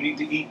planet, you need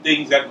to eat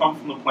things that come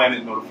from the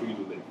planet in order for you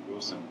to live. Real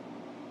simple.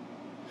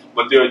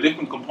 But there are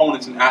different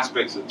components and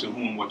aspects to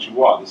whom and what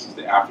you are. This is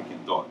the African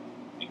thought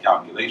and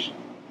calculation.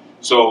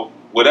 So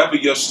whatever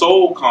your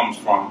soul comes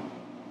from,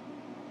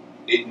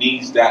 it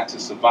needs that to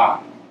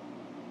survive.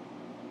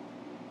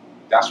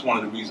 That's one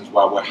of the reasons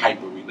why we're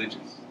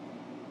hyper-religious.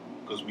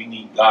 Because we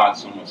need God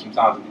so much.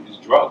 Sometimes it's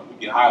drugs. We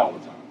get high all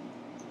the time.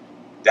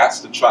 That's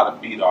to try to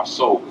feed our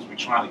soul, because we're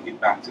trying to get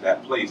back to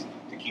that place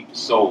to keep the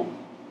soul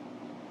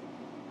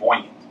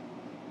buoyant.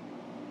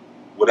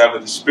 Whatever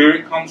the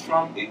spirit comes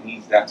from, it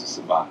needs that to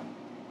survive.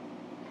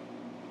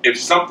 If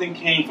something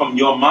came from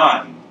your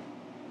mind,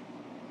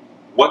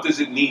 what does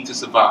it need to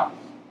survive?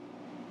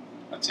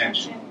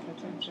 Attention.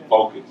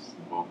 Focus.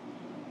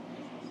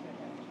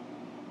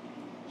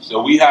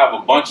 So we have a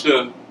bunch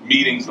of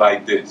meetings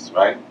like this,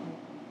 right?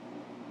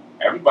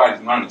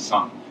 Everybody's learning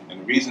something. And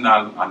the reason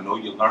I know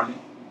you're learning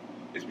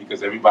is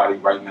because everybody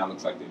right now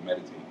looks like they're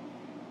meditating.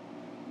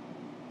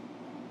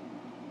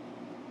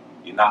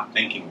 You're not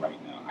thinking right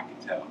now. I can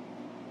tell.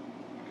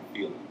 I can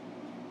feel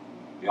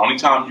it. The only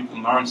time you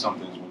can learn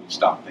something is when you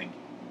stop thinking.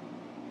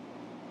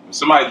 When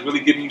somebody's really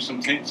giving you some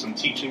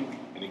teaching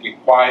and they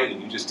get quiet and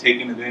you're just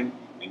taking it in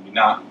and you're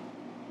not.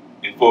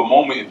 And for a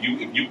moment, if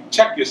you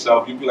check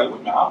yourself, you'll be like, wait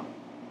a minute,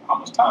 how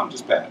much time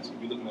just passed?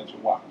 You'll be looking at your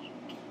watch.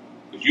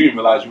 Because you didn't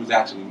realize you was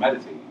actually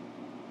meditating.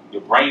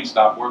 Your brain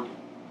stopped working.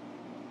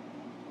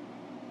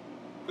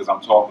 Because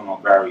I'm talking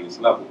on various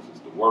levels. It's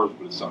the words,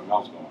 but it's something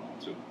else going on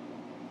too.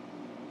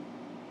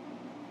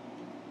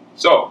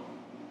 So,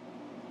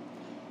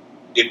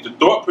 if the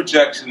thought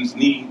projections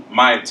need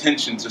my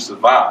attention to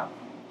survive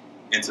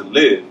and to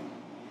live,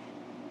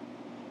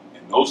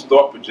 and those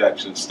thought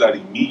projections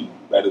study me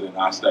better than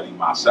I study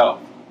myself,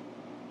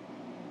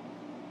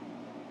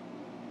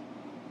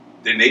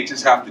 then they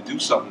just have to do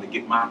something to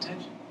get my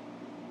attention.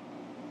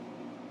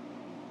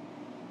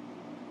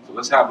 So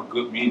let's have a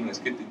good meeting. Let's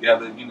get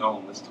together,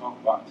 and let's talk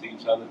about to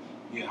each other.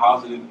 Yeah,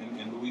 how's it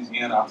in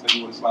Louisiana? I'll tell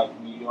you what it's like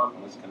in New York,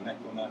 and let's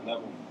connect on that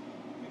level.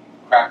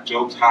 And crack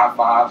jokes, high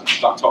fives, and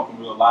start talking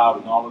real loud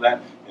and all of that.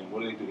 And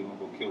what do? They're going to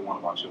go kill one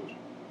of our children.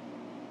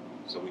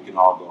 So we can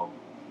all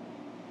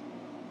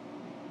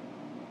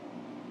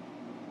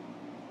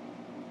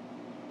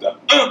go.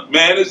 The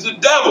man is the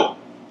devil.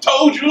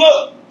 Told you,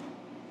 look.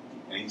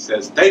 And he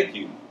says, thank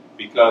you,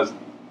 because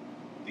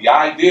the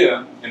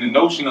idea and the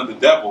notion of the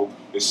devil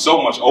is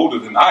so much older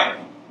than I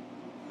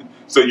am.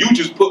 So you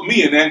just put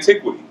me in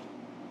antiquity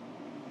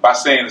by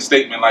saying a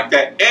statement like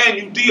that, and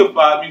you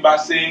deified me by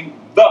saying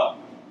the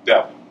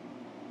devil.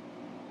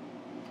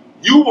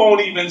 You won't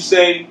even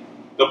say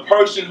the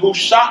person who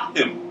shot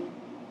him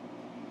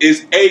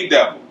is a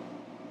devil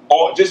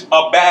or just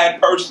a bad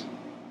person.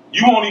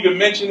 You won't even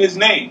mention his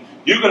name.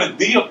 You're going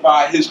to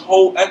deify his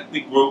whole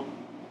ethnic group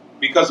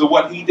because of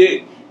what he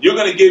did. You're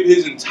going to give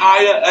his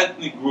entire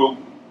ethnic group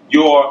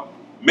your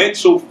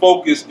mental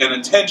focus and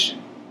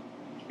attention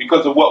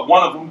because of what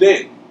one of them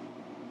did.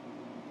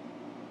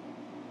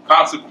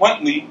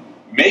 Consequently,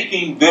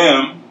 making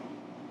them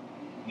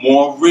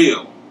more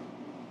real.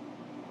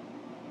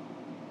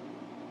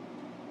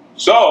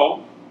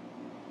 So,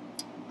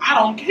 I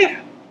don't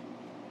care.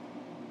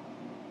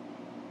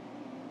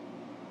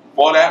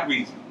 For that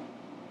reason.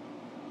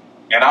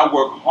 And I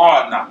work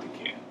hard not to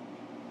care.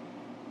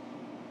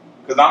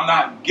 Because I'm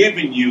not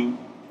giving you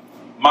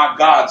my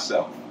God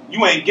self.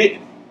 You ain't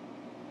getting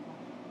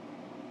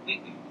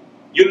it.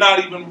 You're not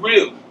even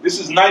real. This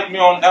is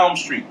Nightmare on Elm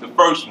Street, the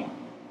first one.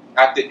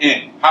 At the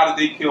end, how did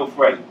they kill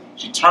Freddy?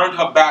 She turned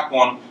her back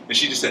on him and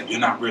she just said, you're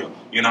not real.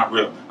 You're not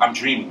real. I'm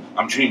dreaming.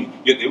 I'm dreaming.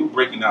 Yet they were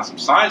breaking down some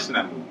science in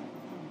that movie.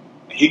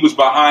 And he was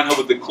behind her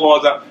with the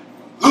claws out.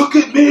 Look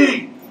at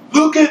me.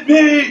 Look at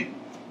me.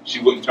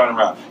 She wouldn't turn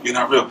around. You're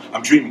not real.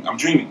 I'm dreaming. I'm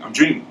dreaming. I'm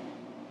dreaming.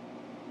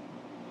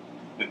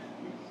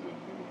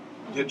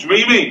 You're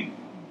dreaming.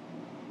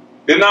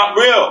 They're not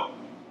real.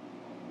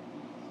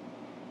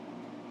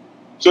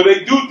 So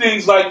they do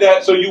things like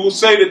that so you will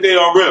say that they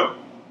are real.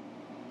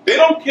 They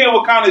don't care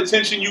what kind of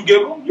attention you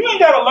give them. You ain't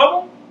got to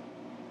love them.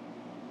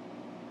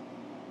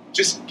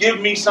 Just give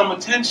me some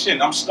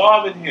attention. I'm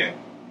starving here.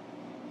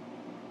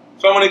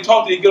 So when they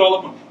talk to you, get all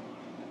of them.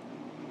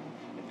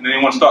 And then they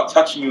want to start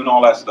touching you and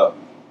all that stuff.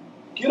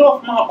 Get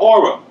off my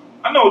aura.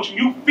 I know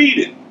you feed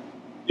it.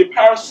 You're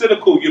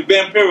parasitical. You're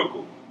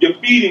vampirical. You're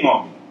feeding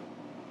on me.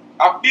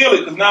 I feel it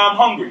because now I'm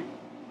hungry.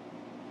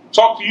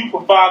 Talk to you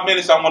for 5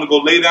 minutes. I want to go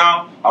lay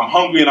down. I'm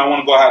hungry and I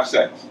want to go have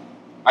sex.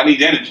 I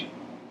need energy.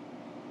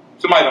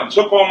 Somebody done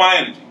took all my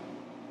energy.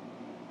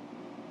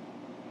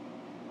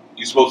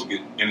 You're supposed to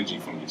get energy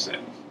from your sex.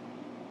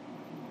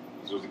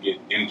 You're supposed to get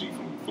energy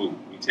from your food.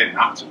 We tend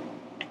not to.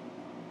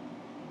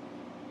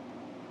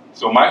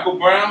 So Michael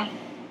Brown,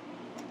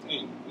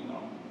 hey,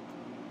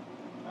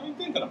 I ain't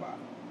thinking about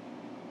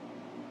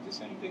it.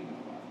 Just ain't thinking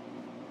about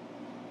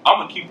it. I'm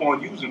gonna keep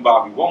on using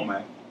Bobby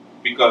Womack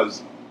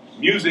because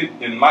music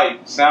and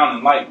light, sound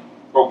and light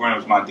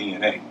programs my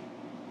DNA.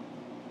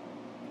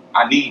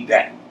 I need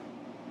that.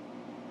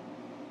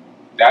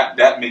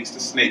 That makes the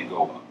snake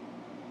go up.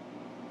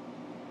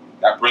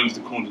 That brings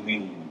the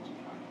Kundalini energy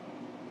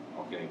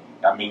higher. Okay?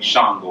 That makes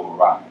Shango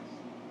arise.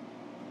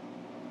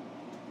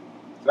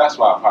 So that's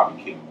why I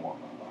probably care more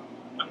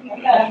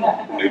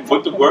about Bobby. They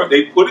put the word,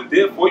 they put it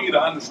there for you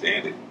to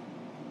understand it.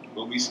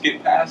 But we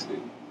skip past it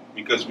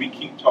because we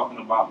keep talking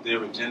about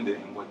their agenda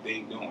and what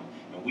they're doing.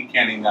 And we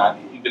can't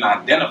even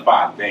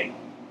identify they.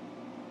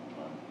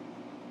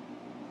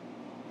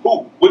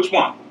 Who? Which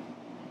one?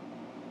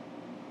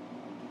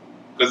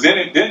 Because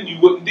then you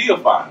wouldn't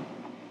deify them.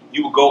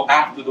 You would go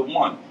after the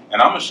one.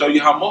 And I'm going to show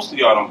you how most of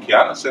y'all don't care.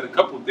 I done said a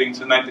couple of things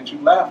tonight that you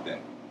laughed at.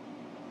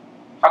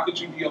 How could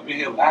you be up in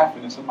here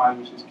laughing at somebody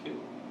was just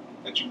killed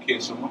that you care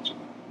so much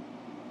about?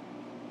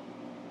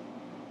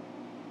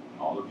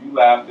 And all of you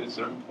laughed at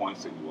certain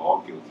points that you were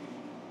all guilty.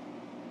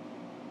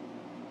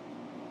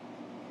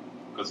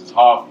 Because it's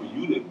hard for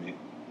you to admit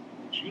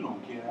that you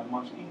don't care that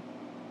much either.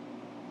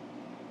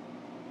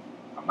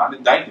 I'm not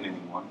indicting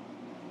anyone.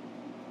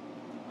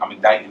 I'm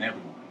indicting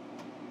everyone.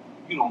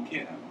 You don't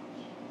care that much.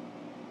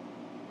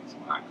 It's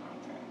my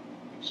contact.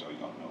 Make sure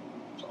y'all know what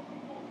I'm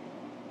talking about.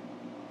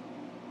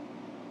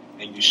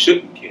 And you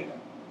shouldn't care that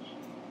much.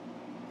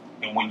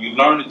 And when you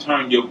learn to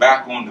turn your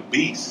back on the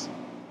beast,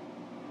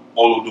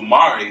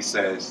 Olodumare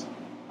says,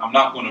 I'm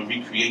not going to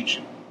recreate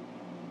you.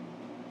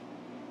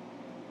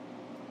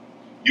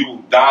 You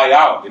will die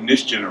out in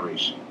this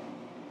generation.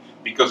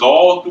 Because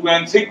all through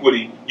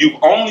antiquity,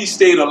 you've only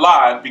stayed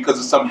alive because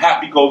of some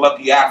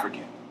happy-go-lucky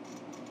African.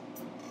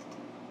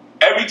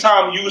 Every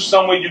time you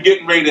somewhere, you're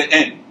getting ready to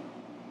end.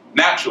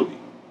 Naturally.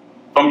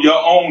 From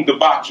your own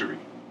debauchery.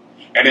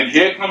 And then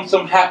here comes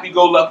some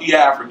happy-go-lucky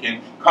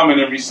African coming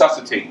and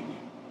resuscitating you.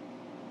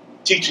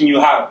 Teaching you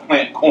how to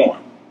plant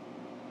corn.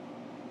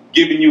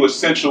 Giving you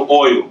essential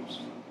oils.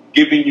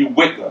 Giving you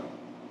Wicca.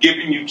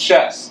 Giving you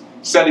chess.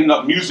 Setting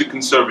up music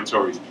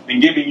conservatories.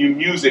 And giving you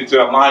music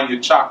to align your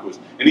chakras.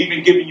 And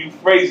even giving you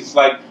phrases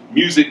like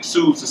music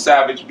soothes the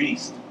savage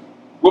beast.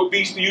 What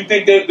beast do you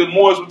think the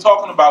Moors were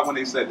talking about when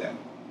they said that?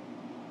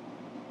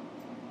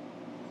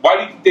 Why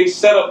do you think they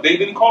set up, they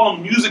didn't call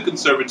them music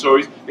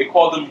conservatories, they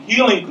called them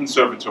healing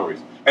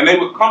conservatories. And they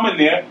would come in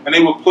there and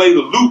they would play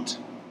the lute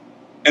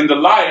and the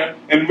lyre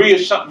and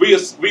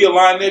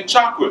realign their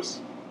chakras.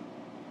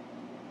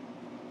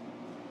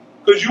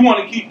 Because you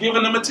want to keep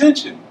giving them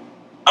attention.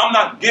 I'm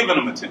not giving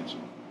them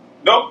attention.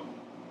 Nope.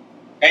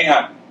 Ain't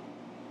happening.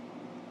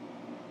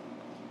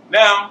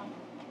 Now,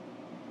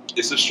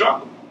 it's a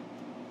struggle.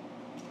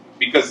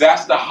 Because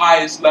that's the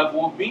highest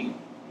level of being.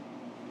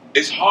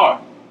 It's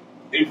hard.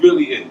 It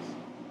really is.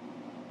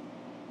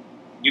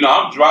 You know,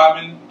 I'm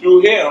driving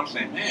through here and I'm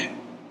saying, man,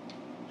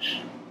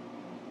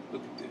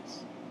 look at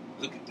this.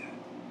 Look at that.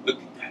 Look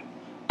at that.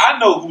 I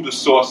know who the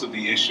source of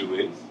the issue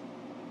is.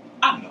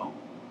 I know.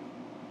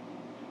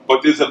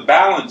 But there's a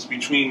balance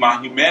between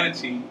my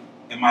humanity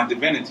and my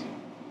divinity.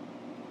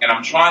 And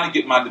I'm trying to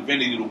get my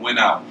divinity to win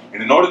out.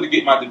 And in order to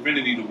get my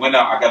divinity to win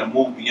out, I got to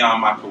move beyond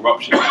my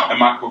corruption. And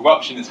my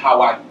corruption is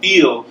how I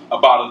feel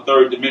about a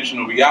third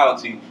dimensional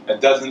reality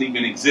that doesn't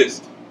even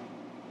exist.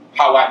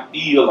 How I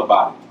feel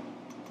about it.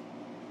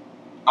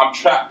 I'm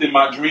trapped in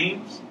my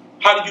dreams.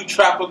 How do you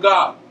trap a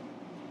God?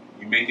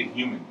 You make it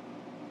human.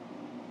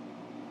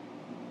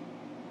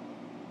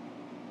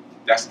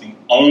 That's the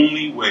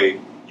only way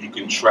you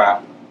can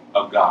trap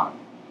a God.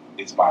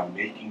 It's by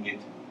making it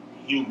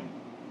human.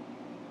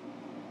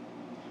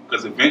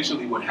 Because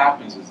eventually what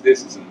happens is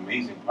this is an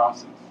amazing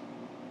process.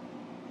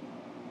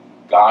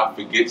 God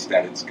forgets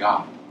that it's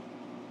God.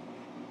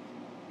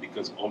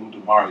 Because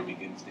Olodumare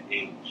begins to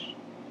age.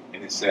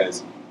 And it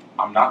says,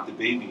 I'm not the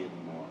baby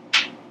anymore.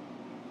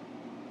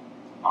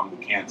 I'm the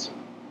Cancer.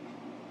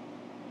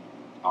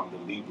 I'm the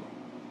Libra.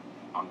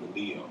 I'm the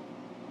Leo.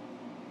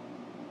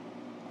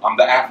 I'm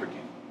the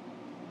African.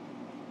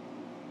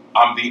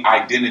 I'm the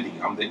identity.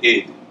 I'm the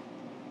id.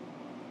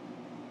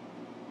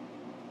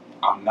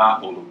 I'm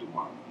not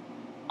Olodumare.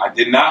 I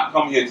did not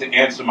come here to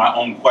answer my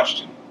own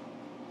question.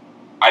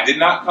 I did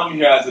not come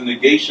here as a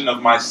negation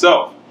of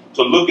myself,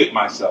 to look at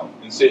myself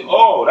and say,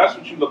 oh, that's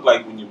what you look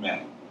like when you're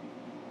mad.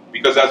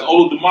 Because as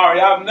old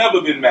Damari, I've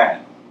never been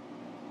mad.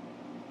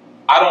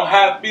 I don't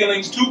have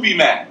feelings to be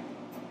mad.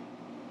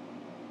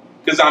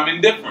 Because I'm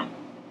indifferent.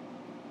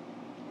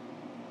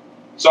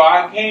 So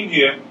I came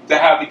here to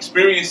have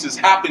experiences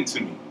happen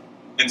to me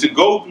and to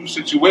go through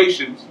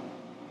situations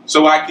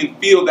so I can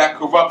feel that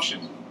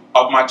corruption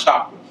of my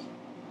chakras.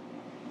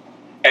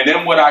 And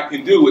then what I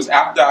can do is,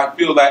 after I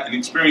feel that and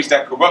experience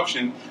that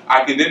corruption,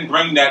 I can then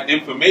bring that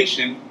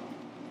information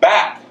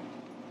back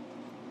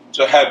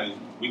to heaven.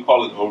 We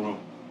call it Orun.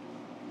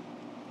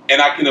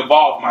 And I can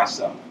evolve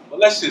myself. But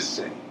let's just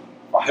say,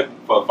 for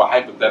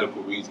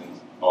hypothetical reasons,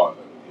 or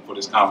for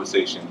this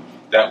conversation,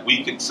 that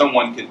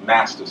someone could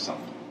master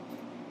something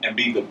and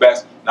be the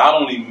best, not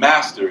only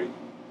master it,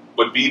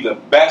 but be the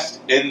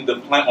best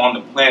on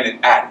the planet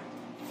at it.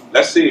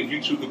 Let's say if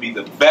you two could be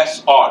the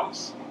best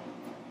artists,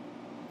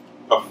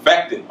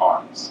 perfected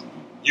artists,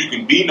 you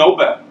can be no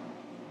better.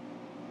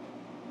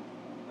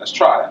 Let's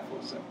try that for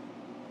a second.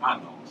 I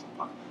know.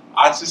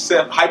 I just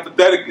said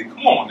hypothetically.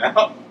 Come on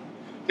now.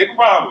 Take a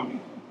ride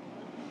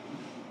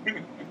with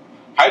me.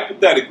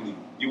 Hypothetically,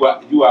 you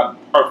are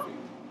perfect.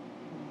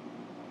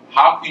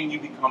 How can you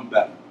become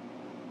better?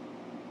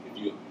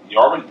 If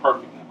you're already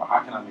perfect now, but how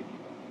can I make you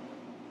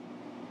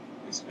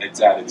better?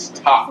 It's at its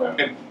top.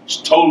 And it's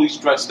totally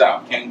stretched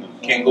out.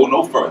 Can't go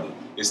no further.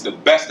 It's the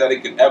best that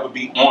it could ever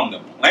be on the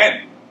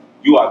planet.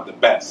 You are the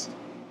best.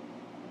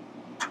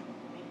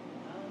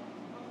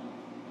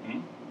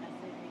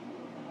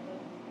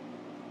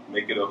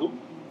 Make it a who?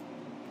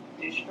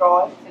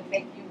 Destroy to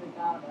make you the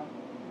God of.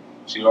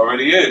 She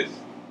already is.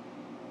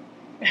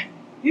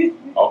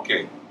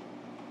 Okay.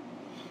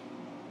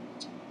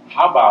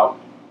 How about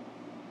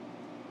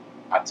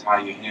I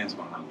tie your hands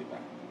behind your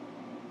back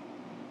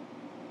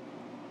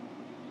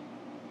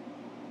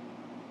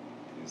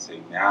and say,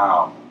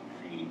 now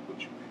create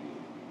what you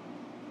create.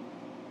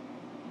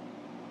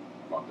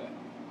 How about that?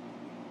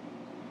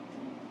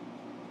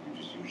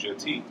 You just use your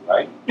teeth,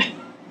 right?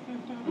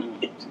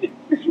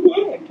 You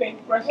would.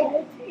 Paint brush on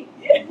your teeth.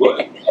 You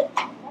would.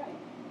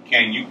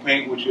 Can you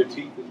paint with your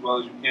teeth as well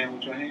as you can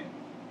with your hand?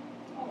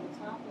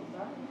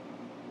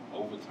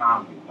 Over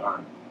time you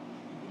learn.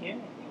 Yeah.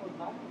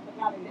 But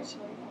not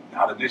initially.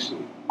 Not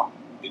initially.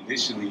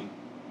 Initially,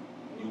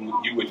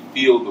 you would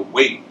feel the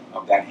weight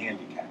of that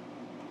handicap.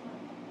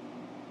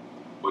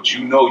 But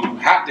you know you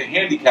have to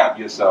handicap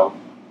yourself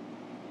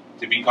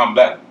to become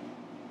better.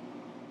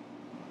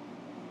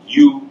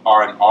 You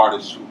are an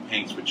artist who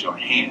paints with your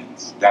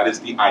hands. That is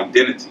the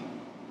identity.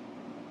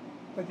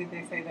 But did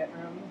they say that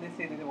earlier? They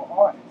said that they were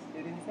artists.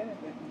 They didn't say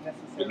that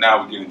necessarily. But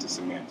now we get into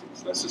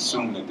semantics. Let's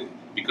assume that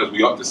because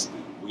we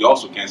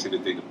also can't say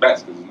that they're the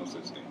best because there's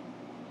no such thing.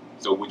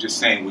 So we're just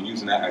saying, we're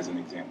using that as an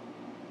example.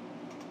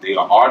 They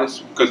are artists,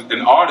 because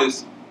an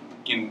artist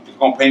is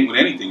going to paint with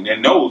anything. They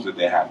knows that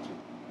they have to.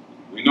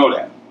 We know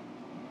that.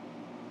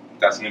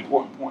 That's an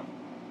important point.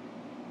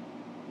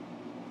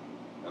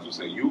 That's what I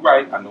say. You're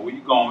right. I know where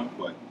you're going,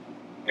 but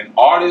an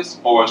artist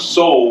or a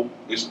soul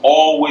is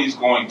always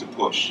going to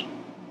push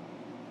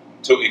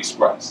to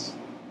express.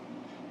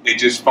 It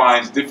just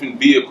finds different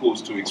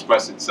vehicles to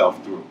express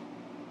itself through.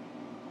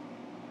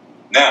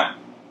 Now,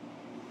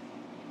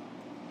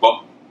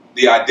 but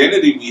the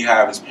identity we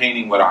have is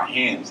painting with our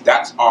hands.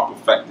 That's our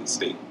perfected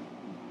state.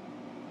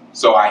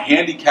 So I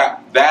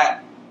handicap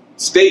that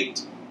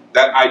state,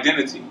 that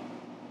identity.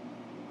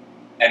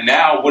 And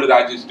now what did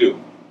I just do?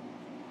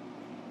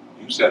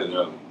 You said it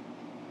earlier.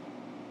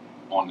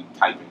 On the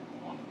typing.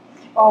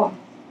 Oh,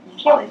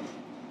 kill it.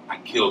 I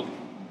killed it.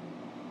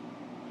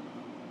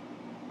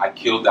 I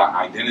killed that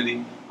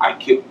identity.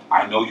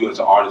 I know you as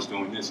an artist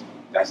doing this.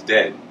 That's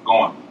dead.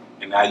 Gone.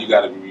 And now you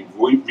got to be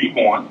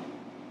reborn.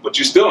 But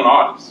you're still an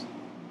artist.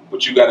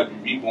 But you got to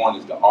be reborn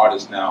as the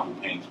artist now who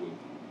paints with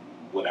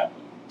whatever.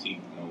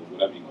 Teeth, nose,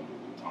 whatever you're going to do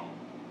with your tongue.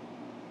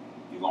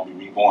 You're going to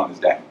be reborn as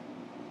that.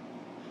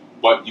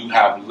 But you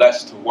have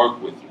less to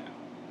work with now.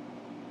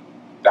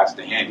 That's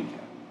the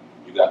handicap.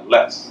 You got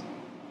less.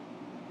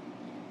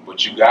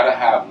 But you got to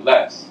have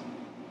less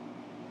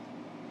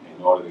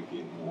in order to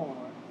get more.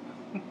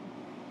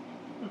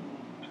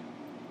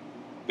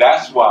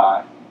 That's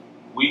why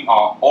we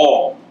are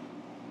all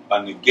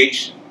a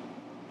negation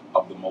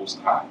of the Most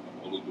High,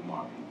 of Holy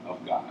Dumari,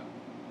 of God.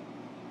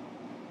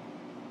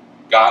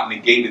 God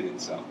negated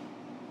itself.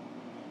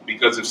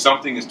 Because if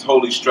something is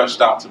totally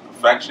stretched out to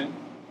perfection,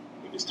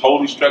 if it's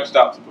totally stretched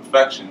out to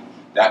perfection,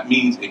 that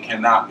means it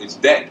cannot, it's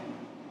dead.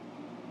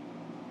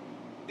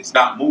 It's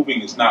not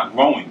moving, it's not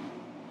growing.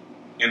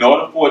 In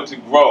order for it to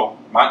grow,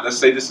 let's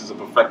say this is a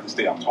perfected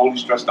state, I'm totally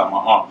stretched out my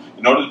arm.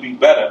 In order to be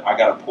better, I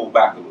got to pull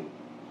back a little.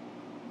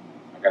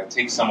 I got to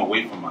take some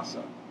away from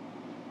myself.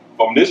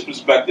 From this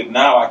perspective,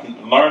 now I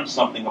can learn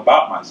something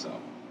about myself.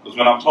 Because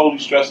when I'm totally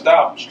stretched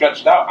out,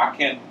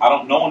 I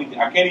don't know anything.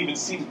 I can't even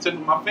see the tip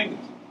of my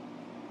fingers.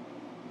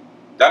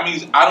 That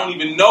means I don't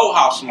even know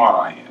how smart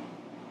I am.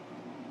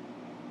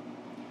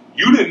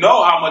 You didn't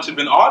know how much of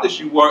an artist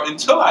you were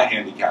until I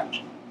handicapped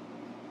you.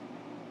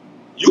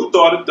 You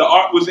thought the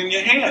art was in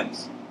your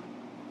hands.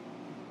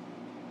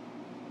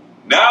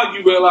 Now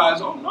you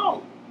realize, oh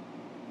no,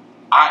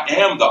 I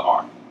am the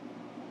art.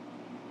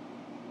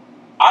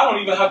 I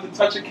don't even have to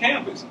touch a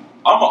canvas.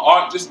 I'm an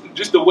art,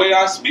 just the way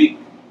I speak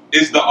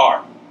is the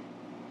art.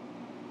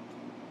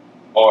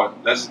 Or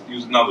let's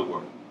use another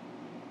word,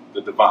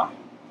 the divine.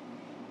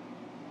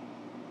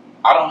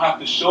 I don't have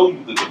to show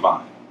you the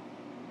divine.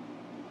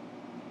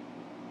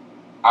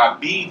 I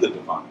be the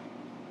divine.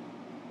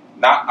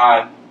 Not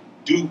I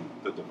do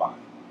the divine.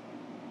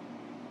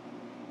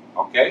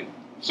 Okay?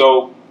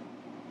 So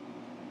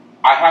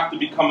I have to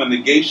become a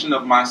negation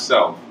of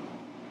myself.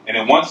 And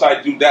then once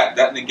I do that,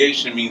 that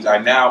negation means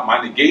my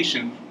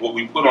negation, what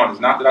we put on is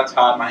not that I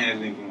tied my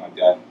hands or anything like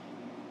that.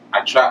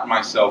 I trap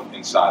myself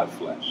inside of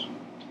flesh.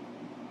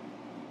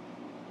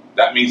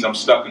 That means I'm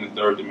stuck in the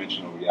third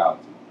dimensional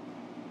reality.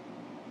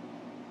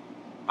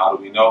 How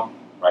do we know?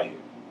 Right here.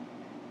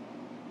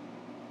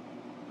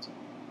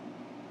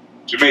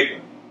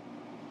 Jamaica,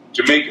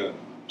 Jamaica,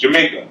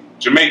 Jamaica,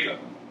 Jamaica,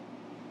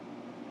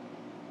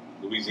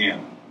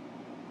 Louisiana.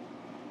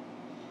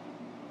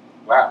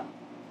 Wow.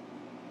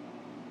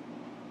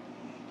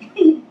 I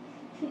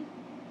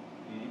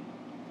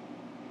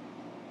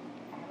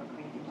have a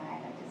crazy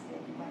mind. I just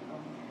said you went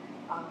from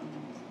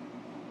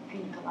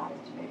pina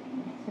coladas to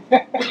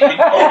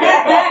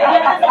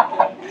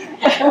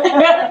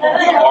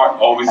The art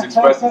always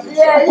expresses itself.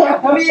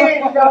 Yeah, we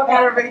ain't got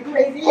a really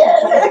crazy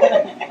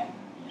yet.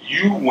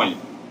 You went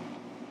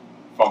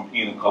from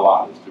pina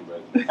coladas to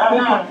red.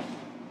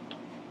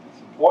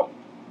 It's important.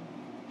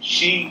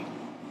 She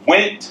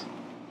went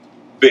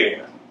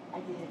there. I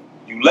did.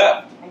 You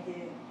left. I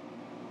did.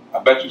 I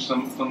bet you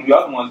some of the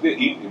other ones did.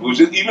 Even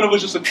if it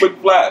was just a quick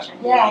flash.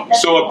 Yeah. You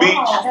saw a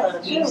beach.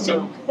 That's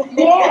true.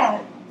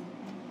 Yeah.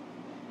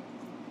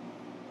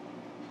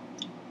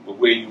 But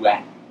where you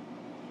at?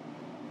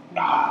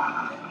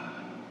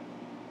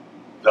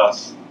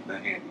 Thus the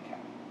handicap.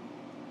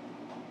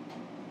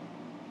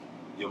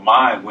 Your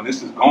mind, when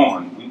this is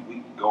gone,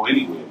 we go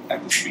anywhere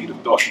at the speed of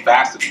thought,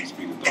 faster than the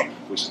speed of thought,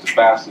 which is the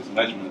fastest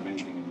measurement of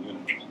anything in the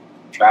universe,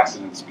 faster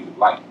than the speed of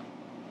light.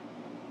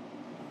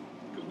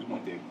 Because we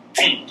went there,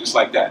 boom, just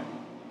like that.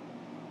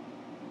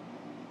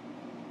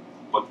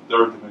 But the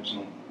third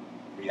dimensional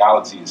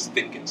reality is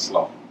thick and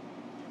slow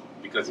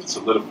because it's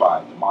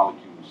solidified. The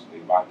molecules, they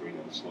vibrate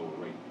at a slower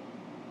rate.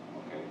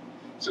 Okay,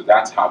 so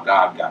that's how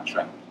God got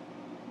trapped.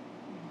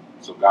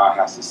 So God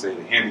has to say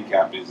the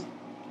handicap is,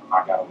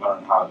 I got to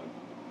learn how to,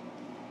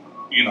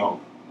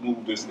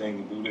 move this thing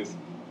and do this,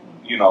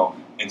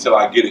 until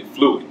I get it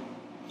fluid.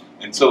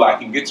 Until I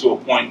can get to a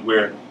point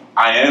where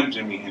I am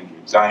Jimi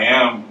Hendrix. I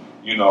am,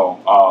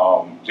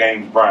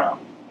 James Brown.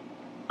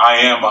 I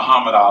am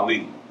Muhammad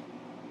Ali.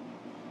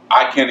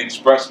 I can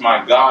express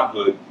my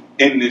godhood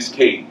in this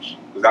cage,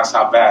 because that's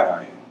how bad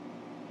I am.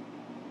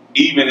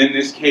 Even in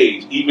this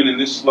cage, even in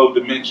this slow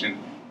dimension,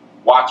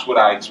 watch what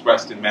I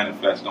expressed and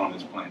manifest on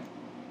this planet.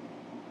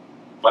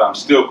 But I'm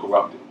still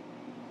corrupted.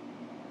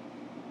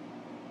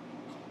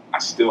 I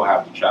still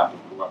have the trap of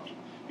corruption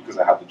because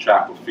I have the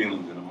trap of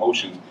feelings and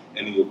emotions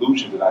and the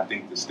illusion that I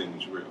think this thing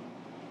is real.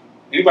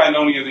 Anybody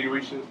know any of the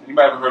Orishas?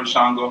 Anybody ever heard of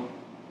Shango?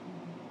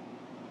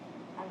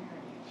 I heard.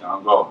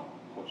 Shango. Of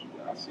course you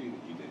did. I see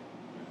that you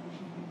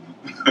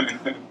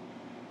did.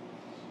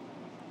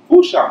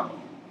 Who's Shango?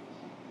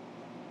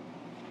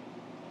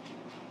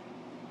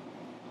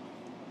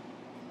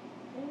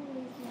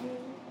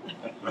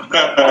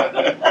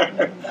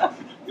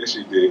 Yes,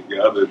 you did.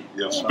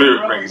 Your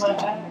spirit raised it.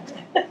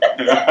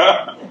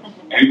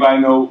 Anybody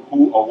know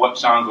who or what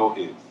Shango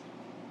is?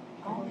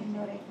 I only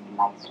know that he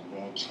likes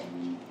red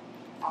and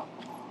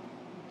alcohol.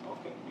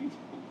 Okay.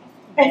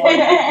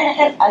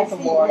 I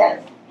see,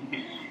 yes.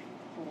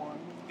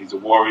 He's a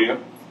warrior.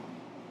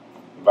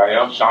 Anybody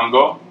else?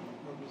 Shango?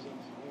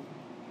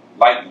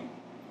 Lightning.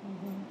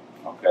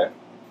 Okay.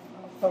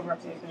 Also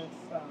represents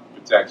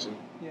Protection.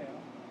 yeah.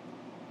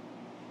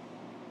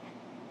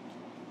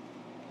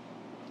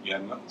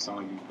 Yeah, sound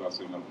like you got to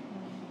say nothing.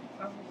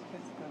 I was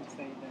just going to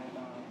say that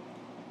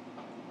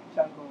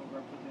Jungle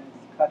represents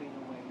cutting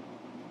away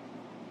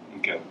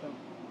Okay. the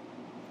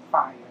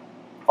fire.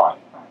 Fire.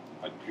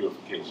 Like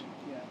purification.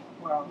 Yeah.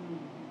 Well,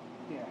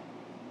 yeah.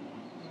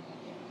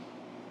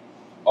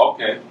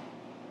 Okay.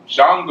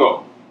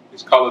 Shango.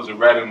 His colors are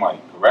red and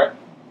white, correct?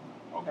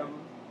 Okay.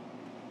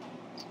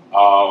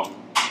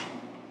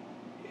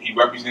 He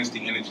represents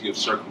the energy of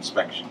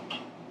circumspection.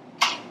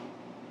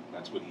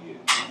 That's what he is.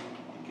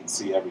 He can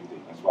see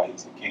everything. That's why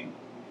he's the king.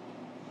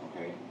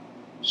 Okay.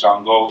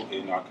 Shango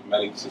in our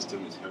Kemetic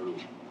system is Heru.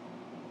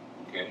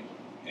 Okay.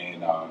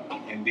 In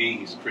Hindi,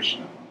 he's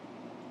Krishna.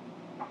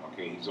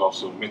 Okay. He's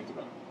also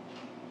Mithra.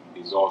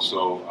 He's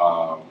also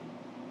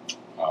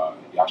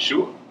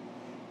Yeshua.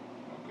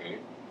 Okay.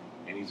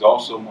 And he's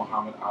also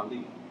Muhammad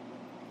Ali.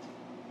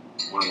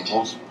 One of the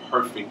most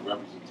perfect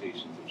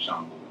representations of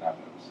Shango that I've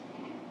ever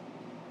seen.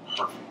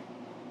 Perfect.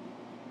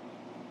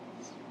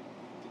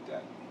 Did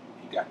that.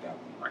 He got that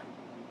one right.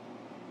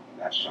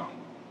 That's Shango.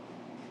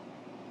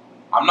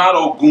 I'm not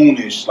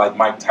Ogunish like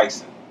Mike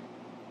Tyson.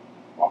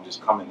 I'm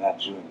just coming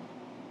at you and,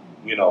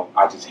 you know,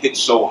 I just hit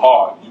so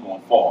hard, you're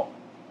going to fall.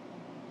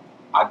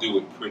 I do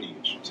it pretty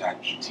and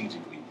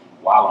strategically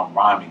while I'm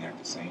rhyming at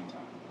the same time.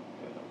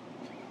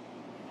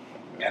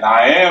 And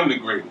I am the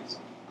greatest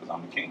because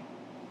I'm the king.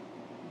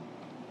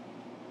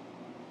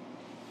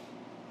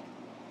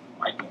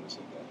 Mike never said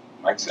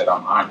that. Mike said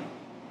I'm iron.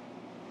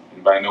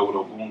 Anybody know what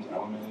Ogun's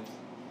element is?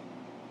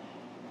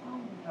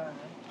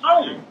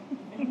 Iron.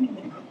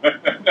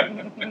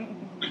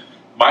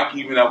 Mike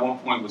even at one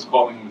point was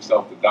calling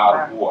himself the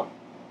god of war.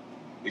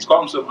 He's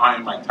called himself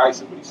Iron Mike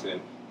Tyson, but he said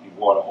he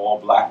wore the all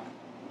black,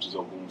 which is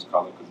Ogun's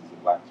color because he's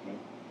a blacksmith.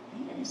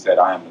 And he said,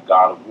 I am the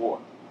god of war.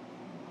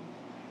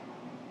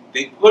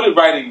 They put it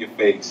right in your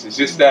face. It's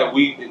just that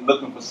we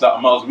looking for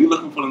something else. We're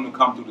looking for them to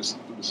come through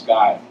the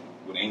sky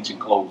with ancient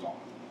clothes on.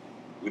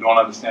 We don't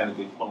understand that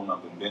they're pulling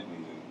up in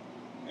Bentleys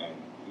and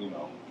you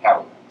know,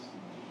 Cadillacs.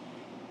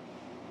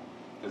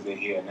 Because they're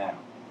here now.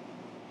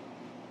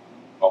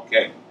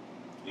 Okay.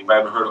 Anybody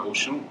ever heard of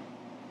Oshun?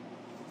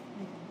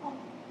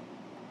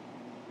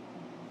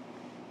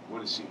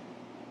 What is she?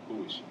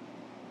 Who is she?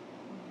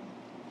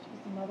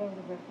 She's the mother of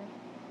the river.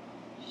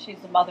 She's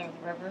the mother of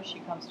the river. She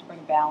comes to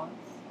bring balance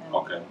and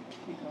Okay.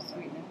 sweetness.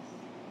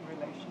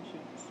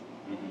 Relationships.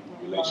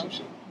 Mm-hmm.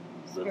 Relationship.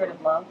 Spirit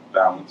of love.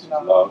 Balance.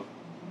 Love.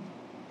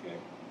 Okay.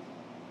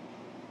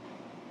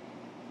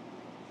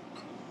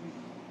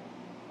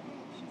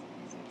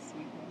 She said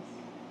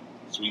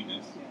sweetness.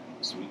 Sweetness. Yeah.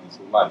 The sweetness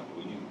of life.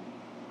 Or you.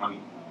 Honey.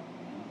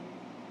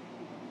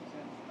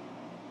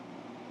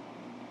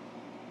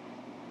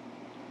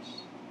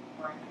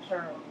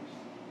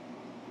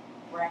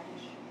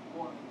 Brackish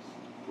waters.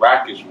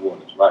 Brackish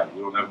waters. Right.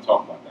 We don't ever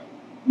talk about that.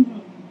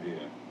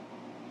 Yeah.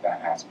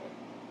 That aspect.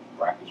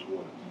 Brackish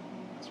waters.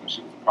 That's when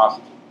she was a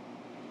prostitute.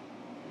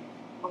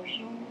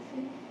 Oshun,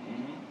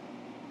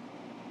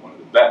 One of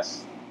the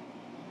best.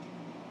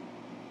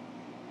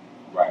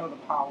 Right. So the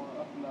power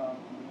of love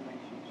and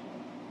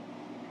relationship.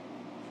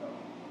 So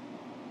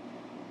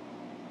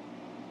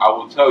I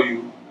will tell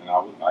you, and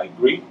I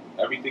agree with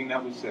everything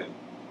that was said.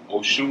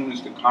 Oshun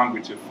is the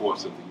congregative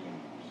force of the universe.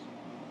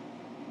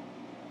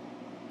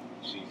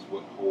 She's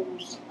what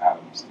holds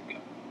atoms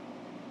together.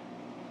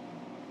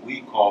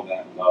 We call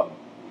that love.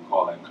 We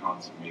call that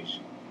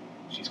consummation.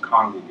 She's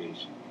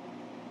congregation.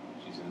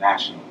 She's a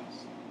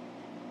nationalist.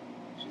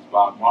 She's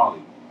Bob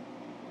Marley.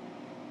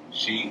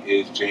 She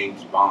is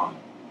James Bond.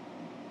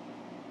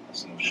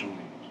 That's an Oshun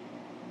image.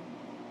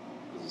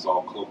 Because it's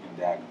all cloak and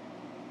dagger.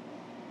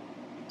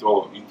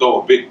 You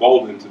throw a big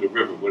boulder into the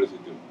river, what does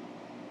it do?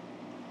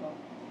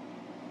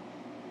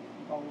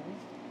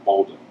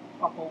 Boulder.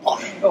 up over. Oh,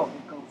 it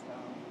goes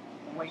down.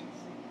 The weights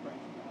breaks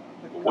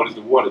down. But what does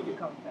the water do? It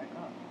comes back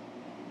up.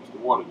 What's the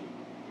water do?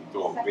 You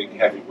throw a big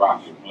heavy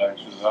rock in.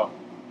 Lashes up.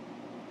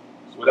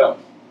 What else?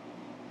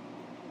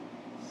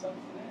 Sucks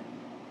it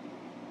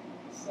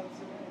in. Sucks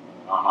it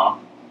in. Uh-huh.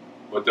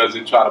 But does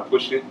it try to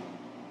push it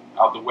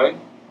out the way?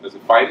 Does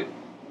it fight it?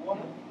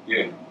 Water.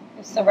 Yeah.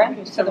 It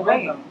surrenders It's to a the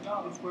weight. rhythm.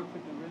 It's work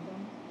with the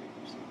rhythm.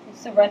 It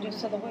surrenders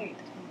to the weight.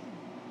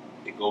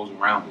 It goes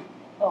around it.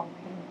 Oh,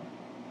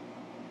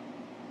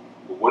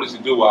 But what does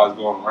it do while it's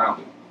going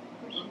around it?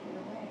 pushing it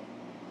away.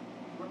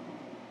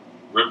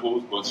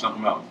 Ripples, but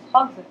something else.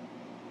 Hugs it.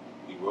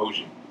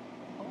 Erosion.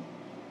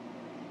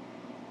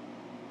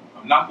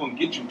 I'm not going to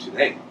get you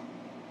today.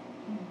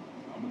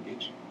 I'm going to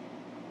get you.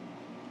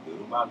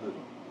 Little by little,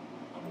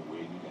 I'm going to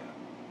wear you down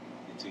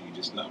until you're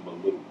just nothing but a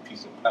little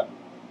piece of pebble.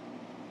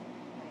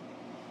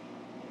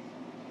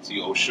 See,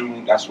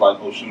 Oshun, that's why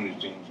Oshun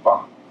is James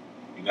Bond.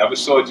 You never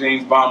saw a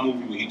James Bond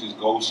movie where he just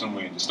goes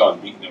somewhere and just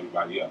starts beating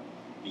everybody up.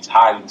 He's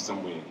hiding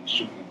somewhere. He's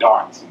shooting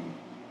darts and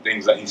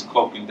things like he's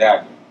cloak and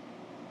dagger.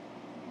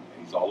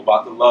 He's all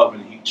about the love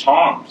and he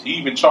charms. He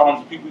even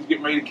charms the people he's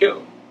getting ready to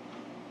kill.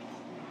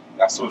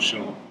 That's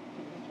Oshun.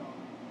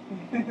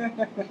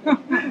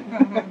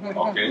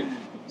 Okay?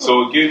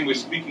 So again, we're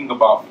speaking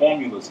about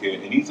formulas here,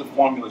 and these are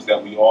formulas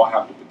that we all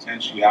have the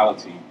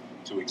potentiality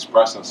to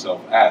express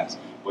ourselves as.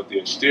 But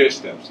they're stair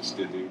steps. It's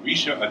the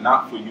Orisha are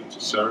not for you to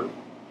serve.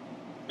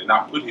 They're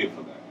not put here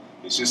for that.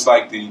 It's just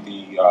like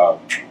the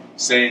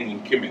saying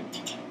in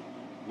Kemet.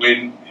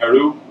 When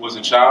Heru was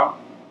a child,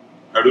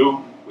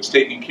 Heru was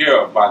taken care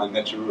of by the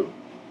Neteru.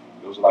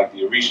 Those are like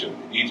the Orisha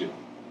in Egypt.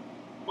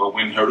 But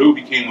when Heru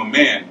became a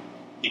man,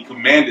 he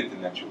commanded the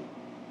Neteru.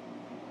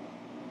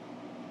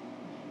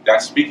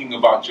 That's speaking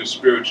about your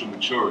spiritual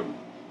maturity.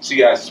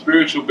 See, as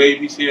spiritual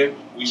babies here,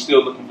 we're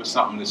still looking for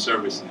something to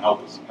service and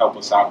help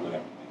us out with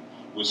everything.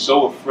 We're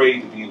so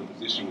afraid to be in a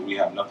position where we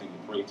have nothing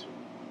to pray to.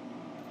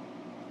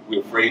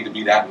 We're afraid to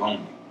be that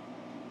lonely.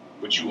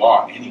 But you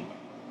are anyway.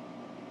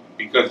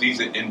 Because these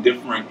are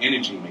indifferent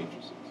energy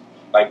matrices.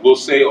 Like we'll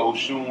say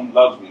Oshun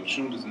loves me.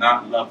 Oshun does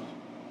not love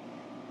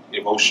you.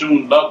 If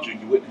Oshun loved you,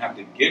 you wouldn't have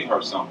to give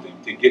her something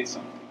to get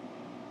something.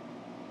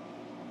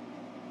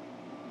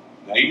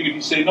 Now even if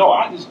you say, no,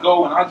 I just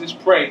go and I just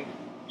pray,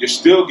 you're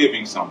still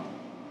giving something.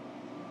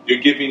 You're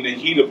giving the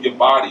heat of your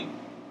body,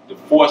 the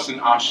force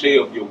and ashe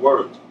of your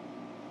words.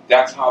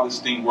 That's how this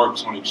thing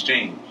works on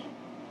exchange.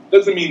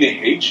 Doesn't mean they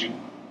hate you.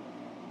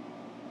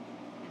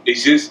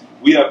 It's just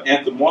we have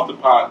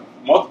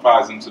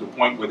anthropomorphized them to the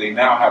point where they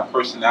now have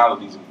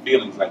personalities and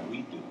feelings like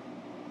we do.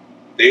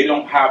 They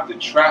don't have the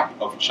trap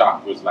of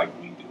chakras like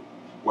we do,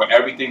 where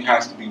everything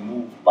has to be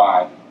moved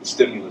by the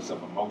stimulus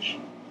of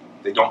emotion.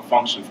 They don't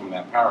function from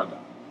that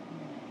paradigm.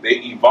 They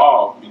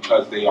evolve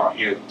because they are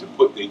here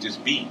they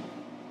just be.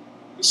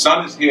 The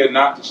sun is here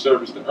not to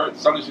service the earth. The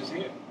sun is just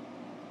here.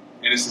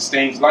 And it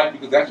sustains life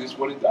because that's just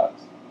what it does.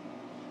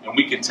 And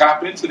we can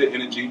tap into the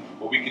energy,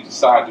 or we can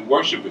decide to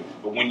worship it.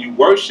 But when you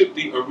worship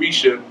the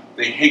Orisha,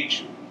 they hate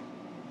you.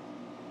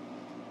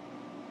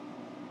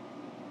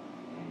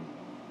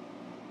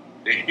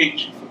 They hate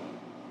you for that.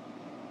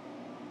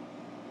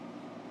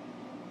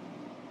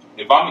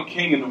 If I'm a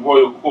king in the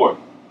royal court,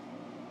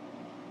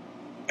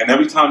 and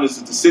every time there's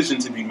a decision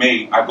to be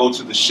made, I go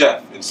to the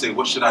chef and say,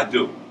 what should I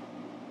do?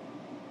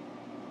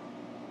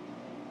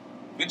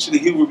 Eventually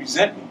he will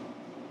resent me.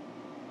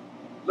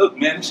 Look,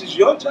 man, this is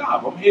your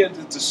job. I'm here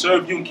to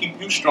serve you and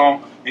keep you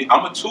strong. And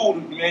I'm a tool,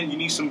 man. You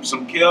need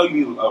some kale,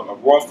 you need a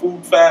raw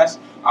food fast,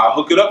 I'll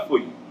hook it up for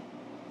you.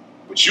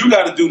 But you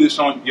got to do this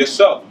on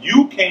yourself.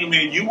 You came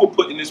in, you were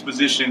put in this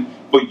position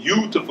for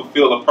you to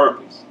fulfill a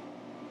purpose,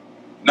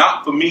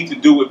 not for me to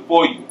do it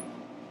for you.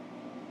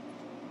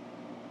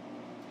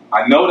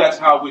 I know that's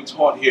how we're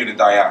taught here in the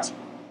diaspora,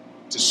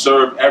 to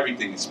serve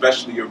everything,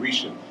 especially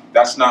Orisha.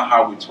 That's not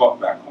how we're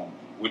taught back home.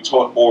 We're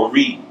taught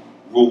Ori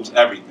rules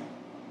everything.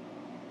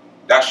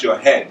 That's your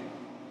head.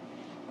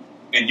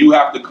 And you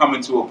have to come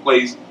into a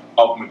place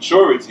of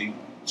maturity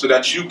so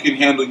that you can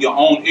handle your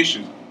own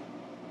issues.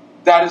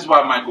 That is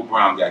why Michael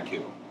Brown got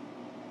killed.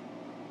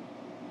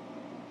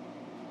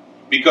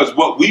 Because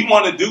what we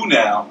want to do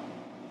now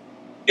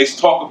is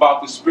talk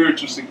about the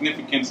spiritual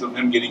significance of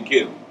him getting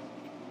killed.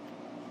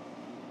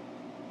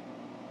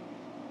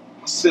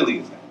 How silly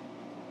is that?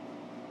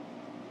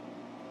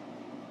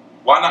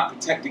 Why not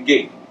protect the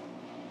gate?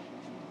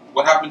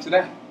 What happened to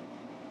that?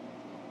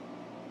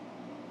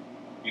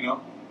 You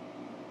know?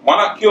 Why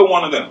not kill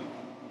one of them?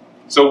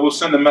 So we'll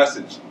send a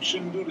message. You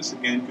shouldn't do this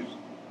again because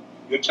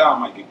your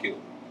child might get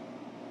killed.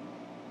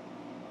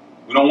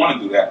 We don't want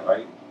to do that,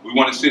 right? We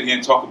want to sit here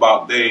and talk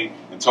about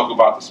and talk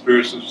about the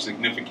spiritual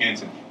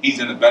significance and he's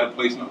in a better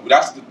place. No,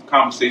 that's the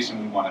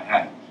conversation we want to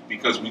have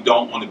because we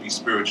don't want to be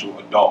spiritual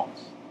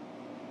adults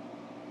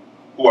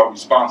who are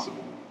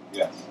responsible.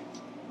 Yes.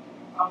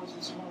 I was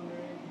just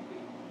wondering,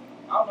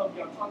 I don't know if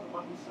y'all talked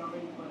about this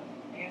already, but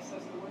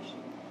ancestor worship.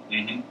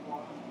 Mm-hmm.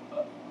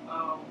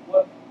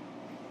 What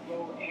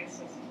role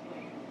ancestors play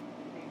in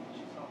the thing that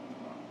you're talking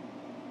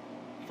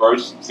about?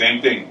 First,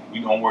 same thing. We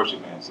don't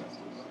worship ancestors.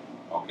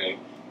 Okay?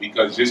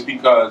 Because just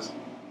because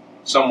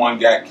someone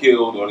got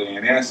killed or they're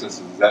an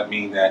ancestor, does that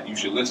mean that you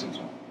should listen to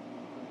them?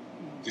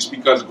 Just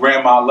because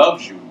grandma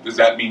loves you, does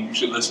that mean you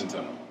should listen to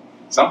them?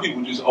 Some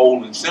people are just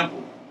old and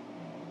simple.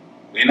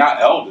 They're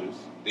not elders.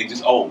 They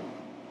just old.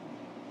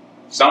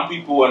 Some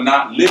people are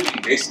not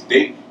living. It's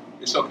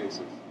okay,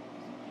 sis.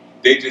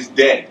 They're just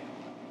dead.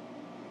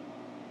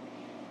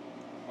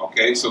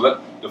 Okay, so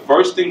the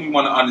first thing we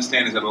want to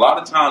understand is that a lot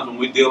of times when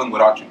we're dealing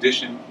with our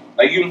tradition,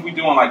 like even if we're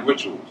doing like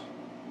rituals,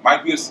 it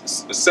might be a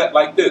set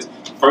like this.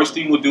 The first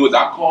thing we'll do is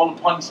I call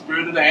upon the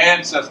spirit of the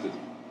ancestors.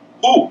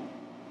 Who?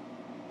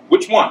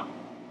 Which one?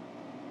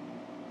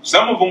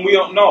 Some of them we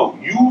don't know.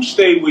 You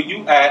stay where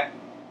you at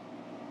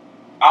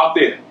out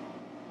there.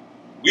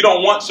 We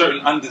don't want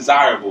certain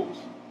undesirables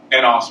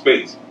in our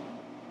space,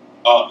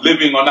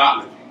 living or not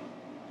living.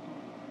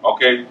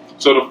 Okay?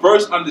 So the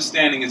first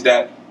understanding is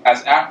that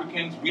as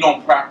Africans, we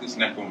don't practice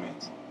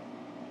necromancy.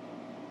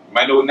 You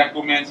might know what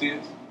necromancy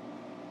is?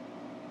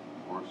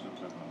 Worship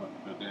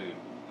the dead.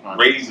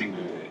 Raising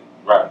the dead.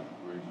 Right.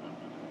 Raising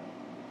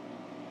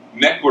the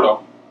dead.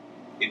 Necro,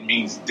 it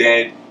means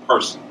dead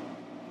person.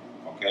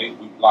 Okay?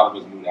 A lot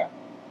of us knew that.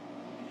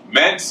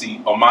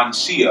 Mansi or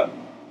manshia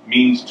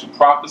means to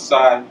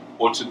prophesy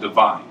or to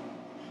divine.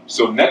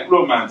 So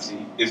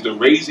necromancy is the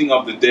raising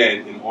of the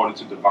dead in order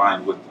to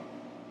divine with them.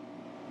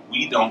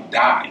 We don't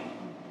die.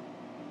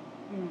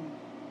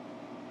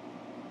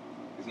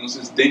 There's no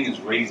such thing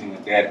as raising a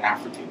dead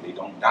African. They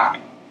don't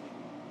die.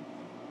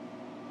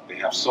 They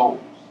have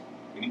souls.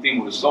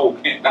 Anything with a soul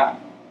can't die.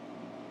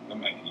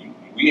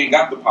 We ain't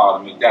got the power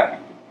to make that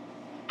happen.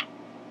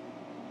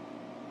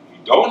 If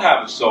you don't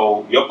have a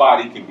soul, your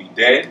body can be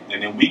dead,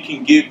 and then we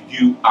can give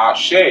you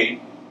ashe,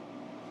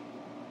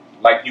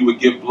 like you would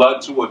give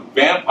blood to a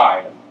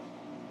vampire,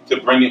 to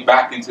bring it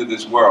back into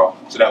this world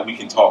so that we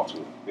can talk to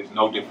it. It's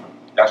no different.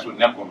 That's what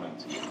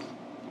necromancy is.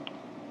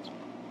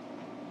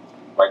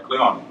 Right clear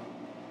on it.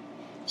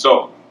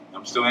 So,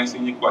 I'm still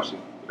answering your question,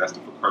 but that's the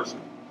precursor.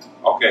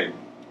 Okay,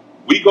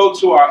 we go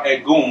to our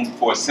Ogun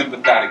for a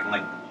sympathetic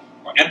link,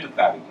 or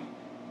empathetic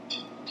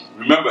link.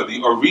 Remember, the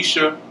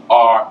Orisha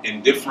are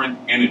indifferent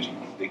energies.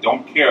 They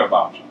don't care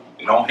about you.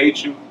 They don't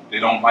hate you. They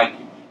don't like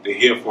you. They're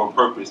here for a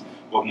purpose.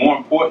 But more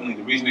importantly,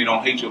 the reason they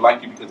don't hate you or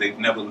like you is because they've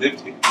never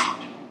lived here.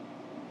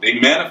 They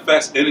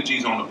manifest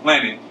energies on the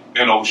planet,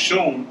 and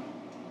Oshun,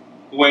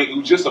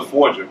 who's just a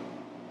forger.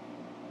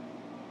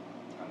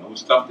 I know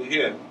it's tough to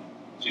hear.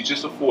 She's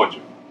just a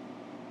forger.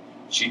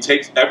 She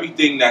takes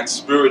everything that's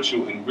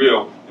spiritual and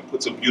real and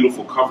puts a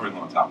beautiful covering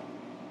on top of it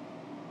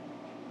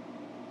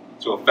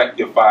to affect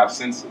your five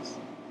senses.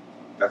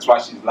 That's why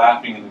she's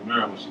laughing in the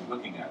mirror when she's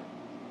looking at it.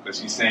 Because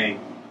she's saying,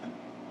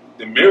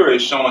 the mirror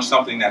is showing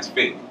something that's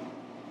fake.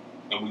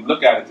 And we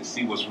look at it to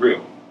see what's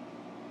real.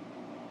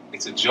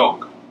 It's a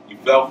joke. You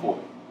fell for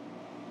it.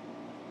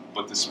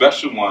 But the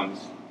special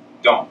ones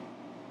don't.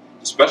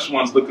 The special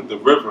ones look at the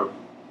river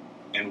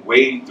and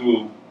wade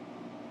through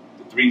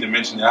the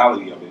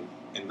three-dimensionality of it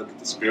and look at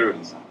the spirit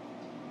inside.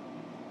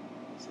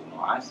 They say, no,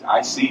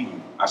 I see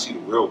you. I see the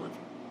real river.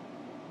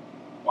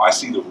 Or I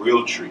see the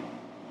real tree.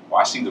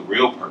 Or I see the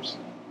real person.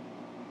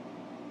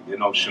 Then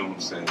Oshun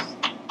says,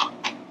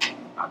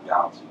 I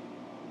bow to you.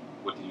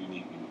 What do you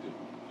need me to do?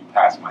 You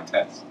passed my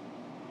test.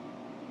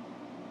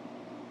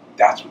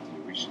 That's what the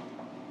Orisha do.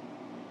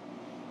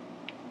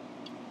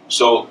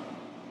 So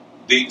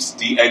the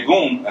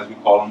ogun, as we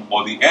call them,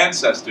 or the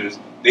ancestors,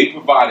 they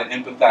provide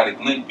an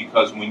empathetic link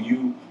because when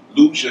you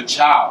lose your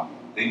child,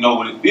 they know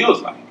what it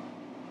feels like.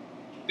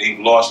 They've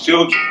lost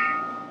children.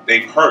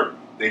 They've hurt.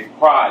 They've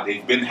cried.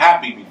 They've been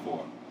happy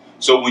before.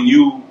 So when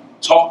you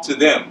talk to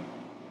them,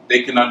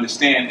 they can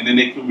understand, and then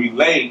they can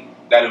relay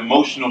that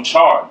emotional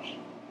charge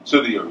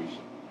to the Orisha.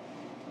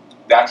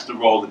 That's the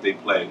role that they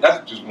play.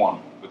 That's just one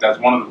of them, but that's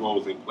one of the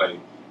roles they play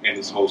in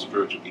this whole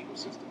spiritual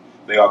ecosystem.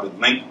 They are the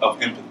link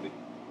of empathy.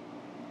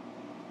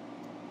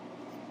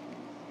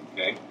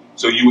 Okay?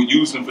 So you would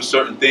use them for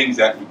certain things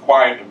that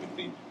require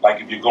empathy,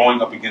 like if you're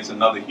going up against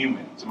another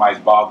human, somebody's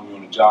bothering you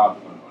on the job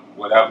or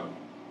whatever.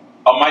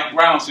 A Mike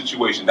Brown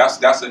situation,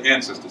 that's an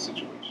ancestor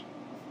situation.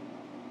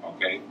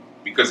 Okay?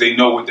 Because they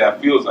know what that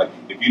feels like.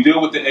 If you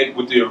deal with the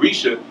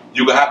Orisha,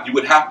 you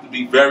would have to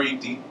be very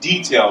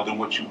detailed in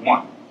what you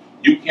want.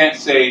 You can't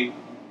say,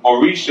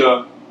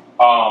 Orisha,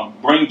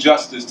 bring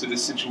justice to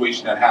this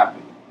situation that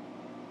happened.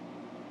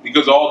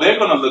 Because all they're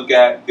going to look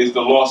at is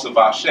the loss of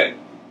Ashe.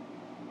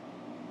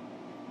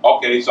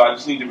 Okay, so I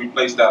just need to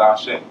replace that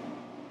Ashe.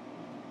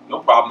 No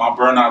problem, I'll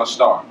burn out a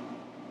star.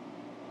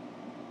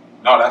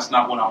 No, that's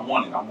not what I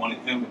wanted. I wanted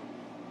him.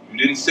 You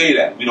didn't say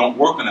that. We don't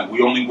work on that.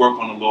 We only work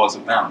on the laws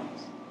of balance.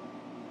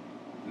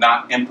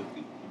 Not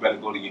empathy. You better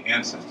go to your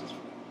ancestors for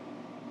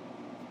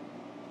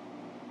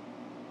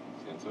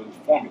that. So it's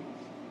formulas.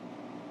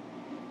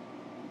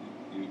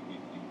 You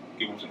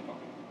give them something. Okay.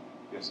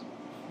 Yes, sir.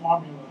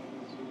 Formula,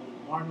 is it a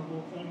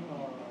learnable thing,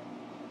 or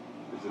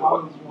Is it how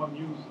what? does one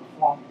use the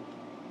formula?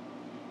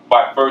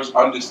 By first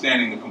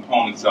understanding the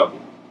components of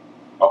it.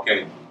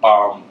 Okay.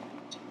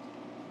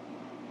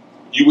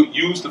 You would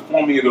use the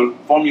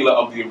formula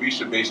of the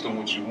Orisha based on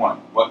what you want.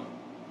 But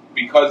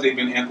because they've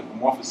been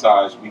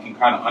anthropomorphized, we can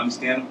kind of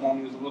understand the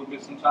formulas a little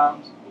bit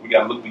sometimes. But we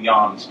got to look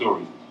beyond the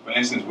stories. For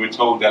instance, we're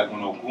told that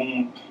when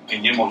Ogun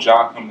and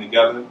Yemaya come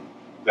together,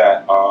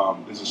 that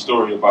there's a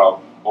story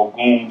about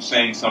Ogun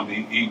saying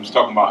something. He was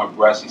talking about her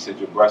breasts. He said,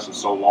 your breasts are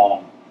so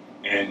long.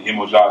 And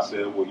Yemaya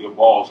said, well, your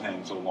balls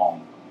hang so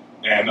long.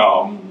 And,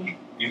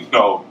 you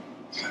know,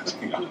 I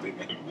think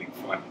everything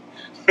funny.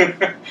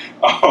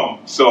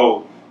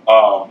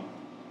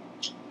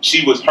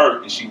 She was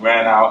hurt and she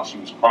ran out and she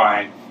was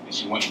crying and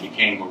she went and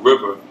became a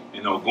river.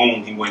 And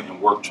Ogun, he went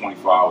and worked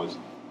 24 hours,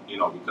 you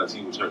know, because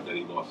he was hurt that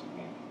he lost his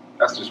woman.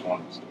 That's just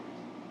one of the stories.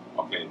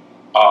 Okay.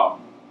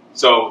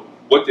 So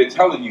what they're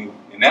telling you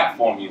in that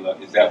formula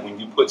is that when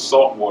you put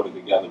salt water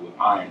together with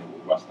iron, it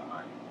will rust the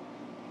iron.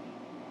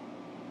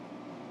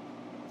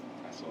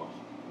 That's all.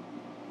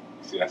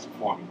 See, that's the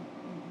formula.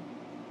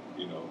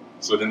 You know.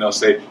 So then they'll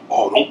say,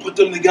 oh, don't put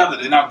them together.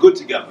 They're not good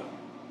together.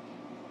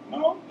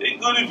 No, they're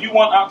good if you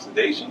want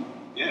oxidation.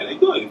 Yeah, they're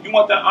good. If you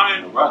want that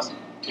iron to rust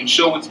and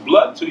show its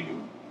blood to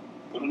you,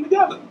 put them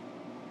together.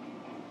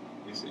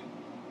 You see.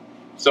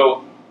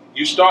 So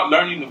you start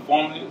learning the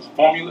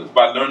formulas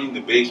by learning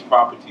the base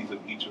properties of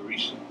each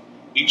Orisha.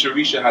 Each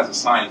Orisha has a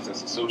science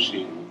that's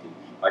associated with it.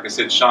 Like I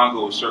said,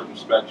 Shango is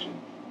circumspection.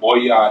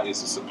 Oya is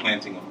the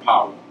supplanting of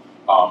power.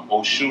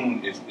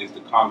 Oshun is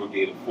the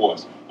congregative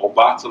force.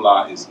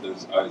 Obatala is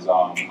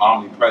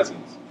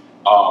omnipresence.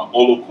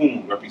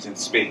 Olokun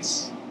represents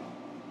space.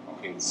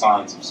 Okay, the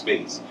science of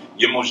space.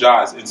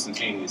 Yemaya is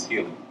instantaneous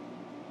healing.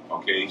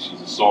 Okay,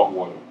 she's a salt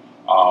water.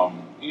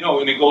 You know,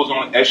 and it goes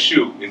on.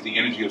 Eshu is the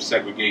energy of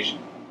segregation.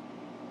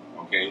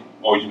 Okay,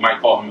 or you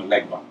might call him a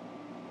legba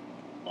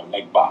or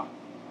legba.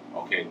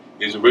 Okay,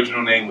 his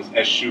original name was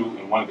Eshu,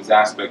 and one of his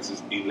aspects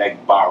is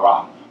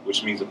Ilegbara,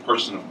 which means a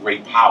person of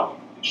great power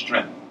and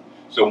strength.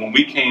 So when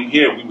we came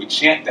here, we would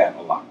chant that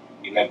a lot,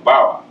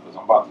 Ilegbara, because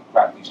I'm about to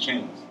crack these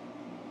chains.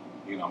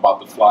 You know, I'm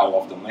about to fly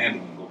off the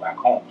landing and go back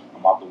home.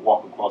 I'm about to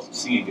walk across the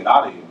sea and get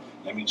out of here.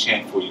 Let me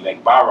chant for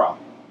Ilegbara.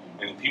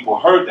 And then people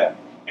heard that,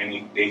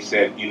 and they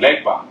said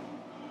Ilegba.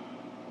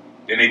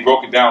 Then they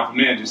broke it down from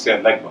there and just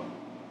said Legba.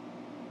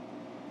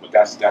 But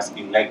that's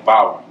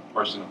Ilegbara,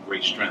 person of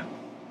great strength.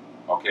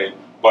 Okay?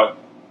 But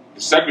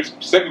the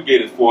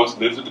segregated force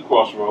lives at the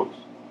crossroads.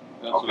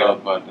 That's what I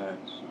was about to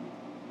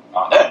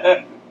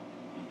ask.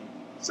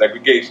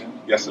 Segregation.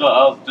 Yes, sir. No,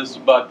 I was just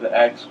about to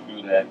ask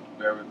you that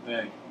very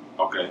thing.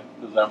 Okay.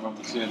 Because I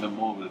remember seeing the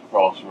movie The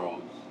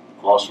Crossroads.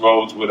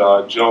 Crossroads with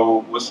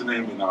Joe, what's the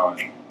name, and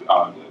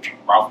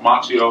Ralph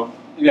Macchio.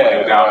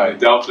 Yeah, Down right. in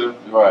the Delta.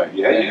 Right.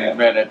 Yeah, and yeah. he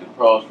met at the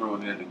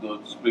crossroads and had to go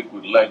speak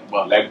with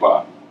Legba.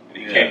 Legba. And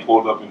he Yeah. came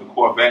pulled up in the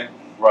Corvette.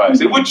 Right. He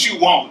said, "What you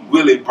want,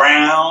 Willie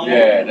Brown?"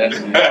 Yeah, that's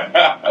it.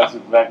 That's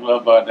exactly what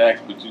I'm about to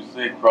ask, but you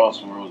said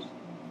crossroads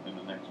in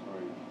the next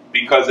phrase.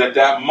 Because at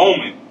that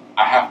moment,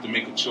 I have to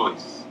make a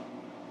choice.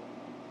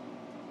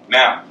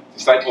 Now,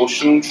 it's like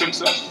Oshun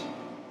tricks us.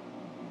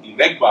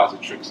 Legba is a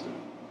trickster.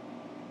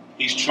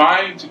 He's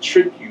trying to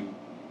trick you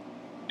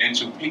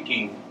into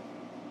picking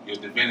your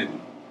divinity.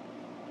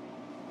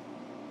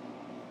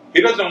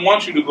 He doesn't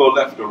want you to go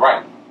left or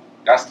right.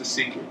 That's the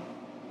secret.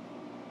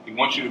 He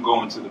wants you to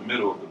go into the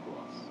middle of the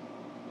cross.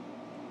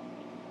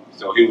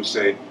 So he would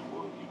say,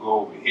 well, you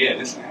go over here,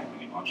 this is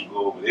happening. Why don't you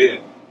go over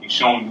there? He's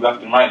showing you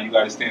left and right, and you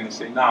got to stand and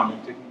say, nah, man,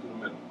 take me through the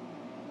middle.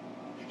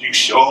 You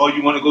sure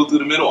you want to go through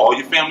the middle? All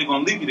your family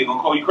going to leave you. They're going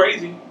to call you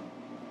crazy.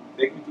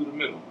 Take me through the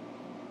middle.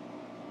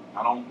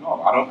 I don't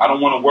know. I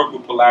don't want to work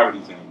with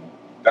polarities anymore.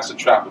 That's a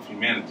trap of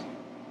humanity.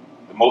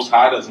 The Most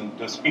High doesn't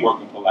work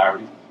with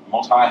polarities. The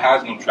Most High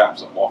has no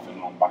traps of off and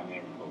on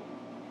binary code.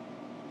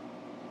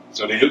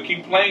 So then he'll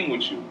keep playing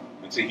with you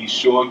until he's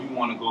sure you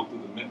want to go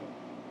through the middle,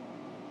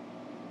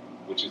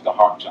 which is the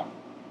heart chakra.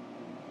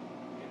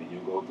 And then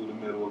you'll go through the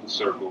middle of the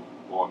circle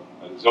or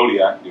the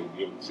zodiac.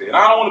 You'll say,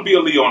 I don't want to be a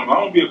Leo anymore. I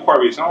don't want to be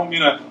Aquarius. I don't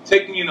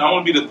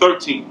want to be the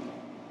 13th.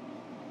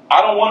 I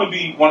don't want to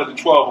be one of the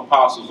 12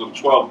 apostles or the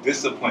 12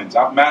 disciplines.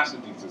 I've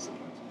mastered these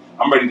disciplines.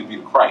 I'm ready to be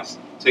the Christ.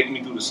 Take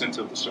me through the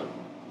center of the circle.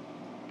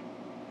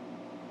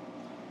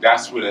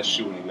 That's what that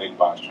shooting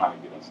Legba is trying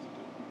to get us to do.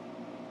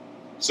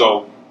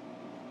 So,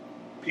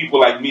 people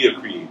like me are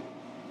created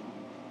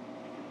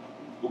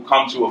who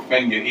come to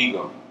offend your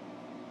ego.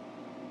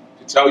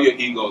 To tell your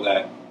ego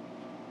that,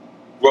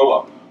 grow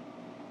up.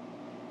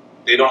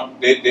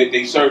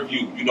 They serve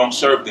you. You don't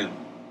serve them.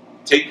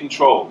 Take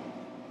control.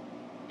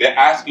 They're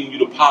asking you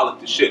to pilot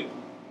the ship.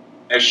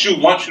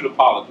 Eshu wants you to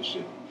pilot the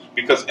ship.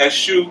 Because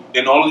Eshu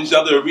and all of these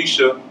other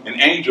Orisha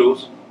and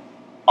angels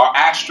are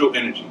astral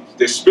energies.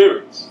 They're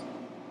spirits.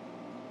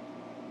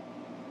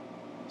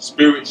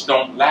 Spirits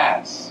don't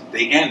last.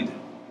 They end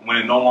when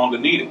they're no longer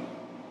needed.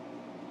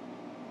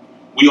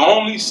 We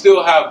only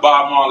still have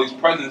Bob Marley's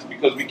presence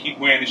because we keep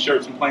wearing his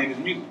shirts and playing his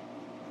music.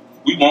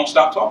 We won't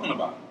stop talking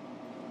about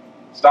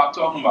it. Stop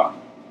talking about it.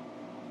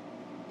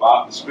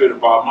 The spirit of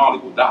Bob Marley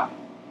will die.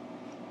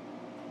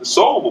 The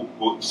soul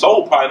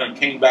probably done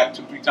came back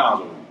 2-3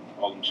 times already,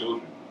 all them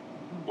children.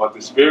 But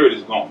the spirit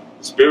is gone.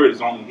 The spirit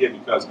is only here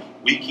because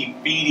we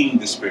keep feeding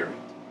the spirit.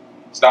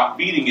 Stop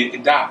feeding it,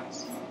 it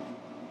dies.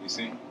 You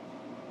see?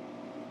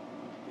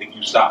 If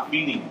you stop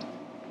feeding it.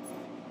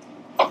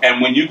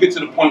 And when you get to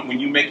the point when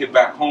you make it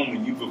back home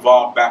and you've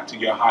evolved back to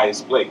your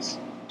highest place,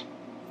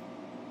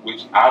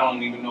 which I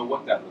don't even know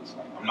what that looks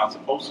like. I'm not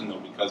supposed to know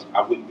because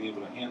I wouldn't be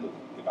able to handle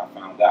it. If I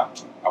found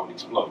out, I would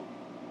explode.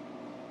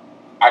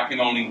 I can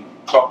only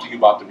talk to you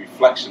about the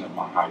reflection of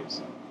my higher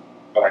self,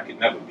 but I could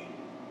never be it.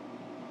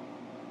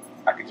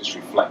 I could just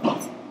reflect.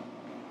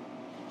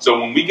 So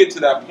when we get to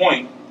that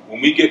point,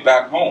 when we get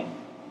back home,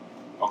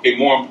 okay,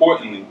 more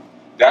importantly,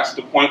 that's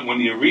the point when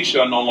the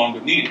Orisha are no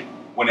longer needed,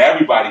 when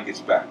everybody gets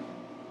back.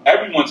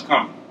 Everyone's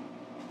coming.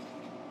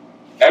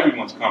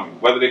 Everyone's coming.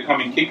 Whether they're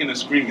coming kicking or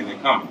screaming, they're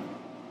coming.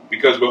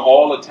 Because we're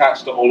all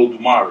attached to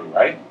Olodumare,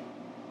 right?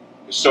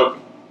 The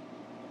serpent.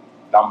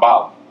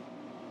 Dambala.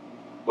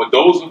 But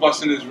those of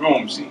us in this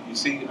room, you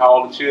see how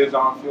all the chairs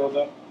aren't filled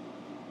up?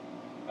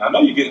 Now, I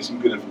know you're getting some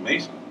good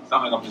information. It's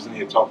not like I'm just in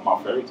here talking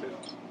about fairy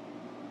tales.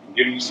 I'm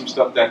giving you some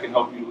stuff that can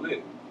help you to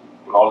live.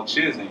 But all the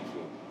chairs ain't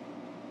filled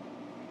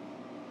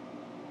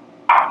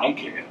up. I don't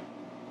care.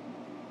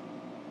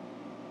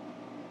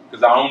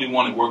 Because I only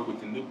want to work with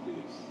the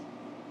nucleus.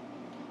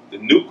 The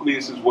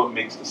nucleus is what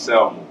makes the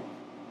cell move.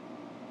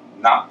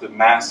 Not the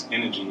mass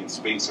energy and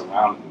space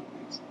around the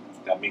nucleus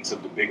that makes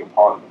up the bigger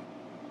part of it.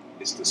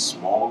 It's the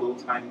small little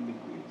tiny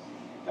nucleus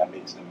that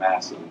makes the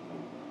mass of it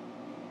move.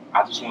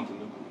 I just want the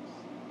nucleus.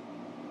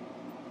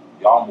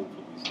 Y'all move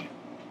with these hands.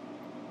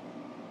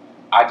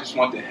 I just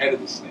want the head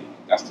of the snake.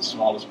 That's the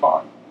smallest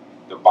part.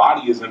 The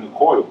body is in the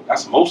coil.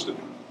 That's most of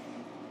it.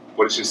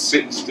 But it's just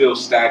sitting still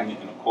stagnant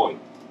in a coil.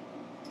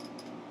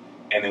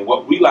 And then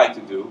what we like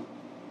to do,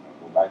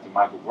 I'll go back to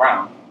Michael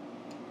Brown,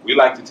 we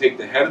like to take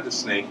the head of the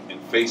snake and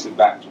face it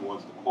back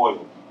towards the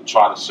coil to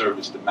try to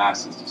service the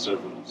masses, to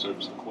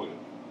service the coil.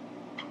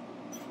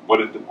 But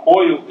if the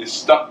coil is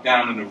stuck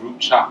down in the root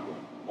chakra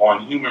or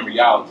in human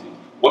reality,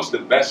 what's the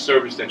best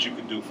service that you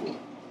could do for it?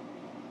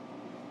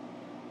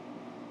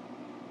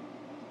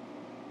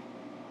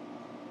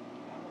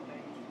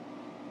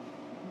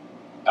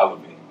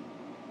 Elevate.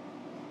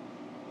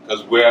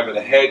 Because wherever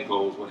the head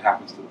goes, what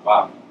happens to the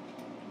body?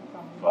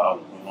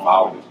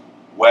 Follows.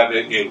 Whether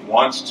it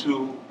wants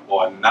to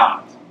or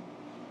not.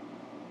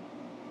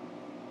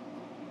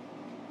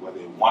 Whether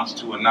it wants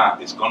to or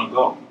not, it's going to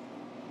go.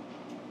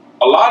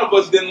 A lot of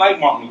us didn't like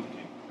Martin Luther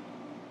King.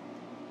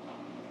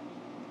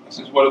 That's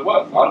just what it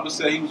was. A lot of us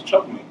said he was a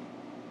troublemaker.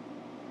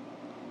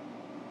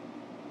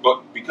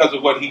 But because because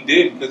of what he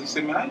did, because he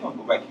said, man, I ain't going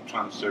to go back and keep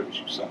trying to service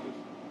you suckers.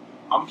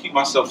 I'm going to keep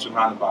myself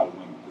surrounded by the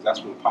women, because that's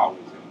where the power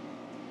is in.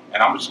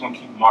 And I'm just going to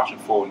keep marching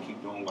forward and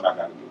keep doing what I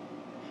got to do.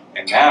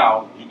 And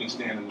now you can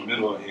stand in the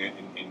middle of here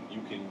and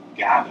you can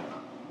gather.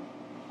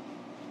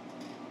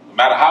 No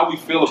matter how we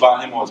feel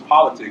about him or his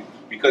politics,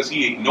 because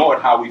he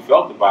ignored how we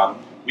felt about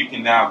him, we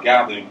can now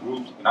gather in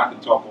groups and I can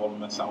talk all the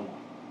mess I want.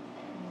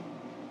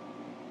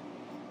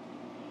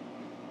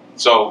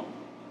 So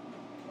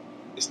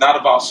it's not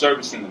about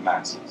servicing the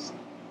masses.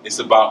 It's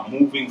about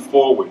moving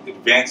forward,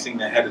 advancing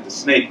the head of the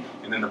snake,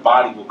 and then the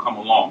body will come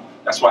along.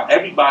 That's why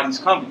everybody's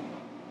coming.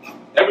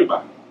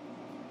 Everybody.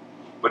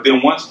 But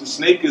then once the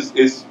snake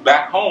is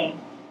back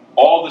home,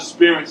 all the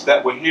spirits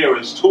that were here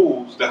as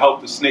tools to help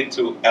the snake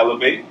to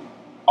elevate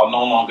are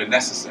no longer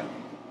necessary.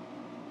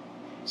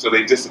 So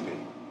they dissipate.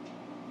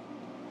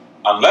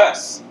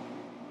 Unless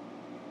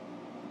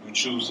you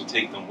choose to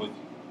take them with you.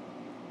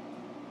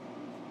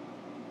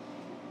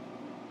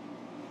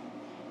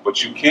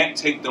 But you can't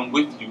take them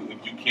with you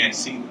if you can't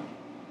see them.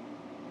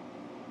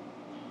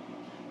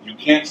 You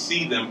can't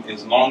see them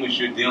as long as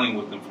you're dealing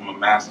with them from a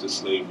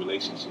master-slave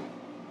relationship.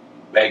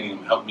 Begging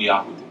them, help me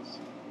out with this.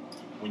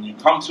 When you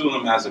come to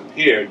them as a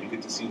pair, you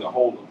get to see the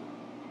whole of them.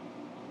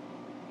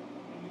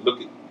 When you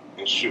look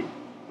at Shu,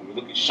 when you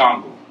look at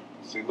Shango,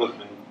 you say, look,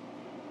 man,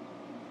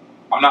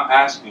 I'm not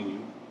asking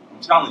you,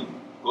 I'm telling you,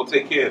 go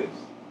take care of this.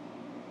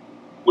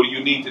 What do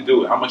you need to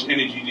do it? How much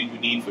energy do you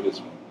need for this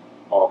one?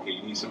 Oh, okay,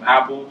 you need some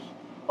apples.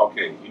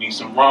 Okay, you need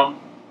some rum.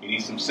 You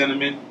need some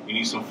cinnamon. You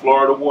need some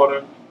Florida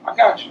water. I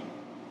got you.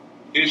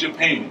 Here's your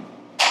payment.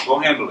 Go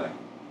handle that.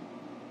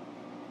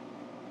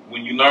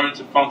 When you learn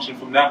to function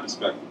from that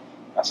perspective,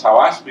 that's how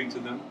I speak to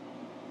them.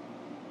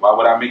 Why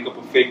would I make up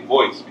a fake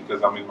voice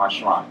because I'm in my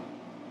shrine?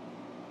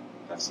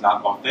 That's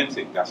not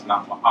authentic. That's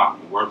not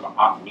ma'at. The word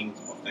ma'at means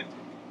authentic.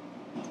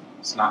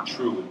 It's not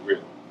true and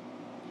real.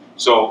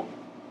 So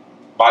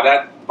by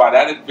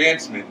that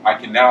advancement, I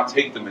can now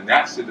take them, and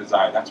that's the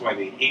desire. That's why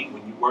they hate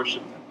when you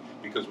worship them.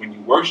 Because when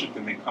you worship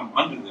them and come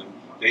under them,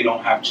 they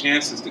don't have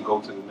chances to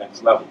go to the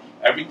next level.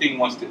 Everything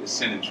wants to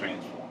ascend and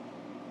transform.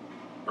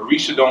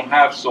 Orisha don't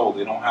have soul.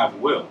 They don't have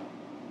will.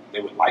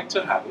 They would like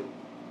to have it,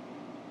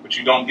 but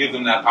you don't give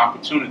them that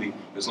opportunity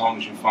as long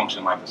as you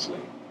function like a slave.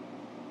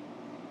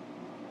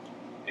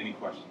 Any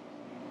questions?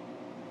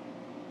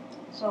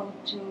 So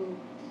to,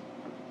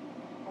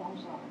 oh, I'm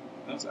sorry.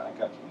 That's I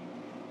got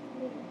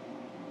you.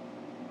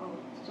 Oh,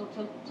 so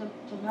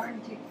to learn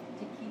to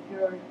keep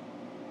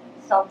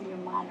yourself and your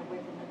mind away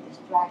from the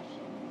distractions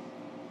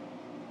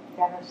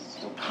that are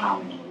so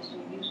common and we're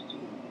so used to,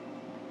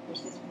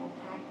 there's just more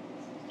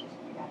practice. It's just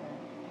you gotta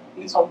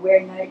be aware.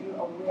 Now that you're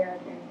aware,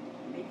 then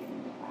make it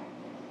into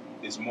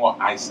practice. It's more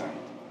eyesight.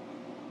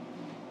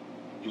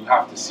 You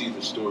have to see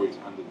the stories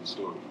under the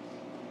stories.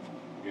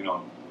 You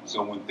know,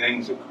 so when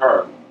things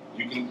occur,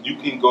 you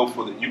can go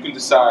for you can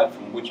decide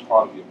from which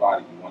part of your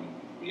body you want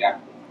to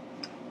react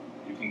with.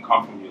 You can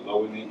come from your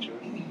lower nature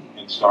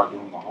and start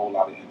doing a whole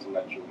lot of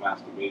intellectual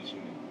masturbation,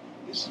 and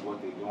this is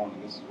what they're doing,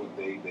 and this is what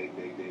the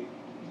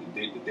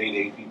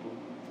day people,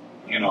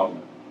 you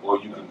know, or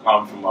you can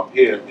come from up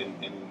here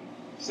and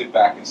sit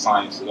back and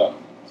science it up.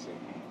 So,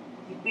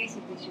 you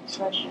basically should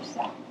trust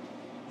yourself,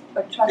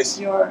 or trust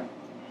your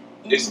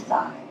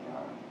inside.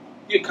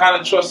 You kind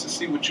of trust to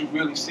see what you're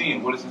really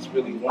seeing. What is this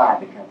really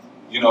about? Yeah, because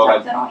you know,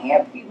 sometimes I don't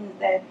have feelings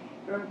that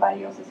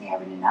everybody else is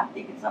having, and I'm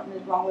thinking something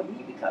is wrong with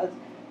me because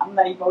I'm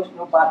not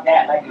emotional about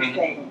that, like you're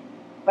saying.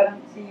 But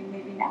I'm seeing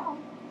maybe now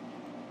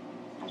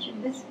I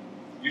should listen.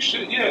 You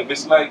should, yeah. If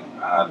it's like,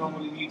 I don't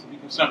really need to be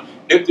concerned.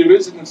 If there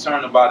is a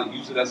concern about it,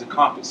 use it as a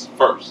compass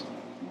first.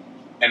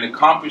 And the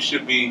compass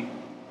should be,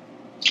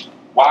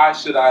 why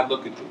should I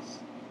look at this?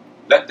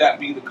 Let that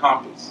be the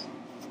compass.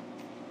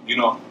 You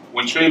know,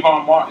 when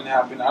Trayvon Martin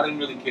happened, I didn't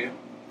really care.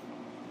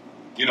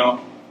 You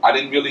know, I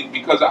didn't really,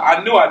 because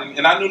I knew I didn't,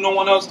 and I knew no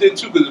one else did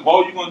too, because if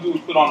all you're going to do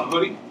is put on a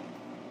hoodie,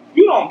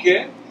 you don't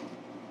care.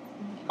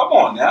 Come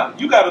on now.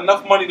 You got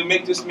enough money to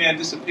make this man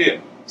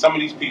disappear, some of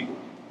these people.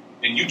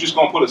 And you just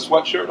going to put a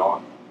sweatshirt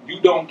on?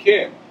 You don't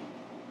care.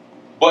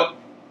 But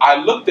I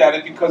looked at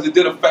it because it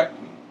did affect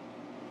me.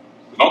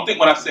 So don't think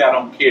when I say I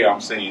don't care,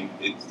 I'm saying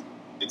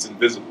it's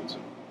invisible to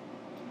me.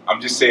 I'm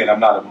just saying I'm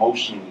not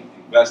emotionally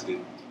invested,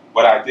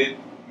 but I did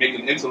make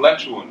an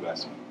intellectual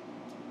investment.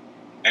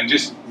 And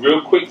just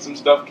real quick, some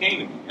stuff came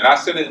to me. And I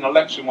said it in a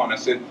lecture one. I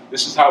said,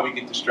 this is how we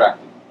get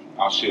distracted.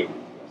 I'll share it with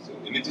you. I said,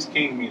 and it just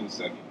came to me in a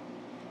second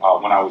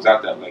when I was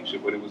at that lecture,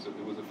 but it was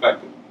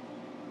effective.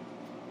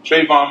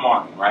 Trayvon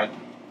Martin, right?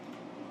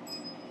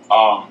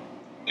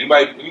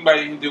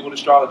 Anybody who deal with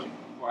astrology?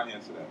 Before I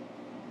answer that.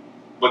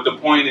 But the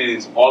point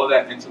is, all of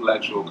that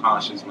intellectual,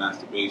 conscious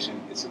masturbation,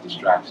 it's a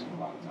distraction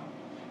a lot of times.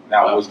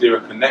 Now, was there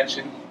a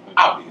connection?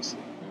 Obviously.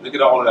 Look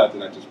at all of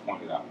that I just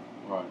pointed out.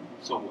 Right.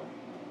 So what?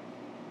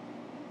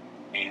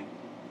 And?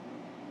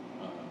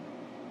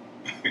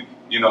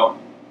 You know?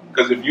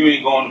 Because if you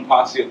ain't going to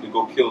posse up to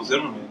go kill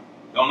Zimmerman,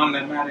 don't none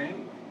of that matter anyway.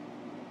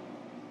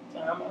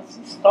 Time I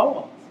see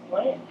stars,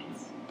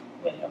 plants,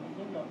 whatever,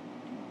 you know.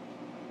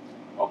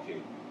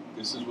 Okay,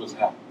 this is what's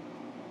happening.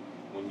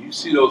 when you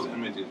see those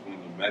images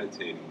when you're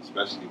meditating,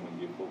 especially when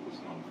you're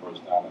focusing on the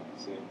first eye, like I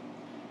said,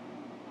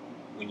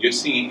 when you're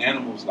seeing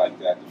animals like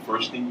that, the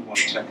first thing you want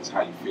to check is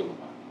how you feel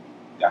about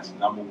it. That's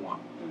number one.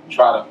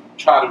 Try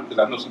to, because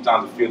I know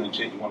sometimes the feeling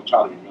change. You want to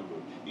try to remember,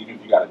 even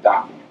if you got a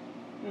document.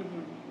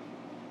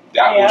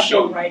 That will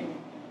show.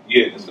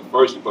 Yeah, that's the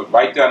first. But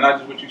write down not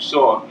just what you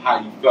saw, how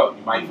you felt.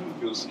 You might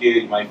feel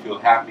scared. You might feel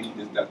happy.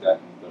 This, that, and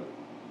the third.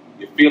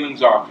 Your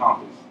feelings are a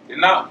compass. They're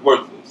not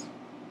worthless.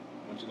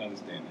 I want you to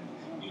understand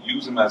that. You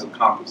use them as a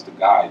compass to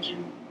guide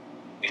you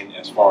in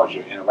as far as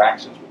your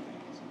interactions with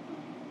things.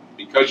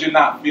 Because you're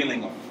not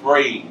feeling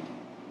afraid,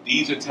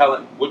 these are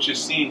telling, what you're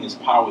seeing is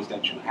powers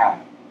that you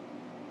have.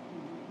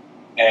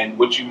 And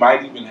what you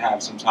might even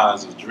have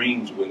sometimes is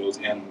dreams where those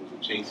animals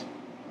are chasing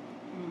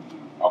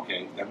you.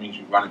 Okay, that means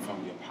you're running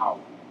from your power.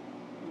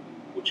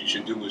 What you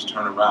should do is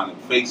turn around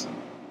and face them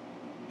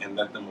and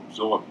let them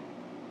absorb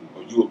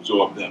you, or you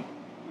absorb them.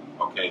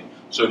 Okay,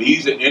 so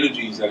these are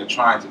energies that are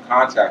trying to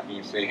contact you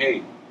and say,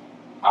 hey,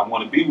 I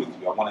want to be with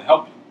you, I want to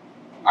help you.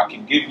 I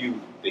can give you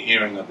the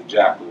hearing of the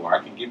jackal, or I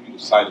can give you the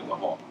sight of the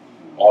hawk.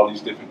 All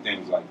these different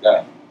things like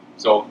that.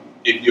 So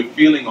if you're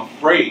feeling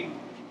afraid,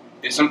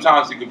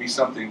 sometimes it could be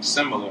something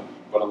similar,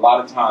 but a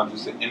lot of times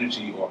it's an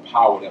energy or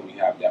power that we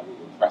have that we're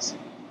repressing.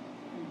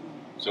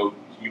 So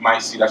you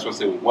might see, that's what I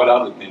say, well, what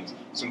other things?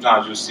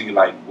 Sometimes you'll see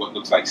like what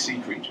looks like sea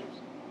creatures,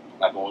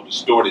 like all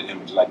distorted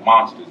images, like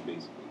monsters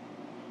basically.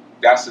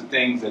 That's the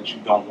things that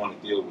you don't want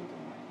to deal with.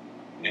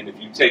 And if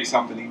you take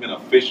something, even a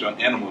fish or an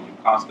animal, and you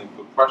constantly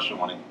put pressure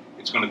on it,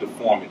 it's going to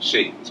deform its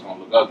shape. It's going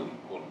to look ugly,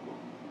 quote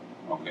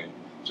unquote. Okay,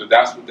 so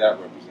that's what that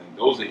represents.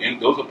 Those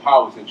are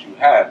powers that you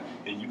have,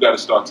 and you got to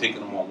start taking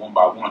them on one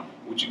by one.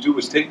 What you do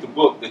is take the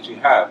book that you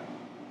have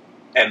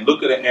and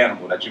look at an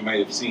animal that you may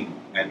have seen.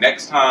 And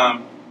next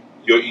time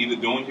you're either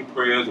doing your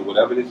prayers or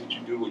whatever it is that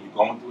you do, or you're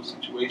going through a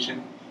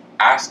situation,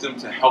 ask them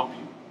to help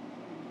you.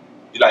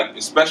 Like,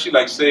 especially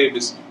like, say if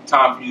it's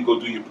time for you to go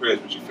do your prayers,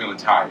 but you're feeling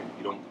tired,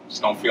 you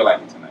just don't feel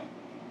like it tonight.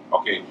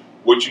 Okay,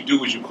 what you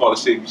do is you call it,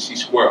 say if you see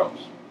squirrels,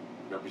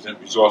 represent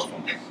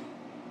resourcefulness.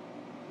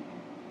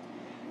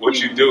 What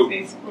you do?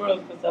 See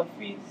squirrels because I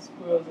feed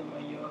squirrels in my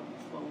yard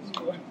before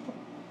squirrels.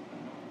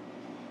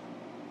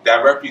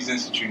 That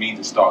represents that you need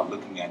to start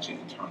looking at your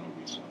internal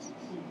resources.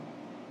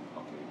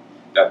 Okay,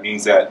 that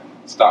means that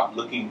stop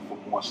looking for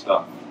more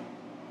stuff.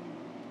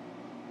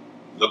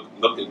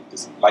 Look at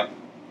this, like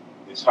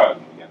it's her.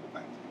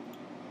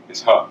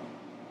 It's her.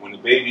 When the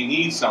baby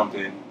needs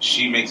something,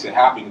 she makes it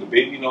happen. The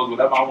baby knows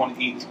whatever I want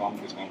to eat, it's going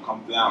to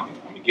come down here.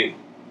 I'm going to get it.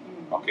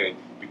 Okay?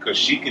 Because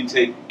she can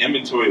take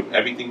inventory of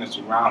everything that's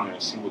around her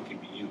and see what can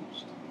be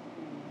used.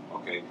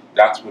 Okay?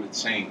 That's what it's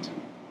saying to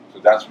you. So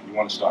that's what you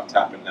want to start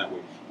tapping that way.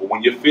 But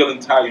when you're feeling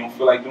tired, you don't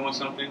feel like doing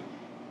something,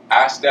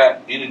 ask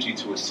that energy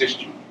to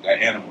assist you,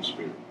 that animal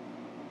spirit.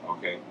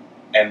 Okay?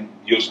 And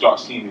you'll start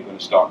seeing you're going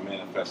to start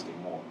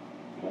manifesting more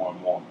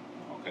and more.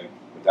 Okay?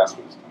 But that's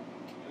what it's doing.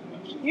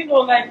 You know,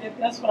 like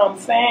that's what I'm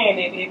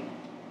saying.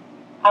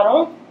 I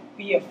don't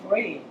be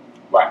afraid.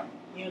 Right.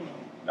 You know.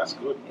 That's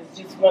good. It's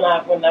just when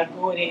I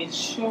go there, it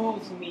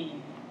shows me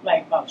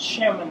like about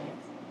shamanism,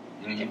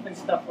 different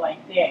stuff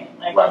like that.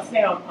 Like I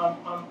say, I'm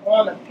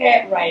on a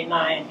path right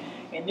now,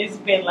 and it's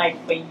been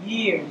like for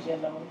years, you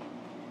know.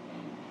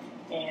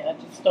 And I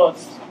just start,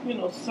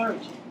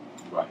 searching.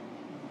 Right.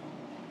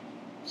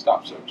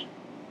 Stop searching.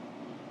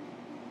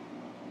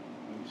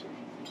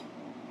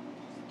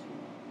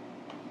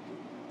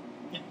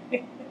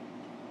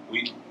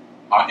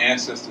 Our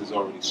ancestors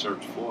already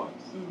searched for us.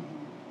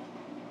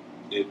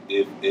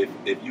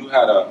 If you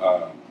had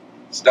a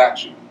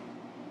statue,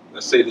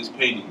 let's say this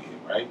painting here,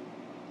 right?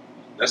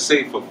 Let's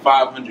say for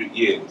 500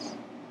 years,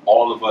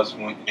 all of us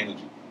went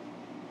energy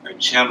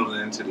and channeled it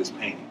into this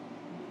painting.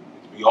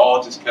 We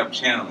all just kept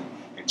channeling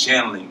and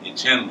channeling and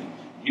channeling.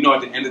 You know,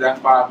 at the end of that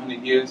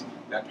 500 years,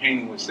 that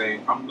painting would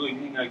say, I'm good,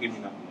 you ain't got to give me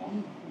nothing more.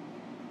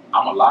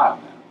 I'm alive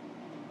now.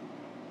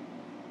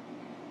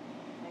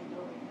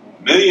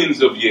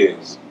 Millions of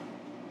years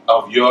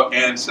of your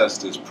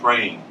ancestors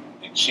praying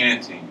and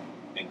chanting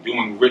and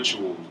doing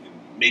rituals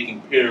and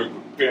making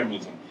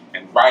pyramids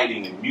and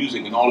writing and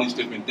music and all these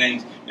different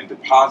things and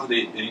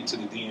deposited it into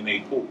the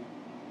DNA pool.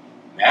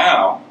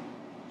 Now,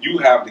 you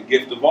have the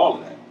gift of all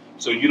of that.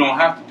 So you don't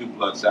have to do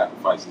blood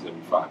sacrifices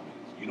every 5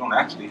 minutes. You don't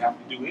actually have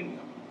to do any of it.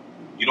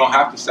 You don't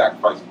have to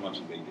sacrifice as much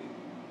as they did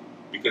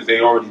because they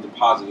already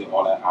deposited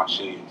all that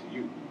ashe into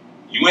you.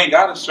 You ain't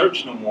got to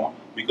search no more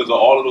because of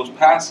all of those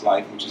past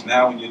life, which is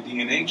now in your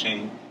DNA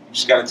chain. You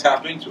just got to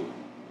tap into it.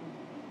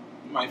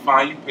 You might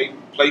find you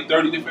play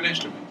 30 different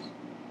instruments.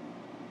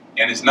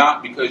 And it's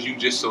not because you're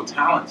just so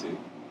talented.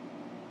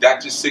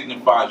 That just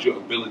signifies your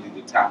ability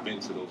to tap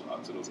into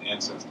those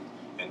ancestors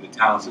and the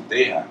talents that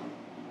they have.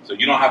 So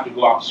you don't have to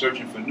go out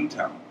searching for new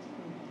talents.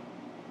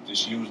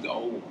 Just use the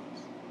old ones.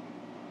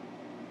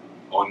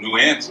 Or new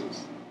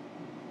answers.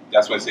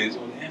 That's why I say, the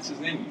answer's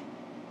in you.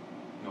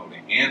 No, the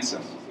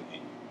ancestors are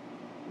in you.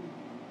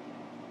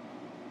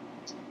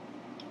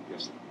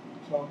 Yes, sir.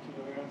 Talk to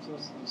your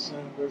ancestors the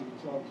same way you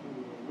talk to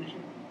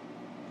Orisha?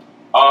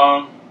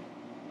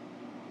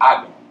 I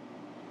don't.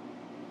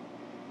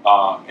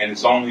 And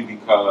it's only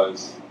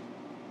because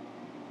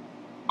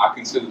I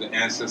consider the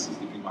ancestors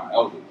to be my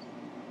elders.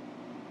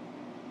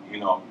 You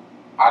know,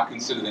 I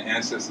consider the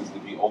ancestors to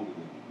be older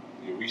than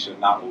me. The Orisha are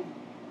not older.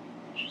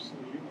 So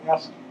you're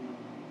asking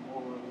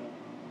for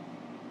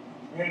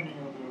the commanding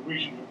of the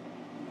Orisha,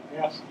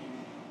 you're asking.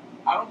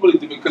 I don't really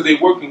do it because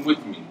they're working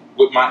with me.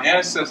 With my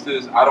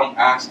ancestors, I don't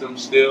ask them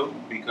still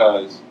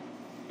because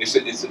it's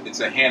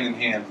a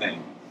hand-in-hand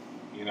thing.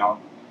 You know?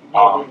 You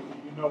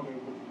know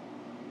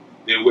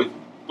They're with me.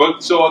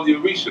 But so are the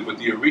Orisha, but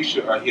the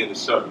Orisha are here to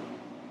serve.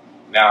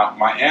 Now,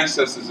 my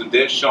ancestors, if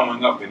they're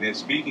showing up and they're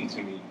speaking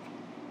to me,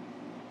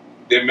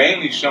 they're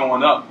mainly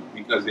showing up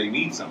because they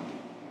need something.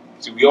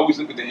 See, we always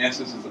look at the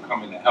ancestors that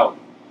come in to help.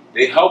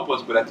 They help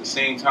us, but at the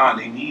same time,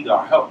 they need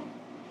our help.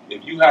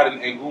 If you had an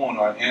Egun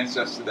or an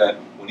ancestor that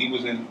when he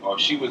was in or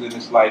she was in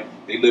this life,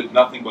 they lived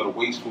nothing but a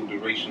wasteful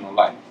duration of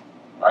life,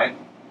 right?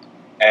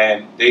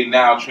 And they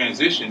now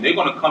transition, they're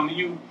going to come to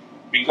you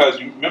because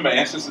you remember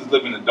ancestors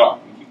live in the dark.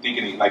 You keep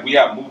thinking like we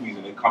have movies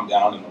and they come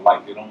down in the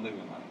light. They don't live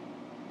in light.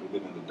 They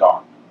live in the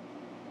dark.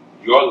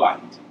 Your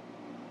light.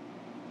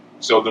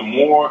 So the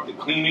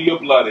cleaner your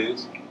blood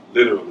is,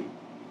 literally,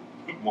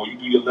 the more you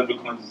do your liver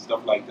cleanses and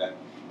stuff like that,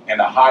 and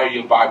the higher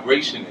your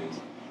vibration is,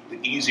 the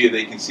easier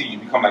they can see. You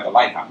become like a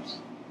lighthouse.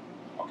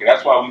 Okay,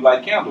 that's why we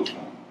light candles for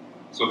them.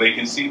 So they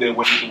can see their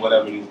way to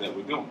whatever it is that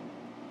we're doing.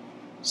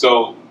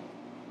 So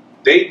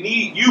they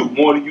need you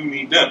more than you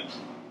need them.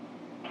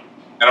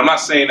 And I'm not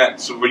saying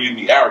that so where you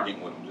be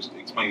arrogant with them, just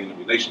explaining the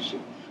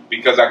relationship.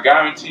 Because I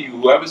guarantee you,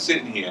 whoever's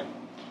sitting here,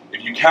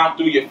 if you count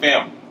through your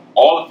family,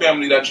 all the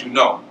family that you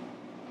know,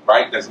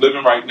 right, that's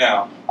living right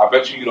now, I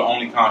bet you're the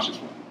only conscious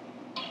one.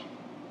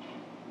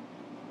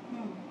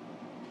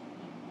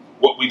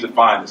 What we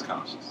define as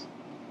conscious.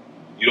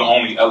 You're the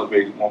only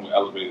elevated one with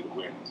elevated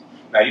awareness.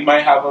 Now, you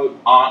might have an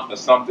aunt or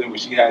something where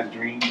she has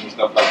dreams and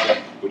stuff like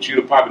that, but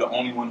you're probably the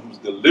only one who's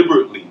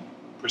deliberately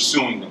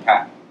pursuing the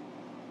path.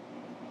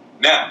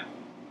 Now,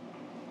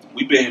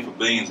 we've been here for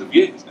billions of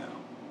years now,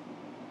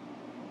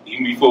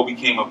 even before we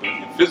came up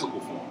in physical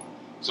form.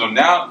 So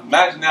now,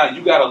 imagine now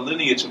you got a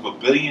lineage of 1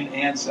 billion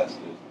ancestors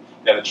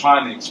that are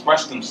trying to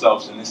express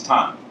themselves in this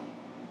time.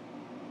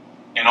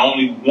 And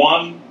only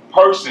one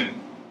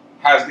person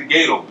has the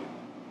gate open.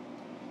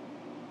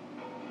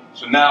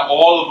 So now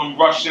all of them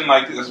rush in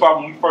like this. That's why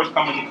when we first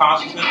come into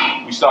consciousness,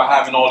 we start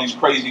having all these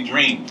crazy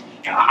dreams.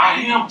 And I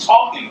hear them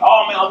talking.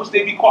 Oh man, I wish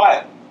they'd be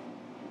quiet.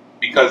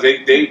 Because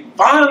they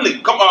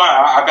finally, come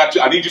on, I got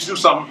you. I need you to do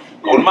something.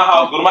 Go to my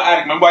house, go to my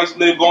attic. Remember I used to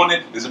live going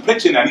there? There's a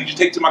picture in there. I need you to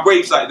take to my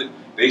gravesite.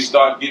 They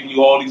start giving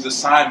you all these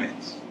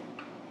assignments.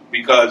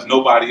 Because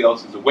nobody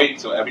else is awake,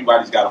 so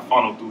everybody's got to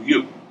funnel through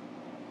you.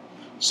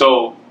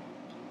 So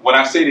when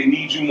I say they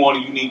need you more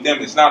than you need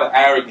them, it's not an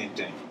arrogant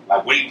thing.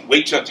 Like,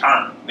 wait your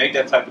turn. Make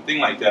that type of thing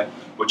like that.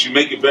 But you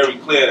make it very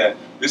clear that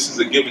this is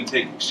a give and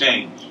take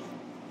exchange.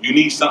 You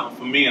need something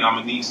from me and I'm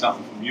going to need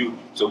something from you.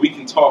 So we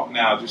can talk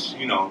now just,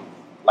 you know,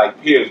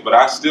 like peers. But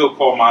I still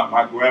call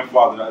my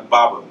grandfather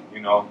Baba, you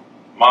know,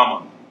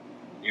 Mama.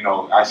 You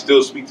know, I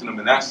still speak to them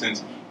in that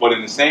sense. But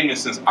in the same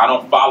instance, I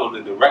don't follow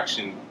the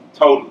direction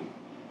totally.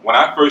 When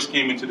I first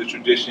came into the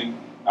tradition,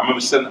 I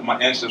remember sitting at my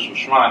ancestral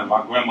shrine and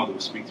my grandmother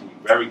would speak to me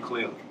very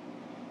clearly.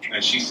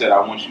 And she said,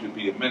 I want you to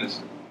be a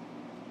minister.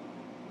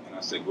 And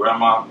I said,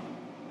 Grandma,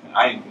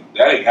 that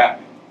ain't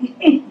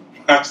happening.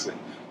 I said,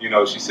 you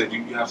know, she said,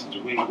 you have such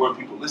a way where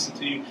people listen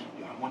to you.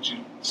 I want you,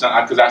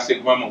 because I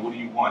said, Grandma, what do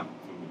you want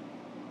from me?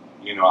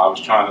 You know, I was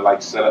trying to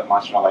like set up my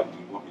shrine, like, do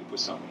you want me to put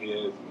something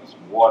here,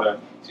 some water?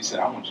 She said,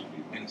 I want you to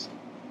be a minister.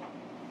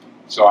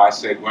 So I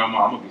said,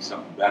 Grandma, I'm going to be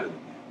something better than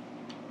that.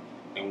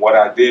 And what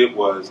I did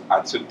was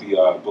I took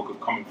the book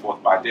of Coming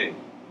Forth by Day,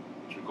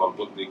 which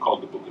they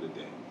called the Book of the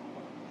Day.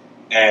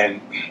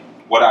 And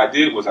what I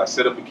did was I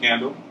set up a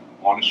candle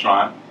on the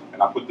shrine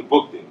and I put the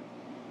book there.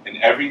 And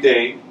every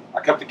day I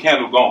kept the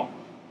candle going.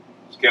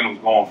 This candle was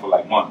going for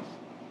like months.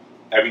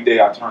 Every day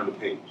I turned the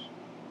page.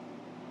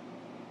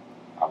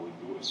 I would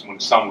do it when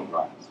the sun would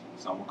rise.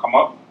 The sun would come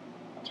up,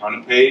 I turn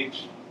the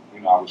page,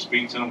 you know, I would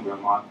speak to them,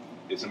 Grandma.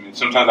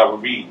 Sometimes I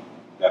would read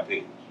that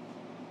page,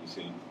 you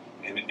see.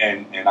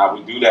 And I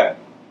would do that.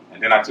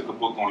 And then I took a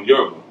book on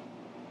Yoruba.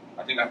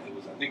 I think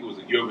it was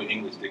a Yoruba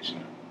English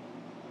dictionary.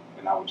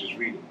 And I would just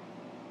read it,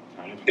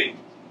 turn the pages,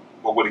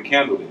 but with a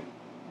candle there.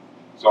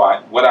 So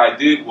what I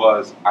did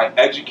was I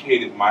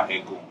educated my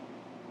Egun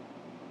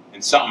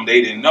in something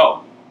they didn't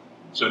know.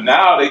 So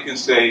now they can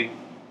say,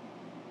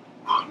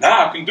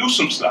 now I can do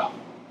some stuff,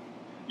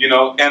 you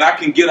know, and I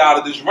can get out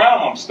of this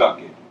realm I'm stuck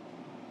in.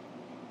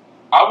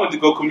 I went to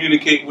go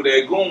communicate with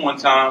Egun one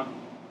time,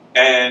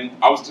 and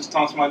I was just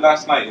telling somebody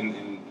last night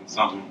in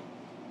something,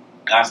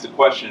 asked a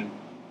question,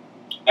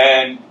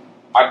 and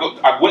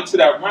I went to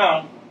that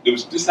realm.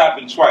 This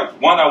happened twice.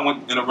 One, I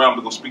went in a realm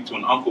to go speak to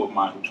an uncle of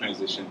mine who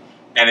transitioned,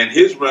 and in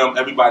his realm,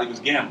 everybody was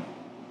gambling.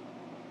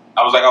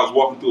 I was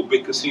walking through a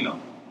big casino.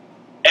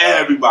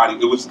 Everybody,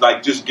 it was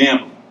like just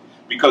gambling.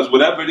 Because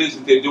whatever it is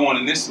that they're doing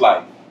in this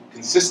life,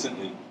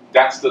 consistently,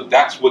 that's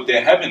what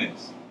their heaven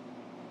is.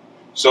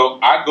 So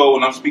I go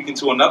and I'm speaking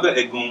to another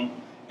Egun,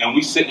 and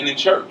we sitting in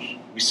church.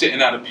 We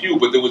sitting at a pew,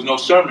 but there was no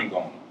sermon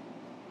going on.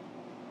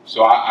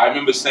 So I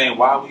remember saying,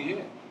 why are we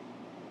here?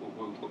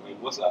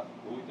 What's up?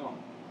 What are we doing?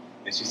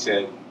 And she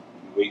said,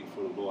 we're waiting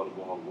for the Lord of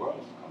all the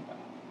worlds to come back.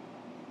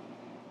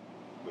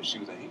 But she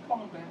was like, he's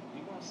coming back.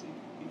 You're going to see.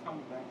 He's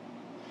coming back.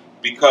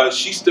 Because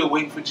she's still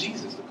waiting for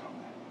Jesus to come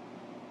back.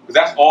 Because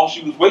that's all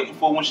she was waiting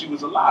for when she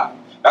was alive.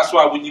 That's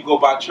why when you go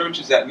by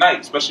churches at night,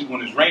 especially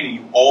when it's raining,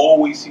 you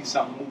always see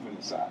something moving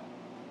inside.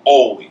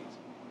 Always.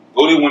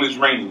 Go there when it's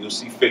raining, you'll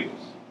see figures.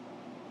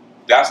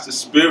 That's the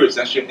spirits,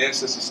 that's your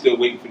ancestors still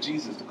waiting for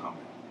Jesus to come back.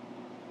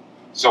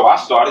 So I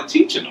started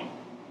teaching them.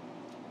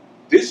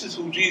 This is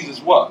who Jesus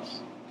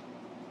was.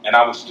 And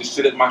I would just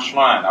sit at my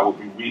shrine. I would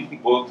be reading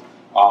books.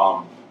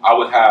 I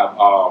would have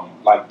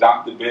like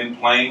Dr. Ben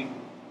playing.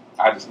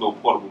 I had this little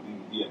portable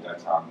DVD at that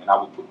time. And I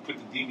would put the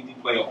DVD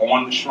player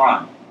on the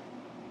shrine.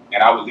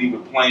 And I would leave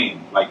it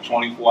playing like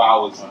 24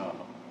 hours. Wow.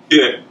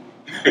 Yeah.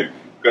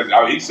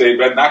 Because he'd say,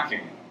 better not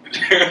can.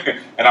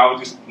 And I would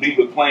just leave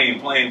it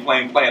playing.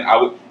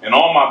 And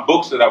all my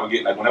books that I would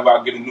get, like whenever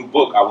I get a new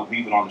book, I would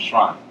leave it on the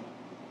shrine.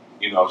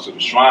 You know, so the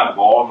shrine of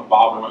all the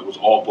Bible, it was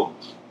all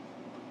books.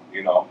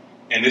 You know,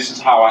 and this is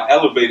how I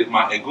elevated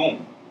my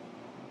ogun.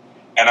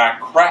 And I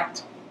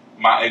cracked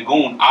my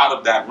ogun out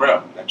of that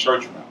realm, that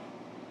church realm.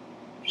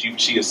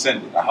 She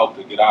ascended. I helped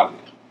her get out of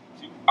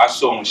it. I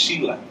saw when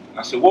she left. And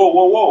I said,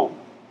 whoa.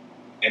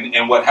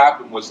 And what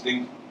happened was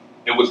it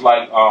was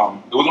like, it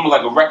was almost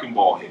like a wrecking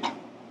ball hit.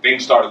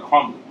 Things started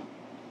crumbling.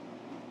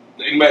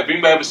 Have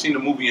anybody ever seen the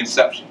movie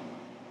Inception?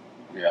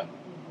 Yeah.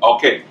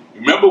 Okay.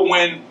 Remember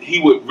when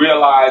he would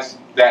realize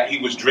that he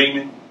was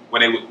dreaming?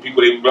 When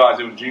people realized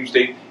they were in a dream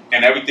state,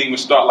 and everything would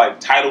start like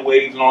tidal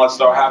waves and all that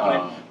start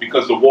happening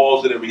because the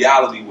walls of their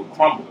reality would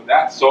crumble.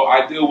 So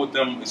I deal with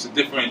them. It's a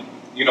different,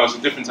 it's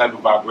a different type of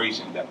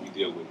vibration that we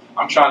deal with.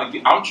 I'm trying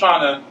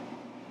to.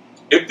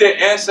 If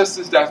they're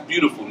ancestors, that's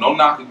beautiful. No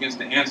knock against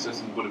the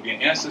ancestors, but if your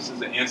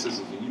ancestors are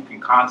ancestors and you can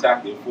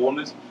contact their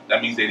fullness,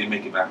 that means they didn't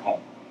make it back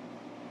home.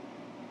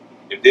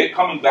 If they're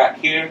coming back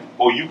here,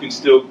 or you can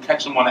still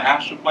catch them on the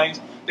astral planes,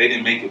 they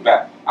didn't make it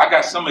back. I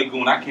got some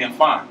ogun I can't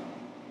find.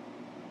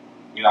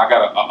 I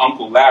got an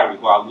Uncle Larry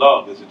who I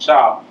loved as a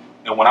child,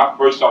 and when I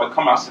first started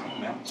coming, I said, oh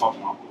man, I'm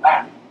talking to Uncle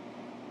Larry.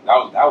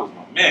 That was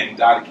my man. He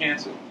died of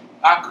cancer.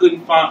 I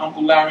couldn't find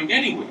Uncle Larry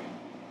anywhere.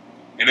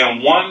 And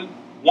then one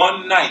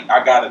night,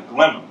 I got a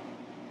glimmer,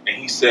 and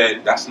he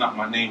said, that's not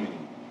my name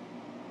anymore.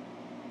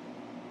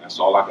 That's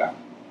all I got. I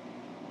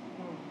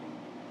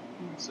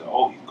said,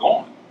 oh, he's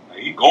gone. Like,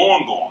 he's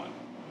gone.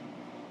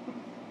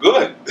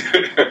 Good.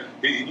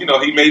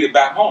 He made it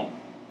back home.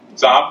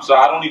 So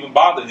I don't even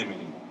bother him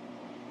anymore.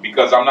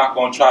 Because I'm not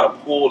going to try to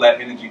pull that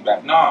energy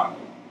back. Nah,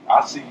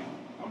 I see you.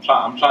 I'm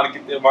trying to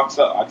get there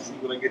myself. I can see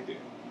when I get there.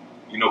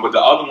 But the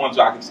other ones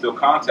I can still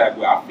contact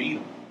with, I feed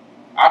them.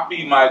 I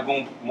feed my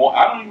ogun more.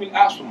 I don't even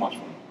ask for much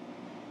from them.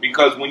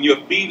 Because when you're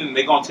feeding,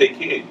 they're going to take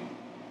care of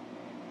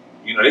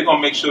you. They're going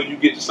to make sure you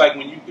get, just like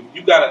if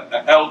you got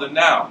an elder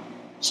now,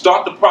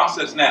 start the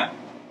process now.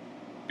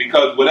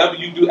 Because whatever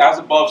you do as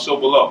above, so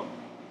below,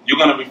 you're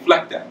going to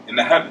reflect that in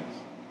the heavens.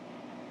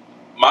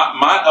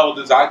 My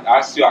elders, I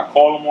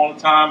call them all the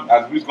time.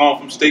 As we're going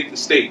from state to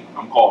state,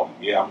 I'm calling.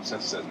 Yeah, I'm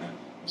such and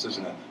such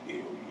now. Yeah,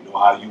 you know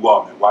how you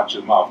are, man. Watch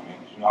your mouth, man.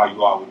 You know how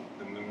you are with them,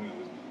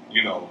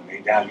 you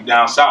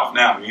down south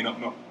now.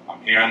 No,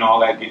 I'm hearing all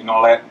that, getting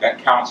all that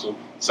counsel.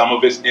 Some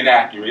of it's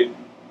inaccurate,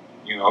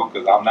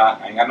 because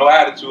I ain't got no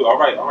attitude. All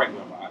right,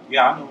 Grandma.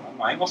 Yeah, I know.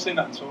 I ain't gonna say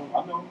nothing to him.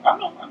 I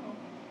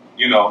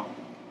know.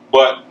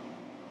 But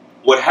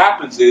what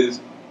happens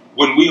is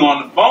when we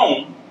on the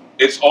phone,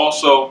 it's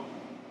also,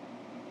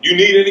 you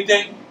need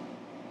anything?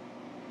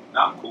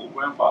 Nah, I'm cool,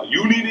 Grandpa.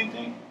 You need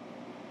anything?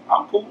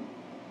 I'm cool.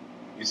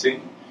 You see?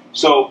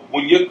 So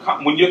when you're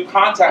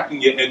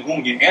contacting your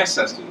ogun, your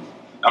ancestors,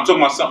 I'm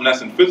talking about something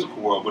that's in the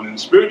physical world, but in the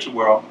spiritual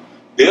world,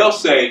 they'll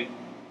say,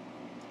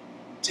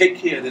 take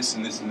care of this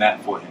and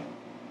that for him,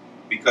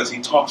 because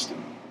he talks to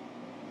me.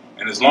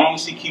 And as long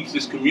as he keeps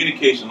this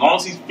communication, as long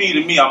as he's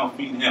feeding me, I'm gonna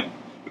feed him,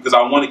 because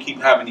I want to keep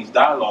having these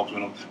dialogues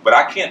with him.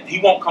 But he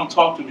won't come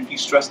talk to me if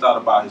he's stressed out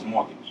about his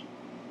mortgage.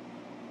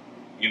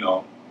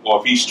 Or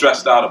if he's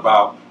stressed out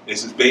about,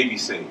 is his baby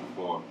safe,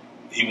 or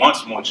he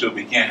wants more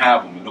children, he can't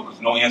have them, because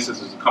no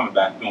ancestors are coming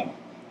back to him.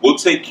 We'll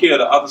take care of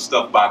the other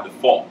stuff by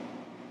default,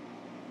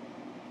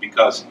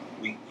 because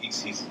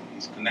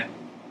he's connected.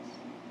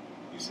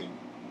 You see?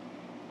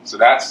 So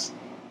that's,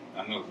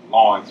 I know it's a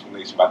long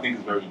explanation, but I think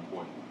it's very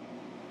important.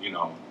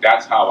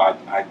 That's how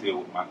I deal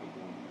with my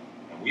ogun.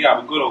 And we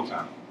have a good old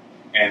time.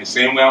 And the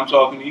same way I'm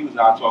talking to you is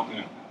how I talk to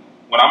him.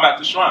 When I'm at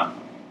the shrine,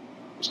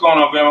 what's going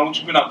on, Grandma? What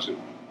you been up to?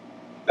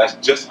 That's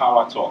just how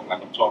I talk,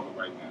 like I'm talking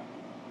right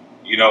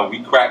now.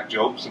 We crack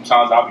jokes.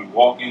 Sometimes I'll be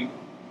walking,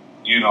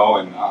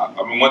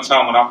 and one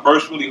time when I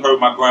first really heard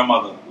my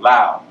grandmother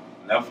loud,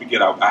 I'll never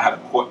forget, I had a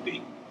court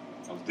date.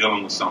 I was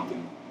dealing with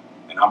something,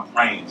 and I'm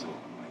praying to her.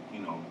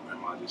 I'm like,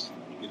 Grandma, just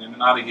let me get in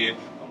and out of here.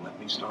 Don't let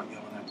me start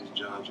yelling at this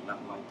judge or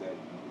nothing like that.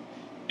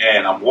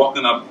 And I'm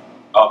walking up,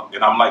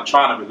 and I'm like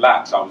trying to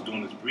relax. I was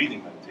doing this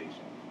breathing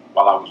meditation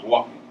while I was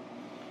walking.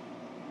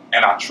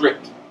 and I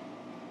tripped.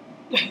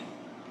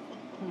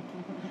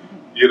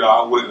 You know,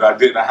 I went and I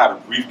did. I had a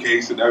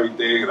briefcase and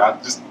everything, and I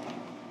just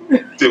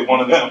did one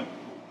of them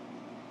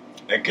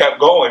and kept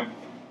going.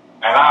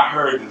 And I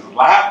heard this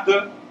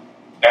laughter,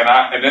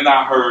 and then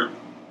I heard,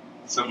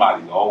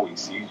 somebody always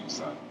sees you,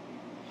 son.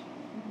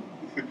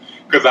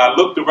 Because I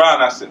looked around,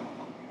 and I said,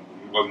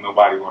 there wasn't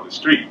nobody on the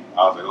street.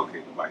 I was like,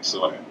 okay, nobody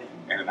saw that.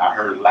 And then I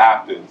heard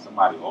laughter, and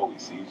somebody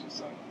always sees you,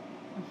 son.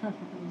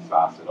 So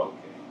I said,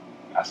 okay,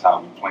 that's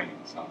how we playing,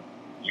 son.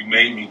 You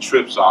made me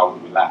trip so I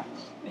would relax.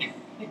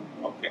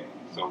 Okay,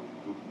 so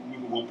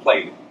we'll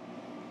play it.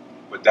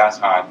 But that's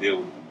how I deal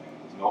with it, man.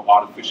 There's no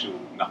artificial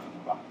nothing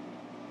about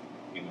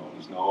it. You know,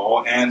 there's no,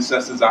 all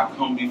ancestors I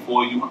come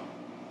before you.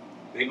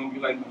 They gonna be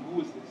like,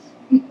 who is this?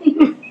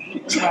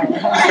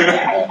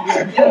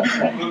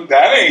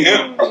 That ain't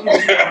him.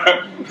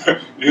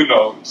 You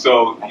know,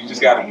 so you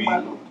just gotta be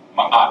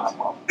ma'at.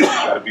 You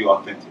gotta be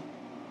authentic.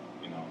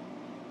 You know.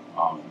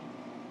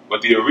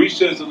 But the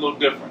Orisha is a little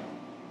different.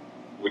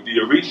 With the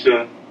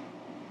Orisha,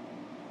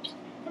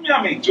 I mean,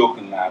 I may joke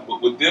and laugh,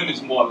 but with them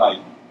it's more like,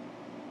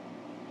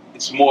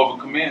 it's more of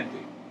a command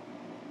thing.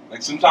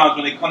 Like sometimes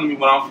when they come to me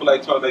when I don't feel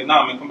like talking, like,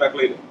 nah, man, come back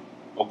later.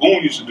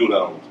 Ogun used to do that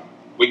all the time.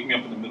 Wake me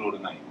up in the middle of the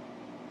night.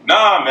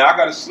 Nah, man, I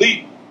gotta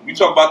sleep. We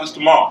talk about this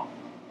tomorrow.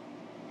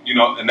 You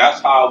know, and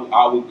that's how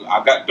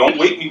don't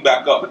wake me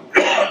back up.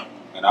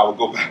 And I would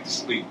go back to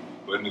sleep.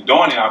 But in the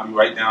dawning, I'll be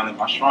right down in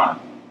my shrine,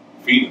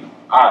 feeding them.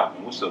 All right,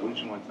 man, what's up? What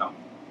did you want to tell me?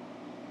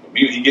 But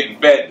me, he getting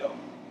fed, though.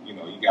 You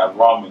know, you got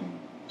rum and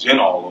gin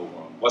all over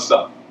him. What's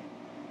up?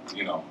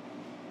 You know.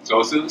 So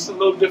it's a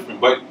little different.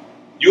 But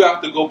you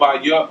have to go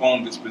by your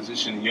own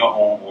disposition and your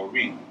own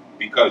Ori.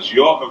 Because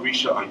your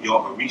Orisha are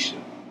your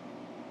Orisha.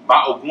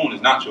 My Ogun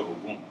is not your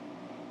Ogun.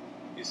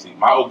 You see,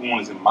 my Ogun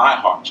is in my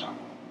heart chakra.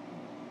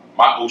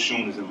 My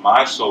Oshun is in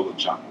my solar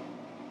chakra.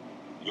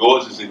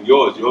 Yours is in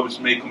yours. Yours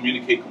may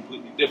communicate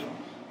completely different.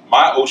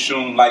 My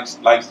Oshun likes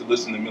to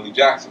listen to Millie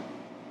Jackson.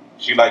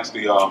 She likes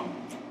the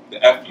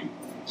FU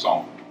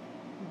song.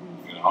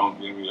 You know, I don't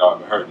think y'all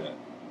ever heard that.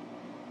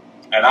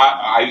 And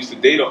I used to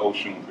date an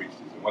Oshun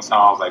priestess. And one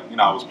time I was like, you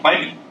know, I was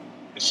playing,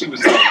 and she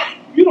was like,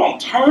 you don't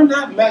turn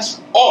that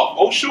mess off.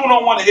 Oshun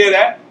don't want to hear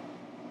that.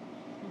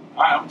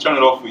 I'm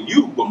turning it off for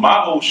you, but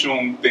my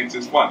Oshun thinks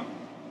it's funny.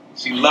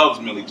 She loves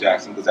Millie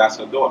Jackson because that's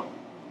her daughter.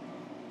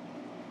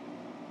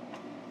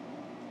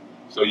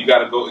 So you got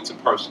to go, it's a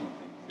personal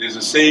thing. There's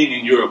a saying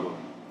in Yoruba,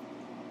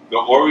 the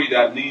Ori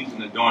that leaves in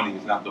the dawning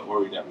is not the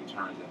Ori that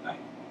returns at night.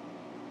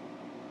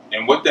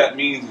 And what that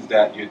means is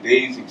that your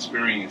day's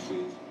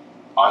experiences,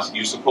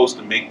 you're supposed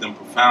to make them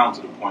profound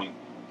to the point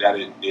that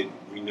it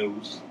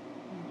renews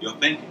your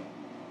thinking.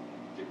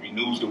 It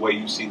renews the way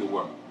you see the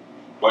world.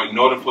 But in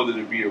order for there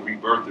to be a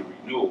rebirth and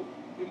renewal,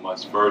 it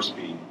must first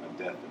be a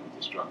death and a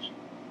destruction.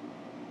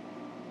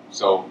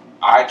 So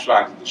I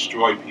try to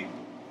destroy people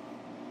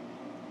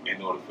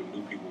in order for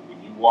new people.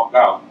 When you walk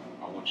out,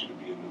 I want you to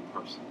be a new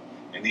person.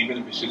 And even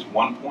if it's just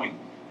one point,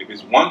 if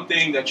it's one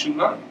thing that you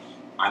learned,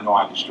 I know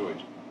I destroyed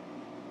you.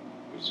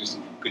 It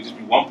could just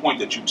be one point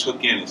that you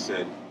took in and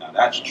said, now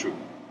that's true.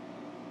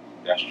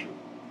 That's true.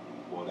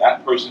 Well,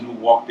 that person who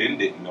walked in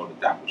didn't know that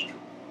that was true.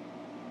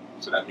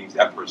 So that means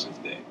that person's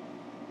dead.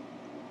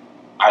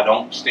 I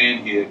don't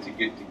stand here to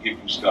give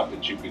you stuff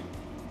that you could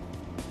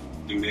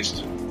do this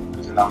to,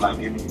 because then I'm not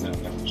giving you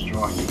nothing, that's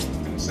destroying you.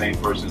 And the same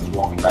person is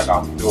walking back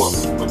out the door,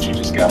 but you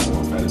just got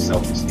more better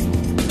self-esteem.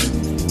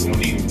 You don't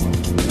need anyone.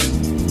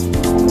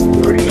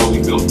 We already know we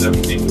built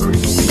everything. We already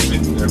know we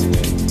invented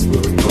everything. We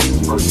already know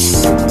this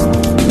person.